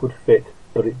didn't think would fit,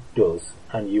 but it does,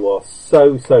 and you are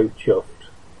so chuffed.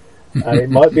 And it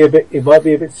might be a bit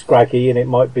scraggy, and it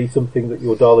might be something that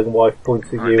your darling wife points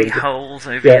at you. Might be holes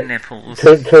over your nipples.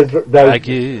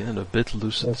 Baggy and a bit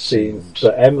loose at the seams.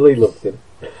 But Emily loved him.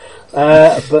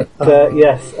 Yes,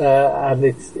 and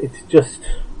it's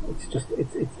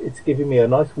giving me a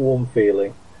nice warm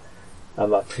feeling,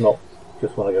 and that's not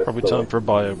just when I go. Probably time for a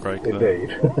bio break.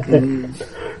 Indeed.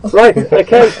 Right.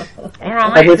 Okay. All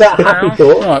right. And with that happy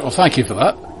thought. Right. Well, thank you for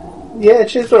that. Yeah.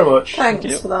 Cheers very much.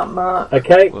 Thanks for that, Mark.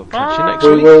 Okay. We'll catch you next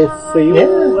We week. will see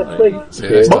you all next week. See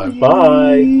you next time.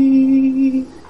 Bye.